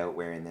guy out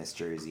wearing this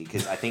jersey,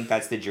 because I think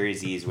that's the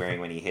jersey he's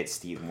wearing when he hits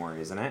Steve Moore,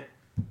 isn't it?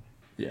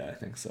 Yeah, I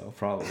think so.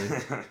 Probably.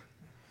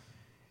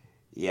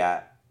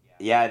 Yeah,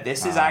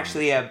 this is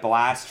actually a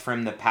blast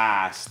from the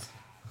past,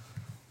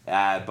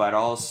 but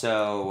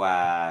also,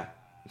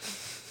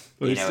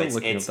 you know,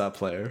 looking at that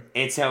player.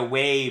 It's a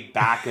way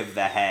back of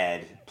the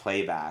head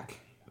playback.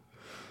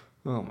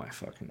 Oh my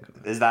fucking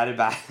god! Is that a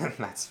bad?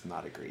 That's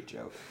not a great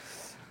joke.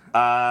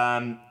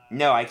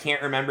 No, I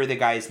can't remember the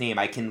guy's name.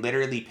 I can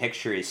literally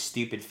picture his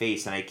stupid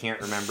face, and I can't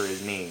remember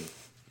his name.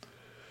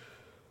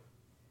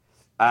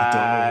 I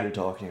don't know what you're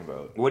talking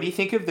about. What do you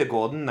think of the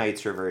Golden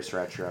Knights reverse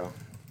retro?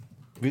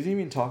 We didn't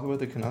even talk about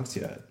the Canucks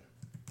yet.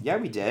 Yeah,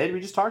 we did. We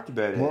just talked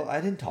about it. Well,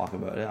 I didn't talk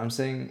about it. I'm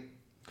saying,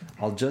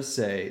 I'll just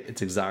say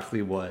it's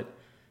exactly what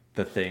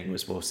the thing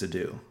was supposed to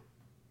do.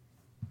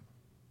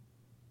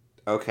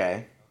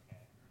 Okay.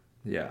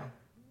 Yeah.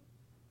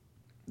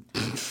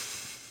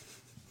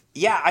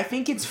 Yeah, I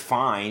think it's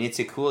fine. It's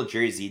a cool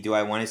jersey. Do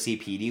I want to see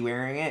Petey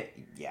wearing it?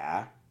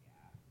 Yeah.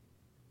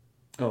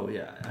 Oh,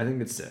 yeah. I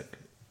think it's sick.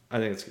 I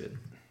think it's good.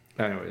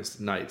 Anyways,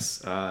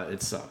 Knights.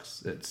 It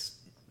sucks. It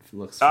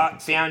looks...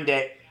 Found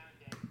it.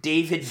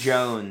 David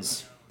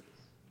Jones.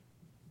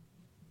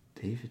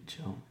 David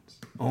Jones.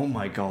 Oh,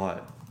 my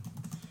God.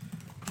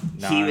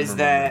 Now he was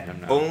the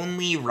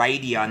only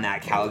righty on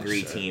that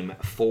Calgary team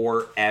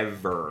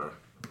forever.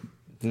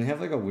 Didn't he have,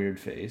 like, a weird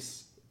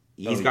face?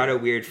 He's got a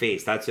weird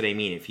face. That's what I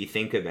mean. If you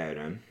think about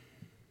him.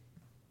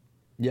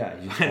 Yeah.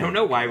 I don't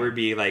know why we're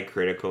being like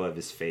critical of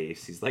his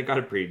face. He's like got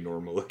a pretty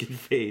normal looking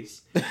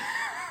face.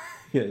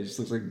 Yeah, he just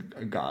looks like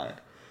a guy.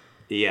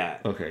 Yeah.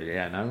 Okay,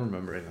 yeah, now I'm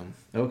remembering him.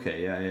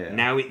 Okay, yeah.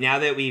 Now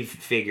that we've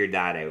figured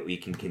that out, we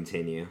can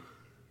continue.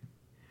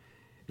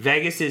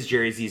 Vegas's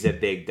jersey's a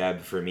big dub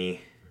for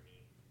me.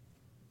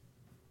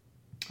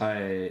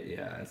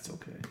 It's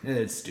okay.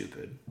 It's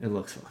stupid. It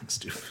looks fucking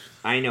stupid.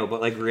 I know,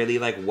 but like really,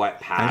 like what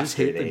pass? I just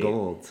hate the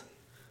gold.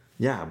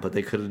 Yeah, but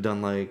they could have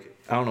done like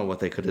I don't know what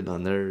they could have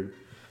done.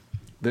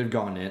 They've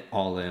gone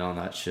all in on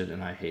that shit,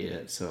 and I hate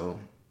it. So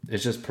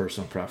it's just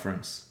personal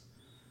preference.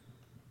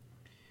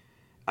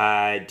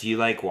 Do you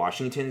like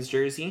Washington's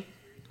jersey?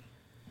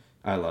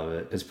 I love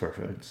it. It's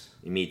perfect.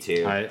 Me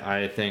too.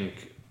 I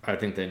think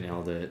they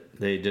nailed it.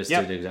 They just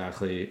did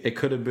exactly. It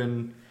could have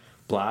been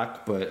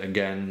black, but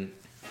again,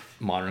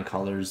 modern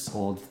colors,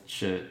 old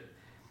shit.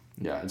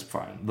 Yeah, it's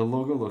fine. The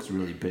logo looks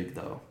really big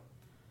though.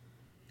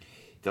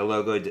 The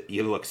logo it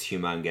looks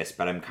humongous,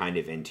 but I'm kind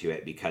of into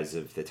it because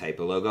of the type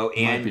of logo,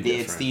 and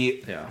it's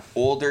the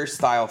older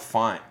style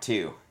font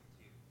too.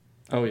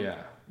 Oh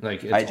yeah.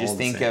 Like I just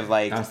think of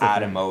like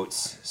Adam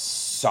Oates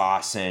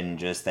saucing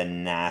just the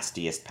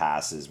nastiest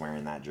passes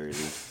wearing that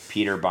jersey.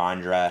 Peter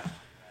Bondra,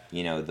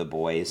 the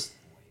boys.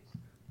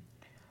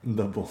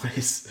 The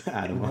boys.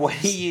 Adam Oates. What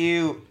do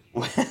you?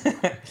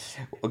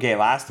 Okay,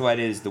 last one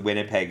is the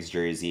Winnipeg's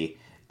jersey.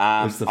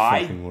 It's the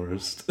fucking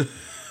worst.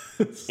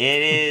 It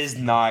is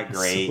not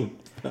great.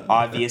 So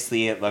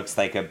obviously, it looks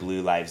like a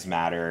Blue Lives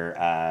Matter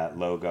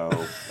logo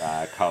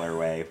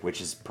colorway,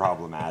 which is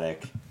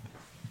problematic.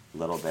 A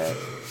little bit.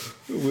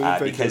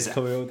 Because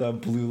coming out with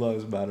that Blue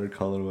Lives Matter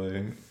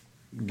colorway.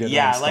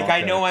 Yeah, like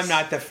I know I'm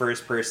not the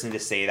first person to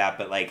say that,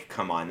 but like,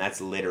 come on, that's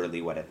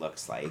literally what it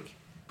looks like.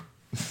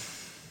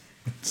 It's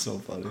so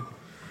funny.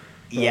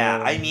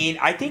 Yeah, I mean,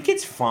 I think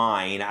it's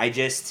fine. I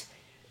just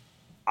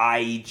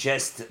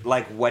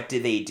like, what do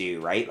they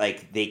do, right?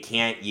 Like, they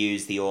can't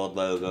use the old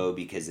logo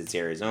because it's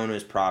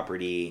Arizona's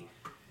property.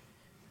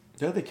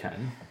 Yeah, they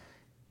can.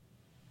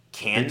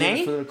 Can they?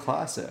 Did it for the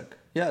classic.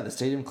 Yeah, the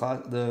stadium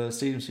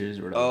series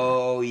or whatever.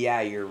 Oh yeah,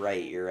 you're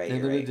right.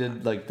 They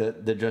did like their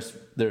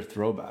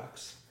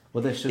throwbacks.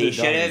 What they should have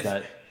done is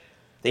that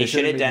they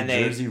should have done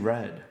the jersey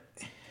red.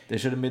 They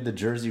should have made the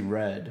jersey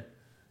red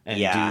and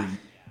do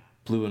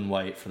blue and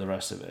white for the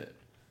rest of it.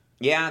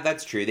 Yeah,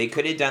 that's true. They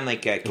could have done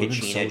like a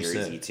Kachina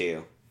jersey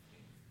too.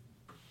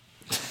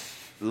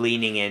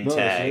 Leaning into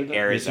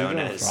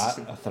Arizona's.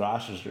 A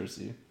Thrashers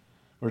jersey.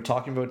 We're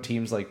talking about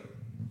teams like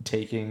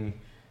taking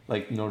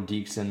like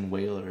Nordiques and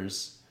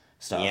Whalers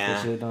stuff. Yeah.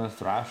 They should have done a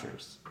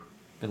Thrashers.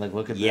 And like,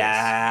 look at this.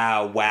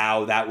 Yeah,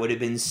 wow, that would have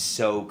been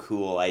so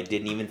cool. I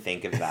didn't even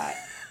think of that.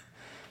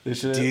 They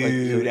should have,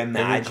 dude,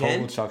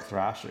 imagine. Chuck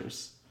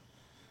Thrashers.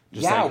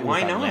 Just yeah, like, why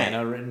with not?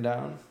 Atlanta written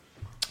down.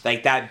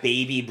 Like that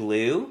baby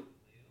blue.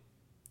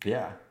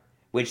 Yeah.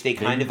 Which they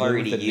kind of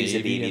already use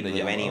a baby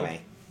blue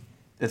anyway.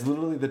 It's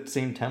literally the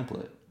same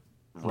template.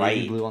 Right.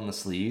 Baby blue on the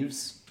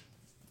sleeves.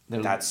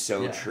 That's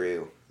so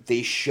true.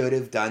 They should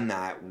have done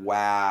that.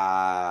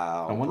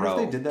 Wow. I wonder if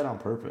they did that on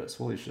purpose.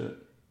 Holy shit.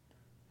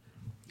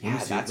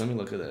 Let me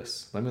look at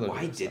this. Why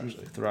didn't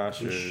actually.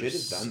 Thrashers. They should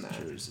have done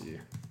that. Jersey.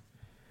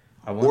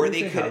 I wonder if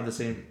they could have the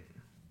same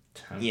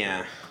template.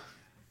 Yeah.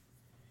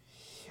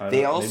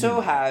 They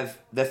also have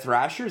the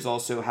Thrashers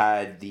also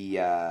had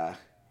the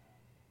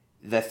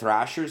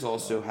Thrashers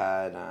also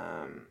had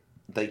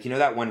like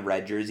that one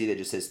red jersey that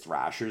just says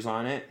Thrashers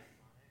on it?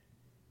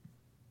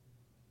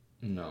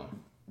 No.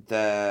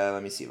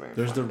 Let me see if I can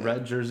There's the find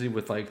red jersey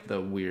with like the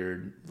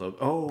weird logo.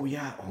 Oh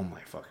yeah. Oh my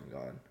fucking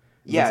god.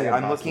 Yeah,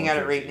 I'm looking at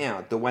it right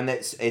now. The one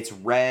it's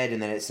red and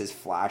then it says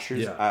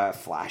Flashers. Yeah.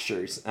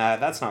 Flashers.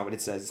 That's not what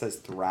it says. It says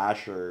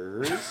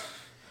Thrashers,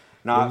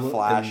 not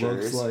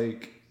Flashers. It looks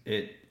like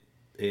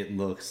it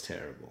looks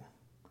terrible.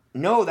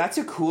 No, that's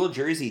a cool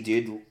jersey,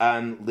 dude.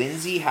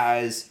 Lindsay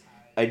has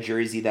a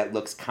jersey that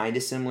looks kind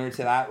of similar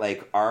to that.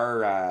 Like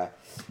our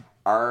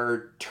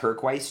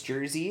turquoise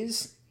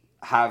jerseys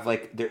have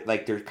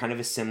they're kind of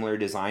a similar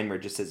design where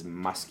it just says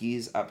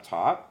Muskies up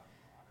top,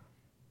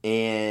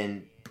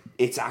 and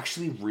it's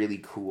actually really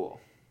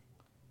cool.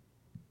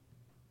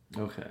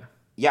 Okay.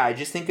 Yeah, I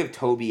just think of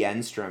Toby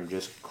Enstrom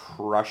just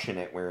crushing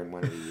it wearing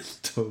one of these.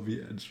 Toby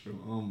Enstrom,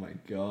 oh my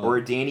god. Or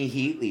Danny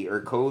Heatley,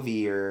 or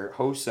Covey, or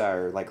Hossa,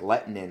 or like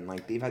Lettinen.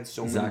 Like they've had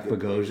so many. Zach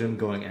Bogosian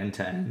going end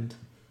to end.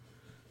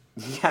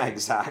 Yeah,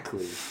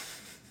 exactly.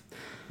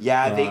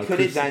 Yeah, they could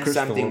have done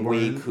something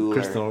way cooler.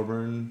 Chris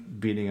Thorburn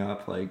beating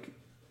up like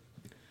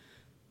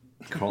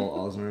Carl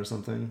Osner or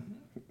something.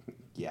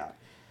 Yeah,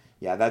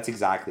 that's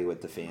exactly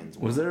what the fans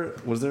want.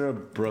 Was there a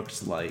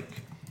Brooks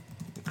like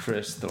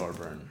Chris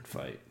Thorburn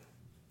fight?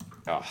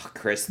 Oh,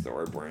 Chris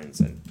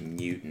Thorburns a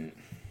mutant.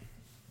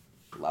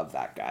 Love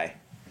that guy.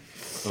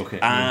 Okay.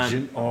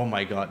 Oh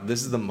my god,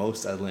 this is the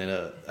most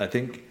Atlanta. I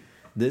think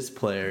this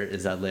player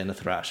is Atlanta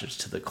Thrashers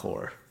to the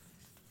core.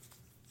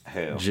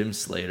 Who? Jim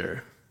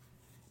Slater.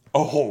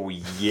 Oh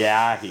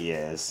yeah, he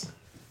is.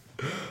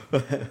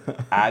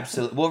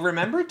 Absolutely. Well,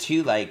 remember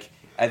too, like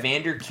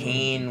Evander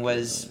Kane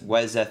was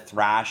a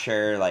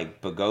thrasher.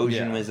 Like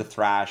Bogosian was a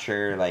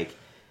thrasher. Like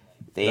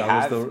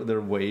that was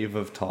their wave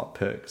of top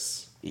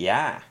picks.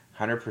 Yeah,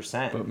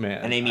 100%. But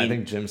man, and I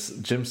think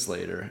Jim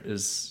Slater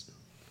is.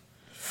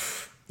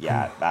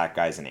 Yeah, that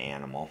guy's an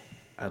animal.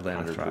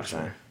 Atlanta 100%.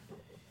 Thrasher.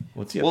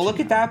 What's he? Well, look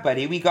at that,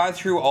 buddy. We got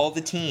through all the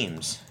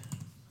teams.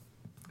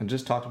 I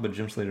just talked about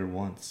Jim Slater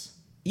once.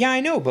 Yeah, I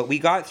know, but we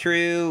got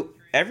through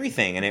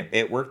everything, and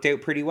it worked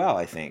out pretty well,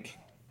 I think.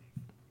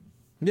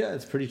 Yeah,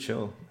 it's pretty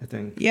chill, I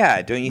think.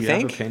 Yeah, don't you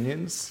think?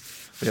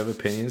 We have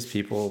opinions.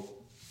 People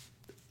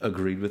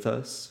agreed with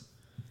us.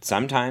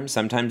 Sometimes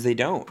they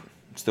don't.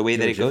 It's the way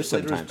that it goes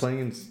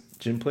sometimes.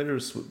 Jim Slater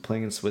was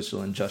playing in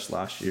Switzerland just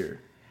last year.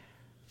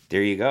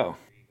 There you go.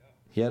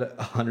 He had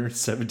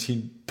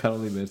 117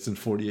 penalty minutes in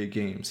 48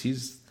 games.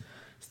 He's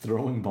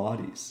throwing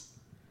bodies.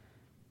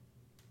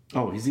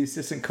 Oh, he's the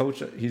assistant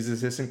coach. He's the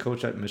assistant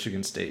coach at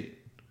Michigan State.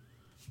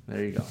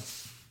 There you go.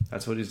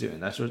 That's what he's doing.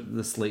 That's what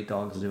the Slate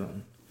Dog's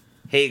doing.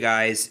 Hey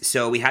guys,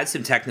 so we had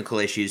some technical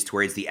issues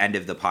towards the end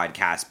of the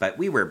podcast, but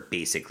we were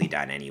basically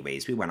done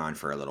anyways. We went on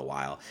for a little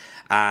while.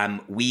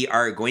 We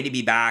are going to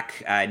be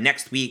back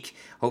next week.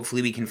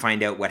 Hopefully we can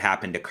find out what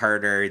happened to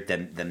Carter.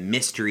 The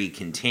mystery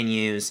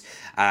continues.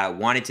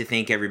 Wanted to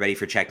thank everybody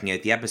for checking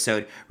out the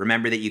episode.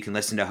 Remember that you can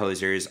listen to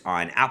Hosers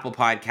on Apple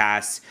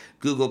Podcasts,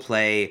 Google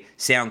Play,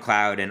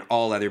 SoundCloud, and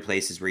all other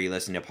places where you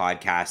listen to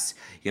podcasts.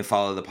 You can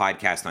follow the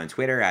podcast on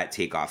Twitter at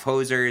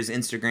TakeOffHosers,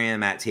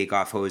 Instagram at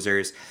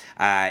TakeOffHosers.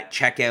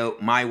 Check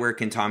out my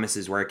work and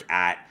Thomas's work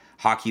at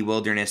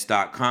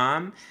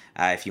hockeywilderness.com.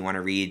 If you want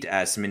to read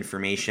some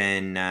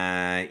information,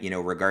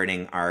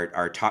 regarding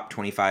our top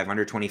 25,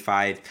 under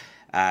 25,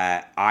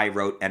 I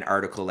wrote an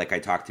article like I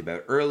talked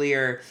about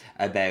earlier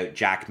about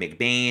Jack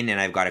McBain,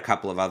 and I've got a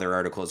couple of other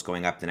articles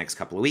going up the next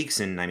couple of weeks,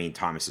 and I mean,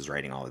 Thomas is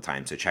writing all the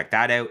time, so check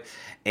that out.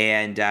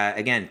 And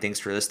again, thanks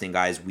for listening,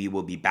 guys. We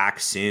will be back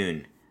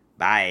soon.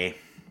 Bye.